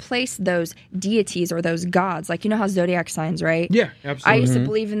never replaced those deities or those gods. Like how zodiac signs, right? Yeah, absolutely. I used to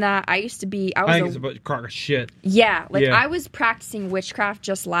believe in that. I think it's a bunch of crock of shit. Yeah, like Yeah. I was practicing witchcraft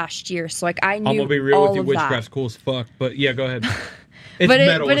just last year, so like I knew I'm gonna be real all with you. of Witchcraft's that. cool as fuck, but yeah, go ahead. It's But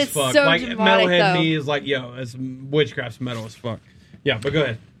metal as it's fuck. so Like demonic, metalhead though. me is like, it's witchcraft's metal as fuck. Yeah, but go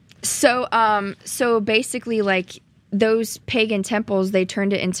ahead. So basically, like those pagan temples, they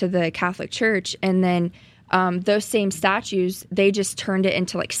turned it into the Catholic Church, and then those same statues, they just turned it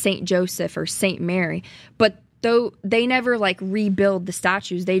into like Saint Joseph or Saint Mary. But though they never like rebuild the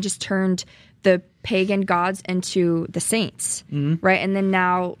statues, they just turned the pagan gods into the saints, right? And then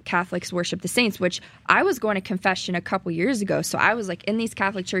now Catholics worship the saints, which I was going to confession a couple years ago. So I was like in these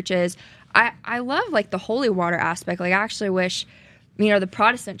Catholic churches. I love like the holy water aspect. Like I actually wish, the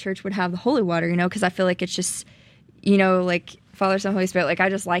Protestant church would have the holy water, because I feel like it's just, like Father, Son, Holy Spirit. Like I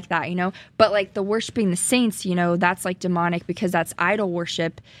just like that, But like the worshiping the saints, that's like demonic because that's idol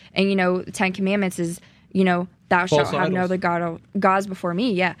worship. And, the 10 Commandments is, thou shalt have no other gods before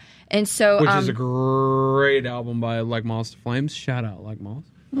me. Yeah. And so, Which is a great album by Like Moths to Flames. Shout out Like Moths.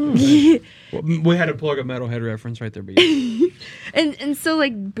 We had to plug a Metalhead reference right there, but yeah. and so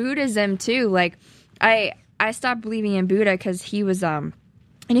like Buddhism too. Like I stopped believing in Buddha because he was and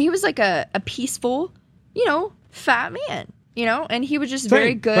he was like a peaceful, fat man, and he was just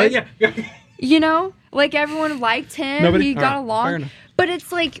very good. But yeah. You know, like everyone liked him. He got along. But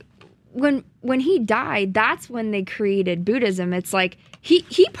it's like when he died, that's when they created Buddhism. It's like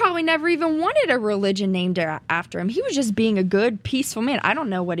he probably never even wanted a religion named after him. He was just being a good, peaceful man. I don't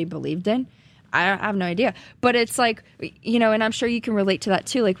know what he believed in. I have no idea. But it's like, you know, and I'm sure you can relate to that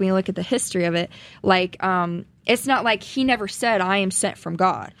too. Like when you look at the history of it, like it's not like he never said, I am sent from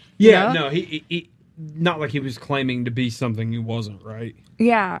God. Yeah, no, he not like he was claiming to be something he wasn't, right?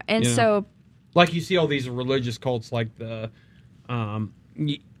 Yeah, and so... Like you see all these religious cults like the...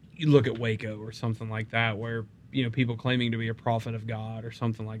 you look at Waco or something like that where, you know, people claiming to be a prophet of God or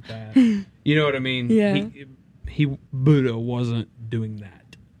something like that. You know what I mean? Yeah. Buddha wasn't doing that.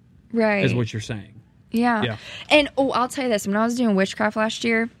 Right. Is what you're saying. Yeah. And, I'll tell you this. When I was doing witchcraft last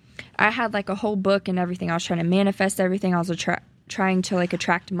year, I had, like, a whole book and everything. I was trying to manifest everything. I was trying to, like,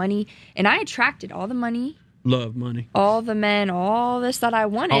 attract money. And I attracted all the money. Love money. All the men, all this that I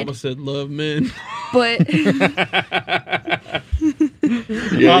wanted. Almost said love men. But...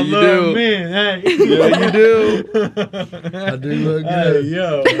 Yeah, I you love do. men. Hey. Yeah, you do. I do look good. Hey,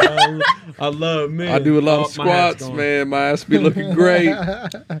 yo, I love men. I do a lot Oh, of my hat's squats, going. man. My ass be looking great.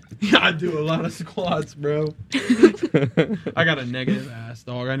 I do a lot of squats, bro. I got a negative ass,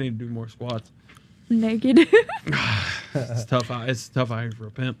 dog. I need to do more squats. Negative. It's tough. It's tough out here for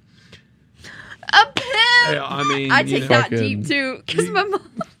a pimp. A pimp! Yeah, I mean, I you take know. that deep, too. Because my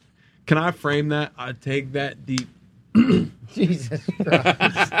mom... Can I frame that? I take that deep. Jesus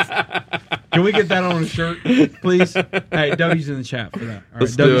Christ. Can we get that on a shirt, please? Hey, W's in the chat for that. All right,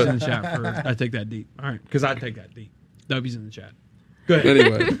 Let's do W's it. in the chat for I take that deep. All right, because I take that deep. W's in the chat. Go ahead.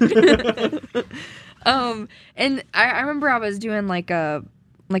 Anyway, And I remember I was doing like a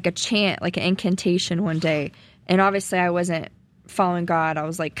chant, like an incantation one day, and obviously I wasn't following God. I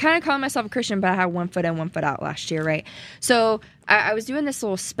was like kind of calling myself a Christian, but I had 1 foot in, 1 foot out last year, right? So I was doing this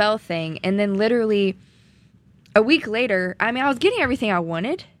little spell thing, and then literally a week later, I mean, I was getting everything I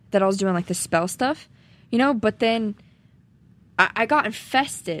wanted, that I was doing like the spell stuff, you know, but then I got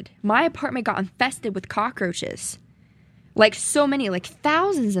infested. My apartment got infested with cockroaches. Like so many, like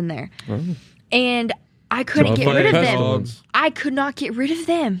thousands in there. And I couldn't get rid of them. Pestilence. I could not get rid of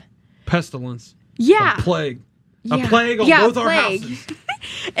them. Pestilence. Yeah. A plague. Yeah. A plague on both our houses.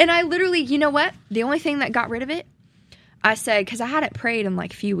 And I literally, you know what? The only thing that got rid of it, I said, because I hadn't prayed in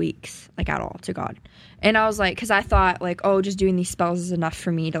like a few weeks, like at all, to God. And I was like, because I thought like, oh, just doing these spells is enough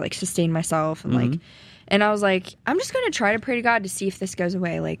for me to like sustain myself. And like, and I was like, I'm just going to try to pray to God to see if this goes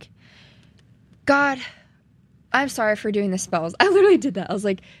away. Like, God, I'm sorry for doing the spells. I literally did that. I was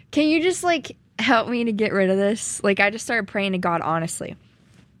like, can you just like help me to get rid of this? Like, I just started praying to God honestly.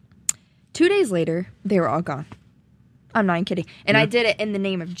 2 days later, they were all gone. I'm not even kidding. And I did it in the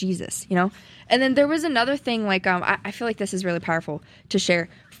name of Jesus, you know? And then there was another thing, like, I feel like this is really powerful to share.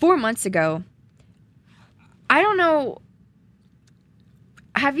 4 months ago, I don't know,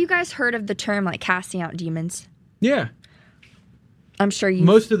 have you guys heard of the term, like, casting out demons? Yeah. I'm sure you...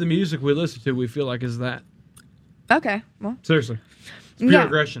 Most of the music we listen to, we feel like is that. Okay, well... Seriously. It's pure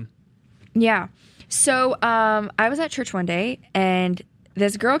aggression. Yeah. So, I was at church one day, and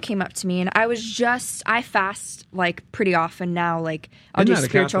this girl came up to me, and I fast, like, pretty often now. Like, I'll Isn't do that a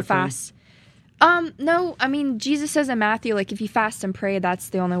spiritual Catholic thing? fasts. No, I mean, Jesus says in Matthew, like, if you fast and pray, that's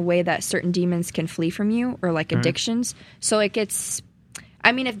the only way that certain demons can flee from you, or, like, addictions. So, like, it's...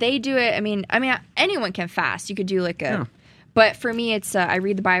 I mean, if they do it, I mean, anyone can fast. You could do, like, a... Yeah. But for me, it's, I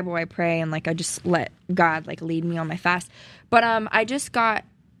read the Bible, I pray, and, like, I just let God, like, lead me on my fast. But,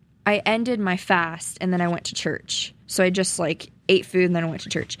 I ended my fast, and then I went to church. So I just, like, ate food, and then I went to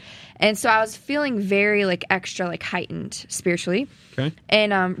church. And so I was feeling very, like, extra, like, heightened spiritually. Okay.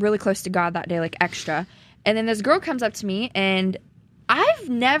 And really close to God that day, like, extra. And then this girl comes up to me, and I've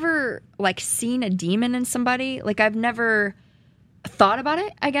never, like, seen a demon in somebody. Like, I've never thought about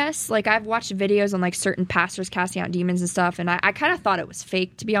it, I guess. Like, I've watched videos on, like, certain pastors casting out demons and stuff, and I kind of thought it was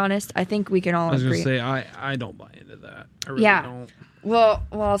fake, to be honest. I think we can all I was agree. going to say, I don't buy into that. I really Yeah. don't. Well,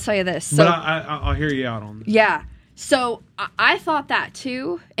 I'll tell you this. So, But I'll hear you out on this. yeah. So I thought that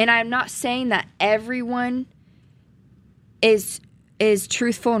too, and I'm not saying that everyone is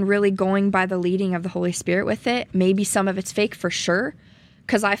truthful and really going by the leading of the Holy Spirit with it. Maybe some of it's fake for sure,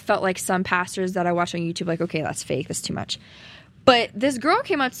 because I felt like some pastors that I watch on YouTube, like, okay, that's fake, that's too much. But this girl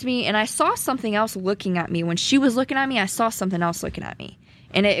came up to me, and I saw something else looking at me. When she was looking at me, I saw something else looking at me,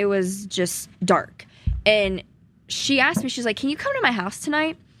 and it was just dark. And she asked me, she's like, can you come to my house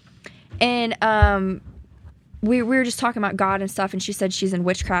tonight? And we were just talking about God and stuff, and she said she's in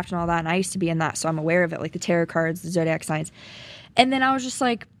witchcraft and all that, and I used to be in that, so I'm aware of it, like the tarot cards, the zodiac signs. And then I was just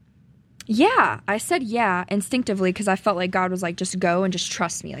like, Yeah, I said yeah instinctively because I felt like God was like, just go and just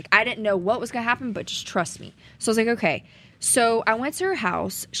trust me. Like, I didn't know what was going to happen, but just trust me. So I was like, okay. So I went to her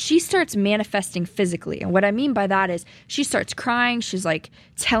house. She starts manifesting physically. And what I mean by that is she starts crying. She's like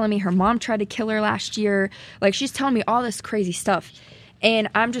telling me her mom tried to kill her last year. Like, she's telling me all this crazy stuff. And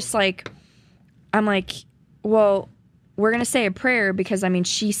I'm like, well, we're going to say a prayer because, I mean,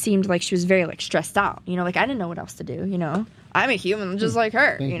 she seemed like she was very, like, stressed out. You know, like, I didn't know what else to do, you know. I'm a human just like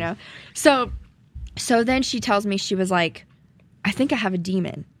her, you know. So then she tells me, she was like, I think I have a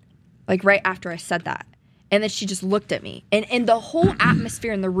demon, like right after I said that. And then she just looked at me. And the whole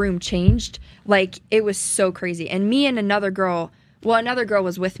atmosphere in the room changed. Like, it was so crazy. And me and another girl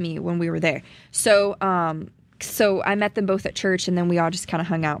was with me when we were there. So I met them both at church, and then we all just kind of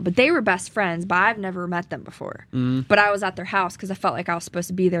hung out. But they were best friends, but I've never met them before. But I was at their house because I felt like I was supposed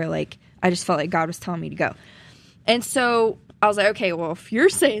to be there. Like, I just felt like God was telling me to go. And so I was like, okay, well, if you're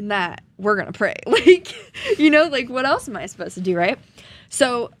saying that, we're going to pray. Like, you know, like, what else am I supposed to do, right?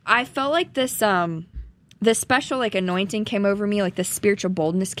 So I felt like this special, like, anointing came over me, like, this spiritual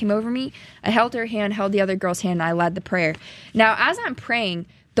boldness came over me. I held her hand, held the other girl's hand, and I led the prayer. Now, as I'm praying,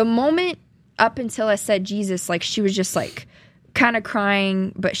 the moment up until I said Jesus, like, she was just, like, kind of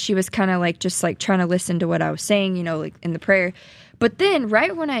crying, but she was kind of, like, just, like, trying to listen to what I was saying, you know, like, in the prayer. But then,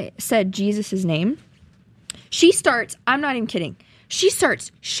 right when I said Jesus' name, she starts, I'm not even kidding, she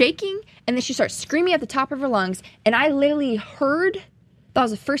starts shaking, and then she starts screaming at the top of her lungs, and I literally heard, that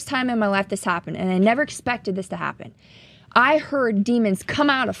was the first time in my life this happened, and I never expected this to happen. I heard demons come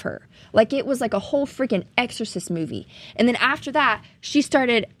out of her. Like, it was like a whole freaking Exorcist movie. And then after that, she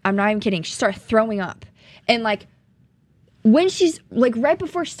started, I'm not even kidding, she started throwing up. And, like, when she's, like, right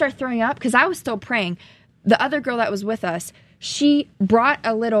before she started throwing up, because I was still praying, the other girl that was with us, she brought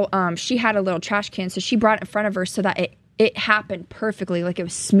a little, she had a little trash can, so she brought it in front of her so that it happened perfectly, like, it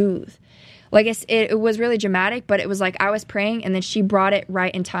was smooth. Like, it was really dramatic, but it was like I was praying, and then she brought it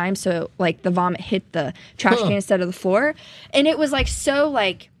right in time, so, like, the vomit hit the trash can instead of the floor. And it was, like, so,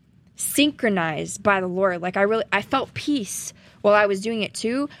 like, synchronized by the Lord. Like, I felt peace while I was doing it,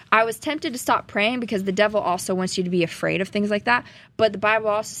 too. I was tempted to stop praying because the devil also wants you to be afraid of things like that. But the Bible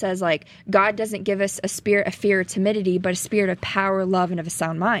also says, like, God doesn't give us a spirit of fear or timidity, but a spirit of power, love, and of a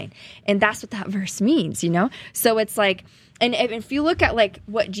sound mind. And that's what that verse means, you know? So it's like, and if you look at, like,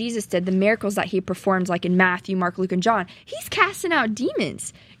 what Jesus did, the miracles that he performed, like in Matthew, Mark, Luke, and John, he's casting out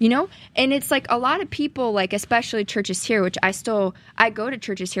demons, you know? And it's like a lot of people, like, especially churches here, which I go to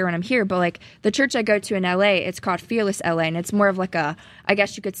churches here when I'm here, but, like, the church I go to in LA, it's called Fearless LA, and it's more of like a, I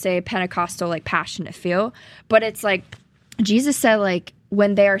guess you could say, Pentecostal, like, passionate feel. But it's like, Jesus said, like,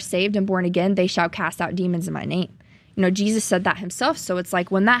 when they are saved and born again, they shall cast out demons in my name. You know, Jesus said that himself. So it's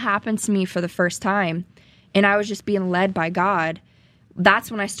like, when that happened to me for the first time, and I was just being led by God, that's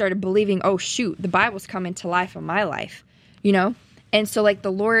when I started believing, oh, shoot, the Bible's coming to life in my life, you know? And so, like,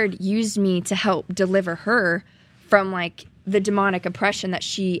 the Lord used me to help deliver her from, like, the demonic oppression that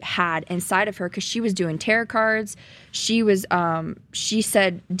she had inside of her, because she was doing tarot cards. She was, she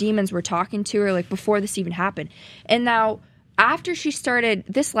said demons were talking to her, like, before this even happened. And now, after she started,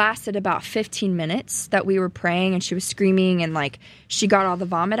 this lasted about 15 minutes that we were praying, and she was screaming, and, like, she got all the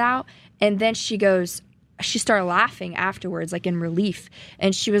vomit out. And then she started laughing afterwards, like, in relief.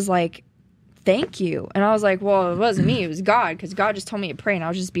 And she was like, thank you. And I was like, well, it wasn't me, it was God, because God just told me to pray, and I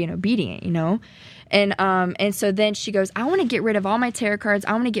was just being obedient, you know? And so then she goes, I want to get rid of all my tarot cards.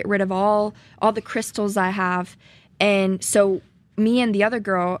 I want to get rid of all the crystals I have. And so me and the other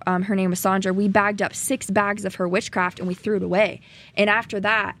girl, her name was Sandra, we bagged up 6 bags of her witchcraft, and we threw it away. And after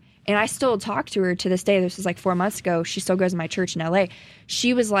that, and I still talk to her to this day, this was like 4 months ago, she still goes to my church in LA.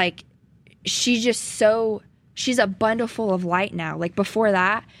 She was like, she's a bundle full of light now. Like, before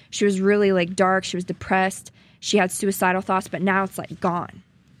that, she was really, like, dark. She was depressed. She had suicidal thoughts, but now it's, like, gone.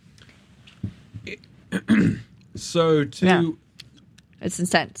 So Yeah. It's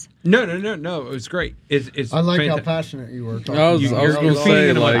intense. No. It was great. It's I like how fantastic. passionate you were. I was going to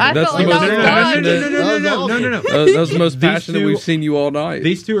say, like, I that's felt the like most that was passionate. No. That was the most passionate two- we've seen you all night.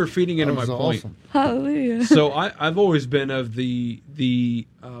 These two are feeding into That my was point. awesome. Hallelujah. So I've always been of the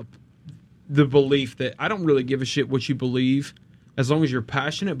belief that I don't really give a shit what you believe, as long as you're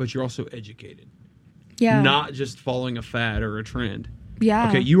passionate, but you're also educated. Yeah. Not just following a fad or a trend. Yeah.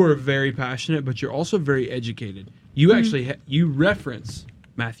 Okay, you are very passionate, but you're also very educated. You actually you reference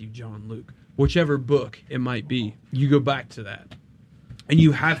Matthew, John, Luke, whichever book it might be. You go back to that, and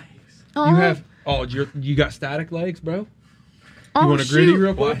you have you got static legs, bro. You want a gritty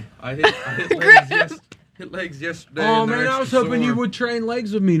real quick? I hit legs yesterday. Oh man, I was hoping you would train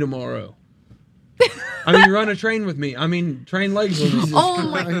legs with me tomorrow. I mean, run a train with me. I mean, train legs with me. Oh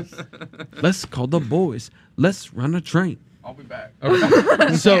my! Let's call the boys. Let's run a train. I'll be back.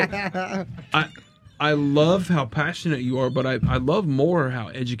 Okay. So, I love how passionate you are, but I love more how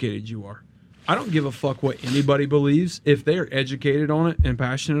educated you are. I don't give a fuck what anybody believes. If they're educated on it and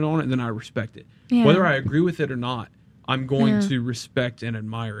passionate on it, then I respect it. Yeah. Whether I agree with it or not, I'm going to respect and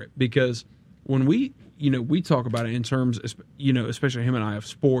admire it. Because when we talk about it in terms, especially him and I, of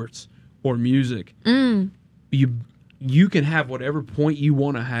sports or music, you can have whatever point you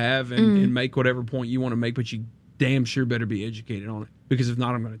want to have and make whatever point you want to make, but you damn sure better be educated on it. Because if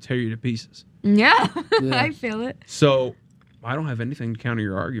not, I'm going to tear you to pieces. Yeah, I feel it. So I don't have anything to counter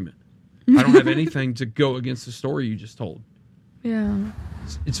your argument. I don't have anything to go against the story you just told. Yeah.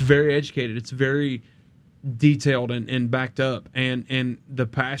 It's very educated. It's very detailed and backed up. And the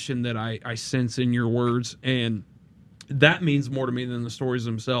passion that I sense in your words, and that means more to me than the stories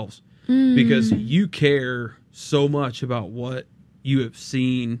themselves. Because you care so much about what you have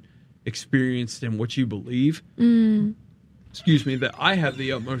seen, experienced, and what you believe. Excuse me, that I have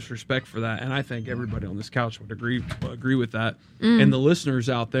the utmost respect for that. And I think everybody on this couch would agree with that. And the listeners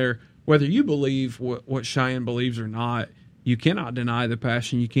out there, whether you believe what Shyann believes or not, you cannot deny the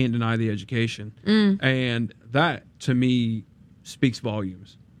passion. You can't deny the education. And that, to me, speaks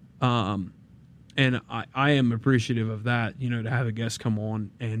volumes. And I am appreciative of that, to have a guest come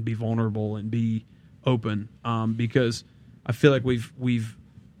on and be vulnerable and be open. Because I feel like we've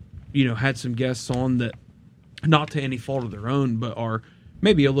had some guests on that, not to any fault of their own, but are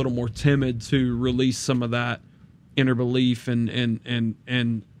maybe a little more timid to release some of that inner belief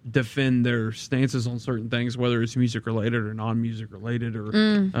and defend their stances on certain things, whether it's music related or non-music related or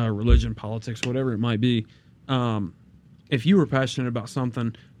religion, politics, whatever it might be. If you were passionate about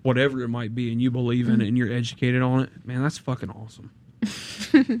something, whatever it might be, and you believe in it and you're educated on it, man, that's fucking awesome.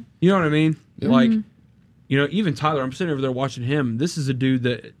 You know what I mean? Like, even Tyler, I'm sitting over there watching him. This is a dude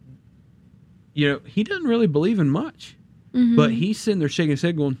that, he doesn't really believe in much, but he's sitting there shaking his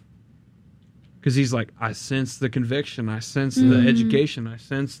head going, because he's like, I sense the conviction, I sense the education, I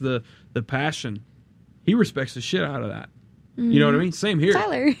sense the passion. He respects the shit out of that. You know what I mean? Same here.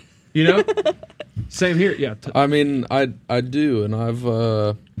 Tyler. Same here. Yeah. I mean, I do, and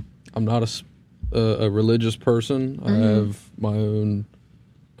I'm not a religious person. I have my own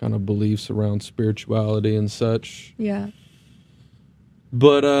kind of beliefs around spirituality and such. Yeah.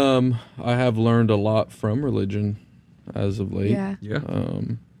 But I have learned a lot from religion as of late. Yeah. Yeah.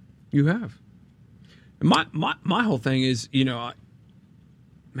 You have. My whole thing is, I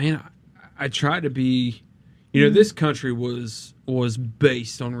try to be, this country was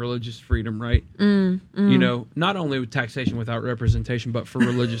based on religious freedom, right? Not only with taxation without representation, but for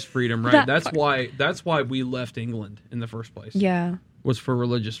religious freedom, right? That's why we left England in the first place. Yeah. Was for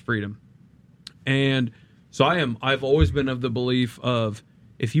religious freedom. And so I've always been of the belief of,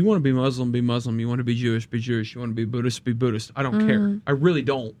 if you want to be Muslim, be Muslim. You want to be Jewish, be Jewish. You want to be Buddhist, be Buddhist. I don't care. I really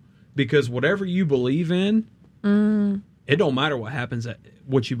don't. Because whatever you believe in, it don't matter what happens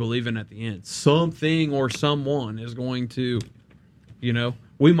what you believe in at the end. Something or someone is going to,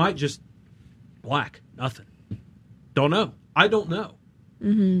 we might just black, nothing. Don't know. I don't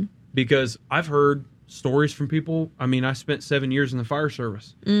know. Because I've heard stories from people. I mean, I spent 7 years in the fire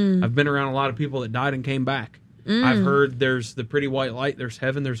service. I've been around a lot of people that died and came back. I've heard there's the pretty white light, there's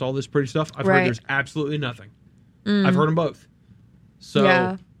heaven, there's all this pretty stuff. I've heard there's absolutely nothing. I've heard them both.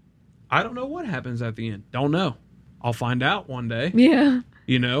 So I don't know what happens at the end. Don't know. I'll find out one day. Yeah.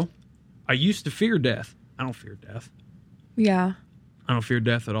 I used to fear death. I don't fear death. Yeah. I don't fear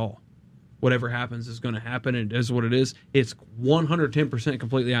death at all. Whatever happens is going to happen. It is what it is. It's 110%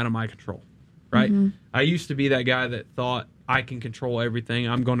 completely out of my control. Right? I used to be that guy that thought I can control everything.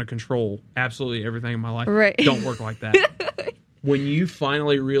 I'm going to control absolutely everything in my life. Right. Don't work like that. When you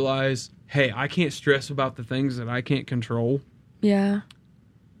finally realize, hey, I can't stress about the things that I can't control. Yeah.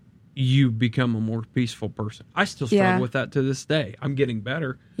 You become a more peaceful person. I still struggle with that to this day. I'm getting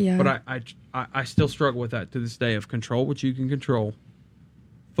better. Yeah. But I still struggle with that to this day of control what you can control.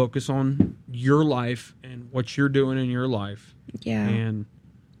 Focus on your life and what you're doing in your life. Yeah. And,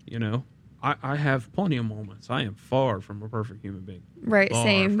 I have plenty of moments. I am far from a perfect human being. Right,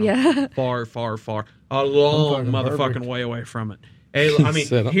 same, Far, far, far. A long motherfucking perfect. way away from it. Hey, I mean,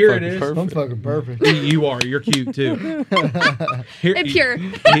 here it is. I'm fucking perfect. You are. You're cute, too. Here, And pure.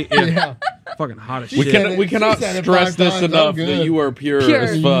 Yeah. Fucking hot as We shit. cannot said it stress 5 this times, enough I'm good. that you are pure Pure.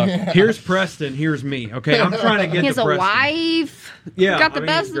 as fuck. Here's Preston. Here's me. Okay, I'm trying to get He has to a Preston. wife. Yeah, Got the I mean,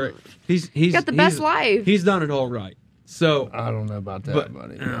 best. He's Got the best life. He's done it all right. So, I don't know about that, but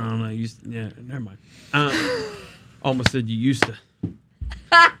buddy. I don't know. Never mind. Almost said you used to.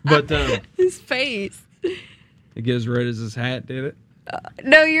 But His face. it gets red as his hat, did it?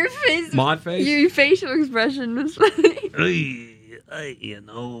 No, your face. My face? Your facial expression was funny.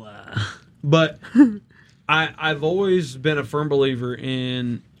 But I've always been a firm believer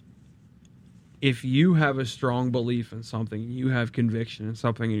in if you have a strong belief in something, you have conviction in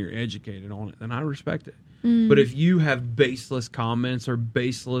something, and you're educated on it, then I respect it. But if you have baseless comments or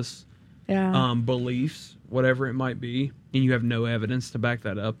baseless beliefs, whatever it might be, and you have no evidence to back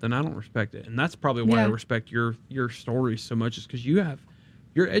that up, then I don't respect it. And that's probably why I respect your story so much, is because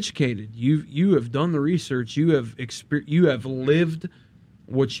you're educated. You have done the research. You have lived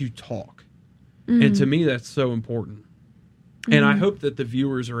what you talk. And to me, that's so important. And I hope that the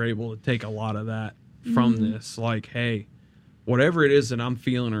viewers are able to take a lot of that from this. Like, hey, whatever it is that I'm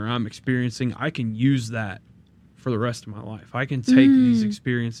feeling or I'm experiencing, I can use that for the rest of my life. I can take these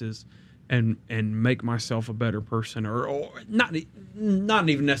experiences and make myself a better person, or not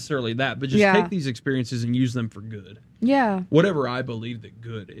even necessarily that, but just take these experiences and use them for good. Yeah. Whatever I believe that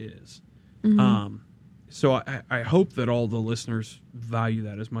good is. So I hope that all the listeners value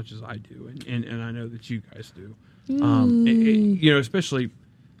that as much as I do, and I know that you guys do. Especially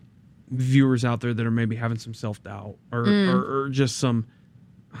viewers out there that are maybe having some self-doubt or just some,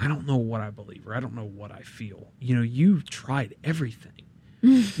 I don't know what I believe or I don't know what I feel. You've tried everything.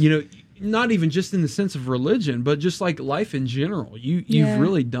 Not even just in the sense of religion, but just like life in general. You've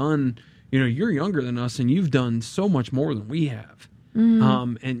really done, you're younger than us and you've done so much more than we have.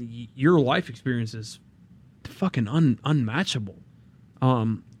 And your life experience is fucking unmatchable.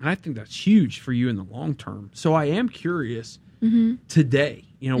 And I think that's huge for you in the long term. So I am curious today,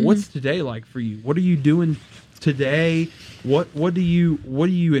 what's today like for you? What are you doing today? What do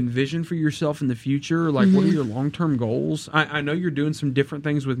you envision for yourself in the future? Like, what are your long-term goals? I know you're doing some different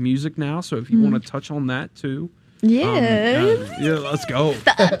things with music now. So if you want to touch on that too. Yeah. Let's go.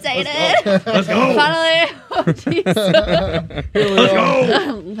 Updated. Let's go. Finally. Oh, jeez. Let's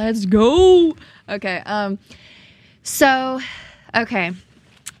go. Let's go. Okay. Okay.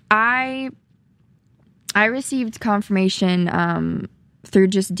 I received confirmation through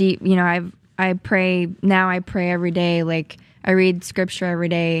just deep, I pray every day, like I read scripture every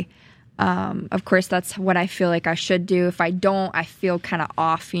day. Of course that's what I feel like I should do. If I don't, I feel kind of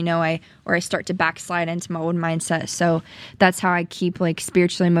off, I start to backslide into my old mindset. So that's how I keep like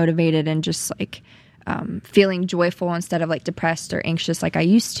spiritually motivated and just like feeling joyful instead of like depressed or anxious like I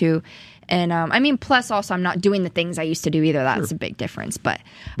used to. And plus also I'm not doing the things I used to do either. That's a big difference. But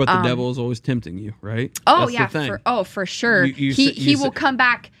the devil is always tempting you, right? Oh, That's yeah. the thing. For sure. He will come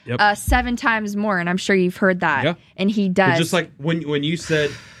back 7 times more, and I'm sure you've heard that. Yeah. And he does. But just like when you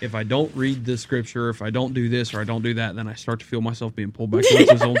said, if I don't read this scripture, if I don't do this or I don't do that, then I start to feel myself being pulled back towards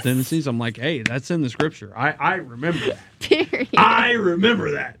those old tendencies. I'm like, hey, that's in the scripture. I remember that. Period. I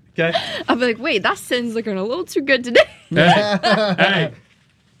remember that. Okay. I'll be like, wait, that sin's looking a little too good today. Hey.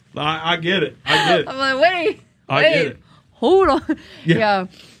 I get it. I'm like, wait. Get it. Hold on. Yeah.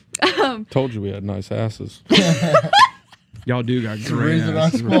 Told you we had nice asses. Y'all do got great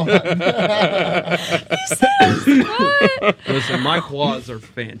asses. Listen, my quads are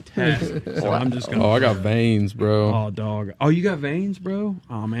fantastic. So I'm just gonna. I got veins, bro. Oh, dog. Oh, you got veins, bro?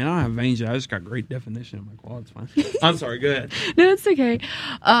 Oh man, I don't have veins. I just got great definition in my quads. Fine. I'm sorry. Go ahead. No, it's okay.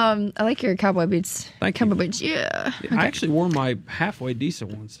 I like your cowboy boots. Thank you. Cowboy boots. Yeah. Okay. I actually wore my halfway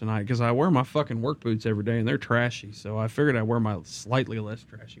decent ones tonight because I wear my fucking work boots every day and they're trashy. So I figured I'd wear my slightly less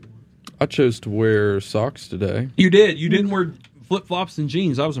trashy ones. I chose to wear socks today. You did. You didn't wear flip-flops and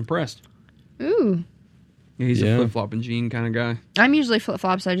jeans. I was impressed. Ooh. Yeah, he's a flip-flop and jean kind of guy. I'm usually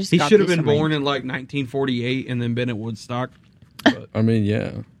flip-flops. I just He should have been born in like 1948 and then been at Woodstock. But.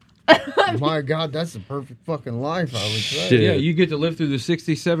 Yeah. My God, that's the perfect fucking life, I would say. Shit. Yeah, you get to live through the 60s,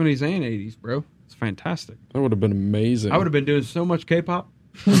 70s, and 80s, bro. It's fantastic. That would have been amazing. I would have been doing so much K-pop.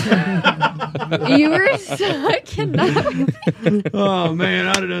 You were sucking up. Oh man,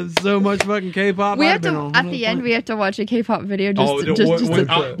 I'd have done so much fucking K-pop. We have to at the end. We have to watch a K-pop video because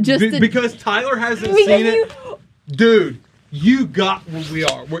Tyler hasn't seen it. Dude, you got what we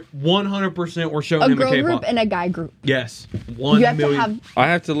are. We're 100%. We're showing a him girl a K-pop group and a guy group. Yes, 1 million. I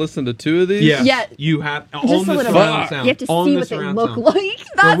have to listen to 2 of these. Yeah, you have on the surround sound. You have to see what they look like.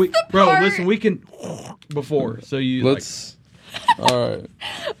 That's the part. Bro, listen, we can before. So you let's. All right.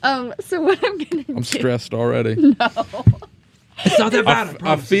 So what I'm gonna do? I'm stressed already. No. It's not that bad.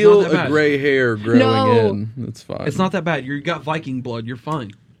 I feel a gray hair growing in. It's fine. It's not that bad. You got Viking blood. You're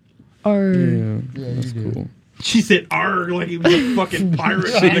fine. Yeah, that's cool. She said "arg" like he was a fucking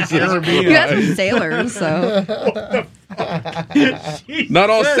pirate in the Caribbean. You guys are sailors, so. Not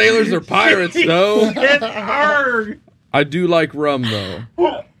all sailors are pirates, though. She said "arg." I do like rum though.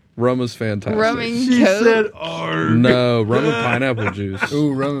 Rum is fantastic. Rum and She Coke. said arg. No, rum and pineapple juice.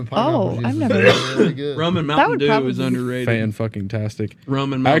 Ooh, rum and pineapple Oh, juice I've is never- really good. Rum and That Mountain would Dew probably is be underrated. Fan fucking tastic.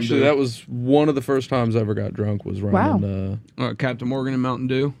 Rum and Mountain Actually, Dew. that was one of the first times I ever got drunk was rum. Wow. And, Captain Morgan and Mountain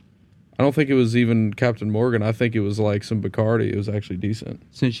Dew. I don't think it was even Captain Morgan. I think it was like some Bacardi. It was actually decent.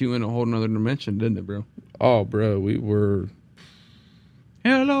 Since you went a whole nother dimension, didn't it, bro? Oh, bro, we were.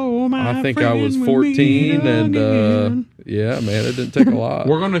 Hello, my I think I was friend, 14, we and meet again. yeah, man, it didn't take a lot.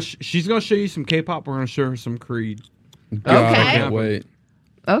 We're gonna. She's gonna show you some K-pop. We're gonna show her some Creed. God, Okay. I can't wait.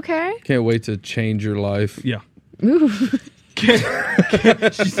 Okay. Can't wait to change your life. Yeah. Ooh. She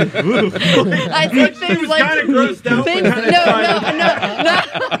said, "Ooh." I think things like kinda grossed out, but things, no, kinda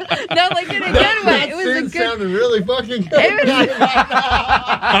no, like in a good way. It was a Scene good. sounded really fucking good. It was,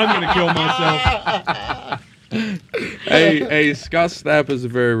 I'm gonna kill myself. Hey, Scott Stapp is a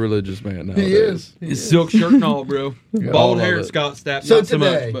very religious man nowadays. He is. It's silk shirt and all, bro. all Bald of hair, it. Scott Stapp. So Not so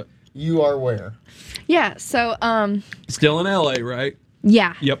today, much, but you are where? yeah. So still in LA, right?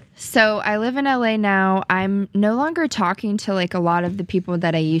 yeah. Yep. So I live in LA now. I'm no longer talking to like a lot of the people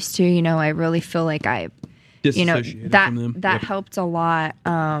that I used to. You know, I really feel like I, you know, Disassociated that from them. that Yep. helped a lot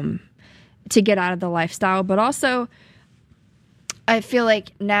to get out of the lifestyle. But also, I feel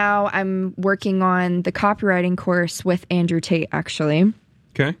like now I'm working on the copywriting course with Andrew Tate actually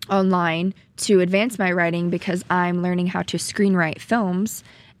Okay. online to advance my writing because I'm learning how to screenwrite films,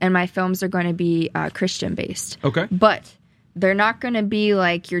 and my films are going to be Christian based. Okay. But they're not going to be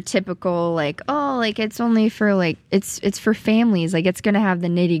like your typical like, oh, like it's only for like it's for families. Like it's going to have the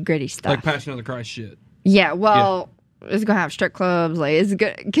nitty gritty stuff. Like Passion of the Christ shit. Yeah, well, it's going to have strip clubs. Like it's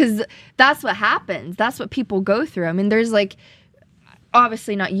good because that's what happens. That's what people go through. I mean, there's like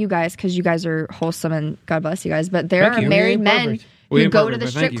obviously not you guys because you guys are wholesome and God bless you guys. But there Thank are you. married We ain't men perfect. We who ain't go perfect, to the but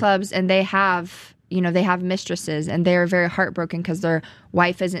strip thank you. clubs and they have, you know, they have mistresses and they're very heartbroken because their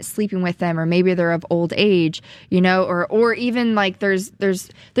wife isn't sleeping with them, or maybe they're of old age, you know, or even like there's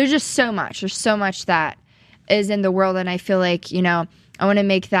just so much. There's so much that is in the world, and I feel like, you know, I want to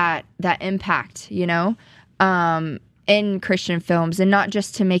make that impact, you know, in Christian films, and not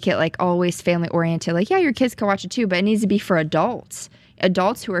just to make it like always family oriented. Like, yeah, your kids can watch it too, but it needs to be for adults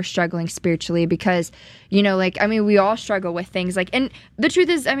who are struggling spiritually, because, you know, like, I mean, we all struggle with things like, and the truth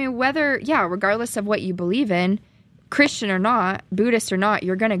is, I mean, regardless of what you believe in, Christian or not, Buddhist or not,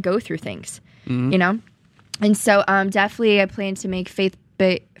 you're going to go through things, you know? And so definitely I plan to make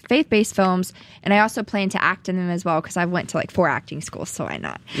faith-based films, and I also plan to act in them as well, because I went to like 4 acting schools, so why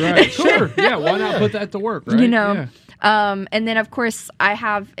not? Right. Sure. Yeah. Why not put that to work, right? You know? Yeah. And then of course I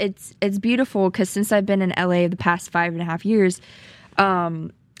have, it's beautiful because since I've been in LA the past 5.5 years,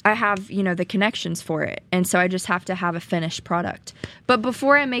 I have, you know, the connections for it. And so I just have to have a finished product. But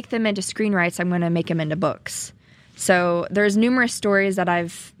before I make them into screenwrites, I'm going to make them into books. So there's numerous stories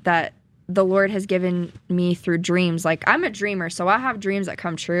that the Lord has given me through dreams. Like, I'm a dreamer, so I have dreams that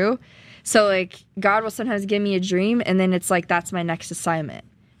come true. So like God will sometimes give me a dream, and then it's like, that's my next assignment.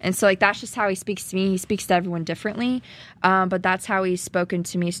 And so like, that's just how he speaks to me. He speaks to everyone differently. But that's how he's spoken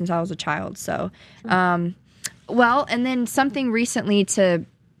to me since I was a child. So, well, and then something recently to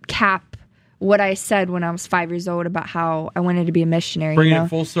cap what I said when I was 5 years old about how I wanted to be a missionary. Bring you know? it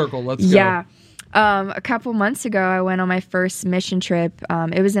full circle. Let's go. Yeah. A couple months ago, I went on my first mission trip.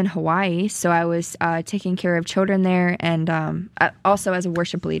 It was in Hawaii. So I was taking care of children there, and also as a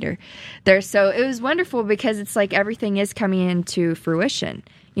worship leader there. So it was wonderful because it's like everything is coming into fruition,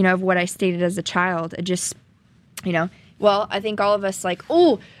 you know, of what I stated as a child. It just, you know, well, I think all of us like,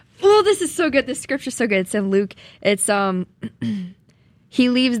 oh, this is so good. This scripture's so good. It's in Luke. It's, he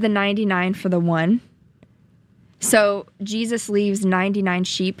leaves the 99 for the one. So Jesus leaves 99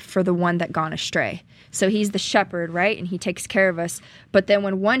 sheep for the one that gone astray. So he's the shepherd, right? And he takes care of us. But then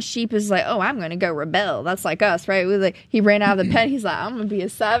when one sheep is like, oh, I'm going to go rebel. That's like us, right? He ran out of the pen. He's like, I'm going to be a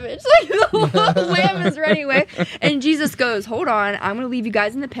savage. Like the lamb is running away. And Jesus goes, hold on. I'm going to leave you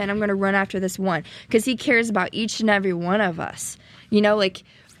guys in the pen. I'm going to run after this one. Because he cares about each and every one of us. You know, like,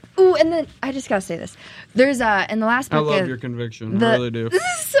 ooh, and then I just got to say this. There's in the last book. I love your conviction. I really do. This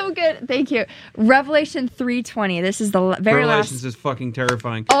is so good. Thank you. Revelation 3:20. This is the very Revelations last. is fucking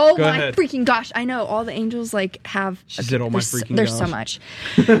terrifying. Oh Go my ahead. freaking gosh! I know all the angels like have. She said, "Oh my freaking There's gosh." so much.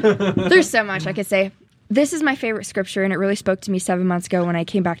 There's so much I could say. This is my favorite scripture, and it really spoke to me 7 months ago when I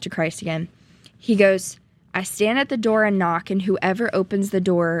came back to Christ again. He goes, I stand at the door and knock, and whoever opens the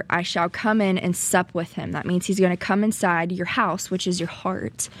door, I shall come in and sup with him. That means he's going to come inside your house, which is your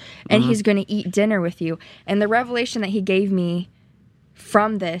heart, and he's going to eat dinner with you. And the revelation that he gave me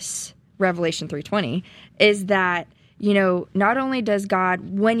from this, Revelation 3:20, is that, not only does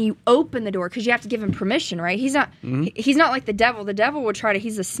God, when you open the door, because you have to give him permission, right? He's not like the devil. The devil will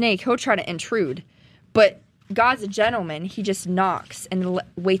he's a snake. He'll try to intrude. But God's a gentleman. He just knocks and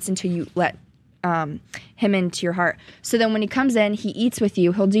waits until you let him into your heart. So then when he comes in, he eats with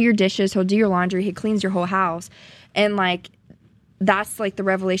you. He'll do your dishes. He'll do your laundry. He cleans your whole house. And that's the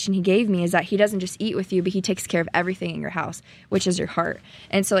revelation he gave me, is that he doesn't just eat with you, but he takes care of everything in your house, which is your heart.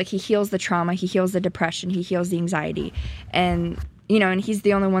 And so he heals the trauma, he heals the depression, he heals the anxiety. And, and he's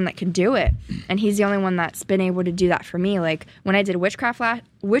the only one that can do it. And he's the only one that's been able to do that for me. When I did witchcraft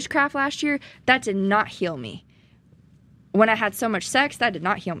last year, that did not heal me. When I had so much sex, that did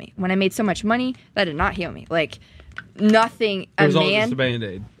not heal me. When I made so much money, that did not heal me. Nothing. It was all just a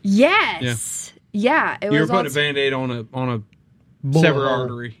Band-Aid. Yes. Yeah. You were putting a Band-Aid on a severed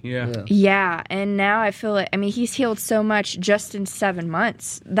artery. Yeah. And now I feel he's healed so much just in 7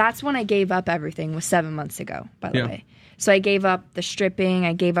 months. That's when I gave up everything, was 7 months ago, by the way. So I gave up the stripping,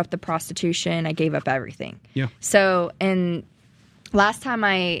 I gave up the prostitution, I gave up everything. Yeah. So, and last time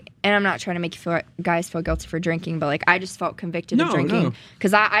and I'm not trying to make you guys feel guilty for drinking, but I just felt convicted of drinking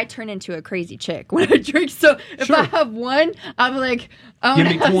because I turn into a crazy chick when I drink. So if I have one, I'm like, give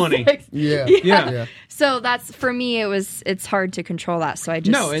me 20. Yeah. So that's, for me, it's hard to control that. So I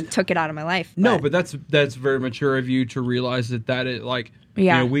just took it out of my life. But that's very mature of you to realize that it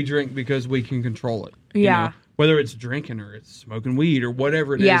we drink because we can control it. Whether it's drinking or it's smoking weed or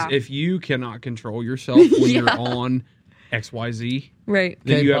whatever it is, if you cannot control yourself when you're on XYZ, right?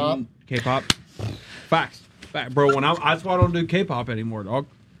 Then you K-pop. have K-pop. Facts, bro. That's why I don't do K-pop anymore, dog.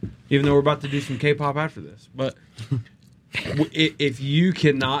 Even though we're about to do some K-pop after this, but if you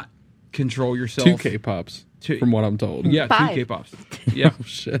cannot control yourself, 2 K-pops, from what I'm told. Yeah, 5. 2 K-pops. Yeah, Oh,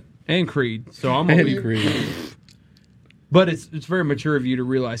 shit. and Creed. So I'm And Creed. But it's very mature of you to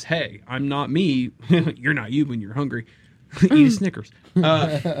realize, hey, I'm not me. You're not you when you're hungry. Eat a Snickers.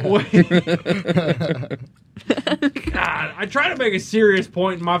 God, I try to make a serious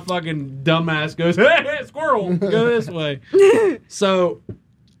point, and my fucking dumbass goes, "Hey, squirrel, go this way." So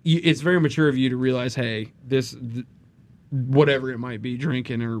it's very mature of you to realize, hey, whatever it might be,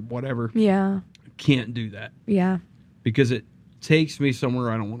 drinking or whatever, can't do that. Yeah. Because it takes me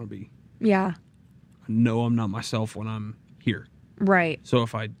somewhere I don't want to be. Yeah. I know I'm not myself when I'm here. Right. So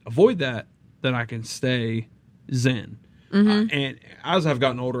if I avoid that, then I can stay zen. Mm-hmm. And as I've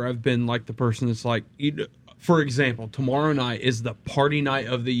gotten older, I've been the person that's for example, tomorrow night is the party night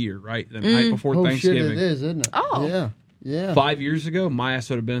of the year, right? The night before Thanksgiving. Shit, it is, isn't it? Oh. Yeah. 5 years ago, my ass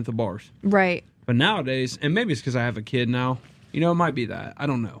would have been at the bars. Right. But nowadays, and maybe it's because I have a kid now, it might be that. I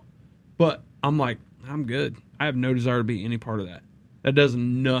don't know. But I'm I'm good. I have no desire to be any part of that. That does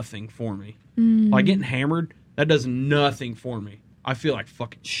nothing for me. Getting hammered, that does nothing for me. I feel like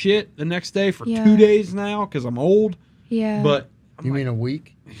fucking shit the next day for 2 days now because I'm old. Yeah. But You mean a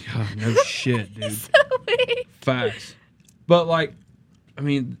week? God, no shit, dude. Facts. But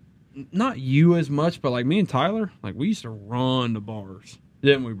not you as much, but me and Tyler, we used to run the bars,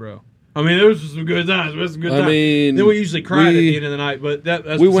 didn't we, bro? Those were some good times. Then we usually cried at the end of the night, but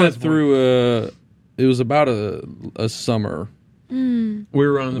that's we went through it was about a summer. Mm. We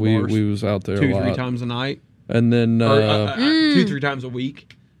were running the bars. We was out there 2-3 times a night, and then 2-3 times a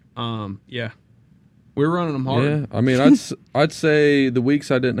week. Yeah. We were running them hard. Yeah, I'd say the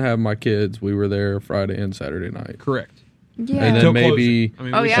weeks I didn't have my kids, we were there Friday and Saturday night. Correct. Yeah. And then maybe,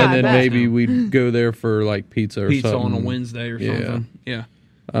 I we'd go there for pizza or something. on a Wednesday or something. Yeah.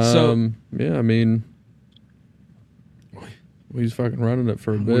 We was fucking running it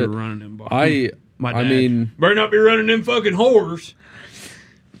for a We bit. were running them bars. My dad, mean, better not be running them fucking whores.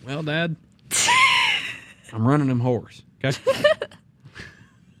 Well, Dad, I'm running them whores. Okay.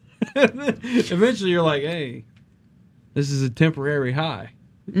 Eventually, you're like, hey, this is a temporary high.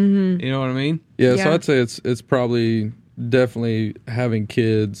 Mm-hmm. You know what I mean? Yeah. So I'd say it's probably definitely having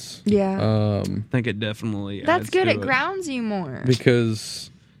kids. Yeah. I think it definitely. That's adds good. to It grounds you more. Because.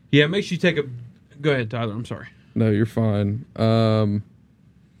 Yeah, it makes you take a. Go ahead, Tyler. I'm sorry. No, you're fine.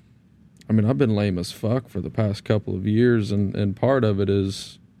 I've been lame as fuck for the past couple of years, and part of it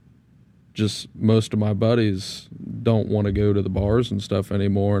is just most of my buddies don't want to go to the bars and stuff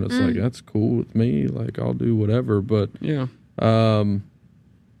anymore, and it's that's cool with me. I'll do whatever, but Yeah. I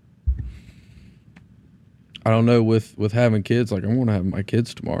don't know with having kids. I'm going to have my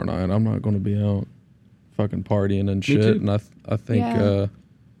kids tomorrow night. I'm not going to be out fucking partying and shit. too. And I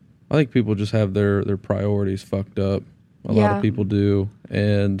think people just have their priorities fucked up. A lot of people do,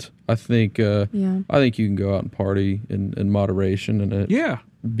 and I think you can go out and party in moderation and it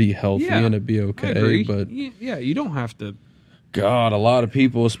be healthy and it be I okay. agree. But you don't have to. God, a lot of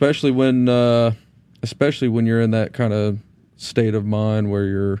people, especially when especially when you're in that kind of state of mind where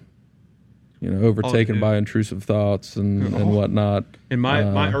you're, overtaken by intrusive thoughts and whatnot. In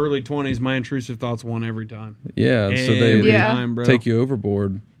my early 20s, my intrusive thoughts won every time. Yeah, so Every they time, bro. take you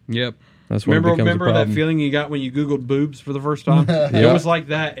overboard. Yep. That's when Remember it becomes a problem. that feeling you got when you Googled boobs for the first time? It was like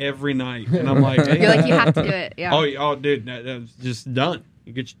that every night. And I'm like, hey. You're like, you have to do it. Yeah. Oh, dude, that was just done.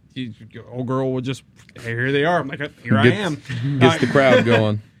 You get your old girl would just, hey, here they are. I'm like, here I am. Gets the crowd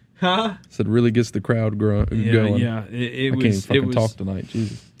going. Huh? So it really gets the crowd going. Yeah. I can't even fucking talk tonight.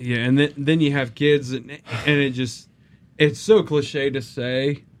 Jesus. Yeah, and then you have kids, and it's so cliche to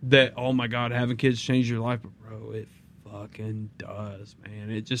say that, oh my God, having kids change your life, but bro, it fucking does, man.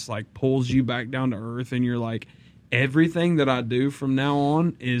 It just like pulls you back down to earth, and you're like, everything that I do from now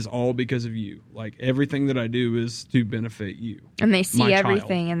on is all because of you. Like everything that I do is to benefit you. And they see my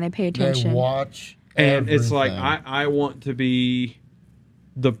everything child. and they pay attention. They watch And it's like everything. I want to be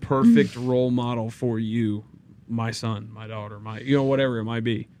the perfect role model for you, my son, my daughter, whatever it might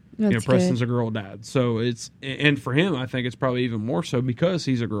be. That's Preston's good. a girl dad, so and for him, I think it's probably even more so because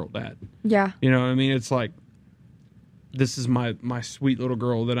he's a girl dad. Yeah. You know what I mean? It's like, this is my sweet little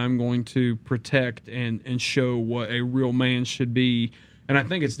girl that I'm going to protect and show what a real man should be. And I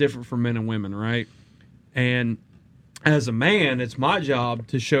think it's different for men and women, right? And as a man, it's my job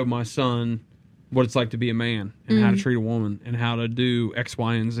to show my son what it's like to be a man and how to treat a woman and how to do X,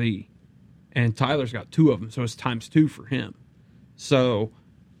 Y, and Z. And Tyler's got 2 of them, so it's times 2 for him. So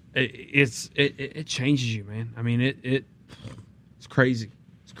it changes you, man. I mean, it's crazy.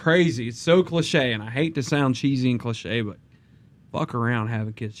 It's crazy. It's so cliche, and I hate to sound cheesy and cliche, but fuck around,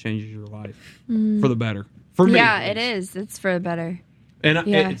 having kids changes your life for the better. For me, Yeah, at it least. is. It's for the better. And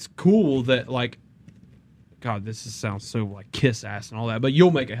Yeah. it's cool that, like, God, sounds so like kiss ass and all that, but you'll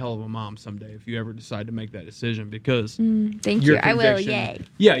make a hell of a mom someday if you ever decide to make that decision, because Thank your you. I will. conviction- Yay.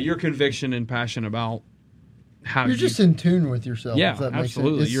 Yeah, your conviction and passion about how You're just in tune with yourself. Yeah, if that makes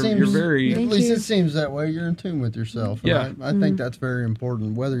absolutely. Sense. You're very- At Thank least you. it seems that way. You're in tune with yourself. And Yeah. I think that's very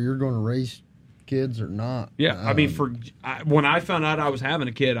important, whether you're going to raise kids or not. Yeah, I mean, when I found out I was having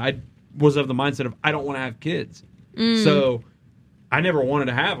a kid, I was of the mindset of I don't want to have kids, so I never wanted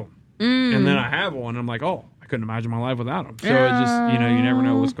to have them. And then I have one, and I'm like, oh, I couldn't imagine my life without them. So it just, you never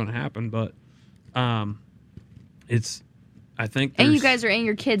know what's going to happen. But I think, And you guys are in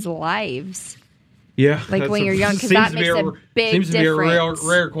your kids' lives. yeah, like, that's when you're young, 'cause seems that to be makes a big seems to be a difference.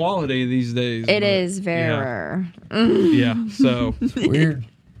 rare quality these days. It but, is very yeah. rare. Yeah, so. Weird.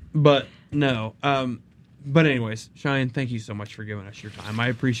 But no. But anyways, Shyann, thank you so much for giving us your time. I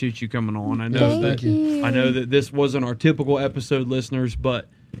appreciate you coming on. I know Thank you. I know that this wasn't our typical episode, listeners, but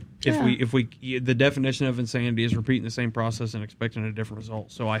if we the definition of insanity is repeating the same process and expecting a different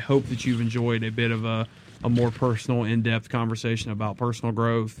result. So I hope that you've enjoyed a bit of a more personal, in-depth conversation about personal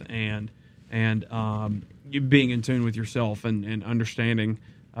growth and you being in tune with yourself and understanding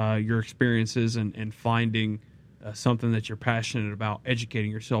your experiences and finding something that you're passionate about, educating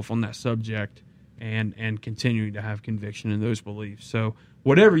yourself on that subject, and continuing to have conviction in those beliefs. So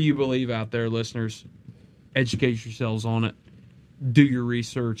whatever you believe out there, listeners, educate yourselves on it. Do your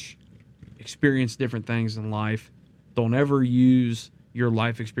research. Experience different things in life. Don't ever use your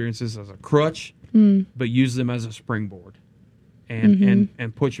life experiences as a crutch, but use them as a springboard,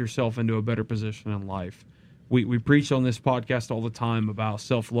 and put yourself into a better position in life. We preach on this podcast all the time about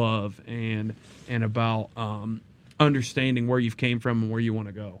self-love and about understanding where you've came from and where you want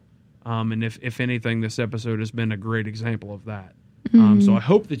to go. And if anything, this episode has been a great example of that. So I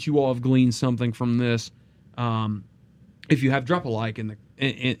hope that you all have gleaned something from this. If you have, drop a like in the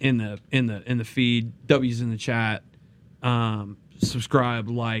feed, W's in the chat, subscribe,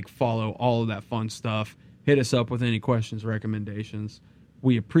 like, follow, all of that fun stuff. Hit us up with any questions, recommendations.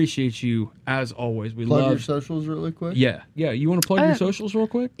 We appreciate you as always. We Plug love your socials really quick. Yeah. You want to plug your socials real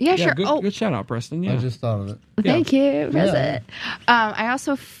quick? Yeah, sure. Good shout out, Preston. Yeah. I just thought of it. Thank you, President. I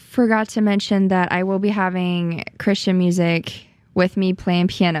also forgot to mention that I will be having Christian music with me playing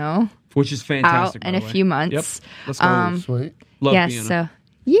piano Which is out fantastic. in by a the way. few months. Yep. Let's go. Sweet. Love yes, piano. so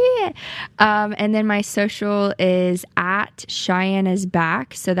yeah. And then my social is at Shyann is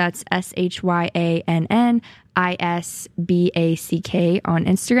back. So that's SHYANNISBACK on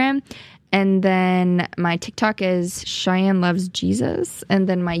Instagram. And then my TikTok is Shyann Loves Jesus. And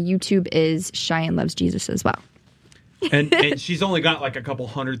then my YouTube is Shyann Loves Jesus as well. and she's only got like a couple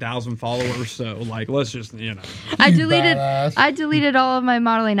 100,000 followers, so like let's just I badass. deleted all of my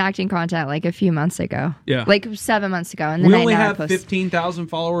modeling acting content like a few months ago. Yeah. Like 7 months ago. And then we only now I have post. 15,000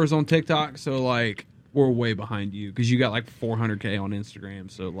 followers on TikTok, so like we're way behind you because you got like 400K on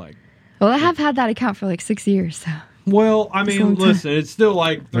Instagram. So like, Well, I have had that account for like 6 years. So Well, I mean, listen, it's still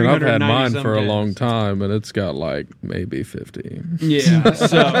like I mean, I've had 390 mine some for a days. long time, and it's got like maybe 50. Yeah,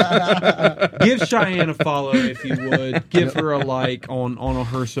 so give Cheyenne a follow if you would. Give her a like on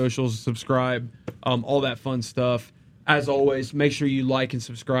her socials, subscribe, all that fun stuff. As always, make sure you like and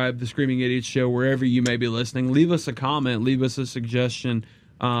subscribe the Screaming Idiots Show wherever you may be listening. Leave us a comment, leave us a suggestion.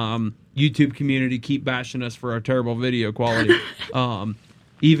 YouTube community, keep bashing us for our terrible video quality.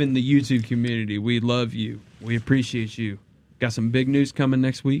 Even the YouTube community, we love you. We appreciate you. Got some big news coming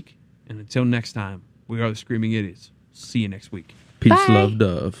next week. And until next time, we are the Screaming Idiots. See you next week. Peace, Bye. love,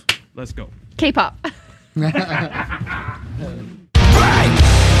 dove. Let's go. K-pop.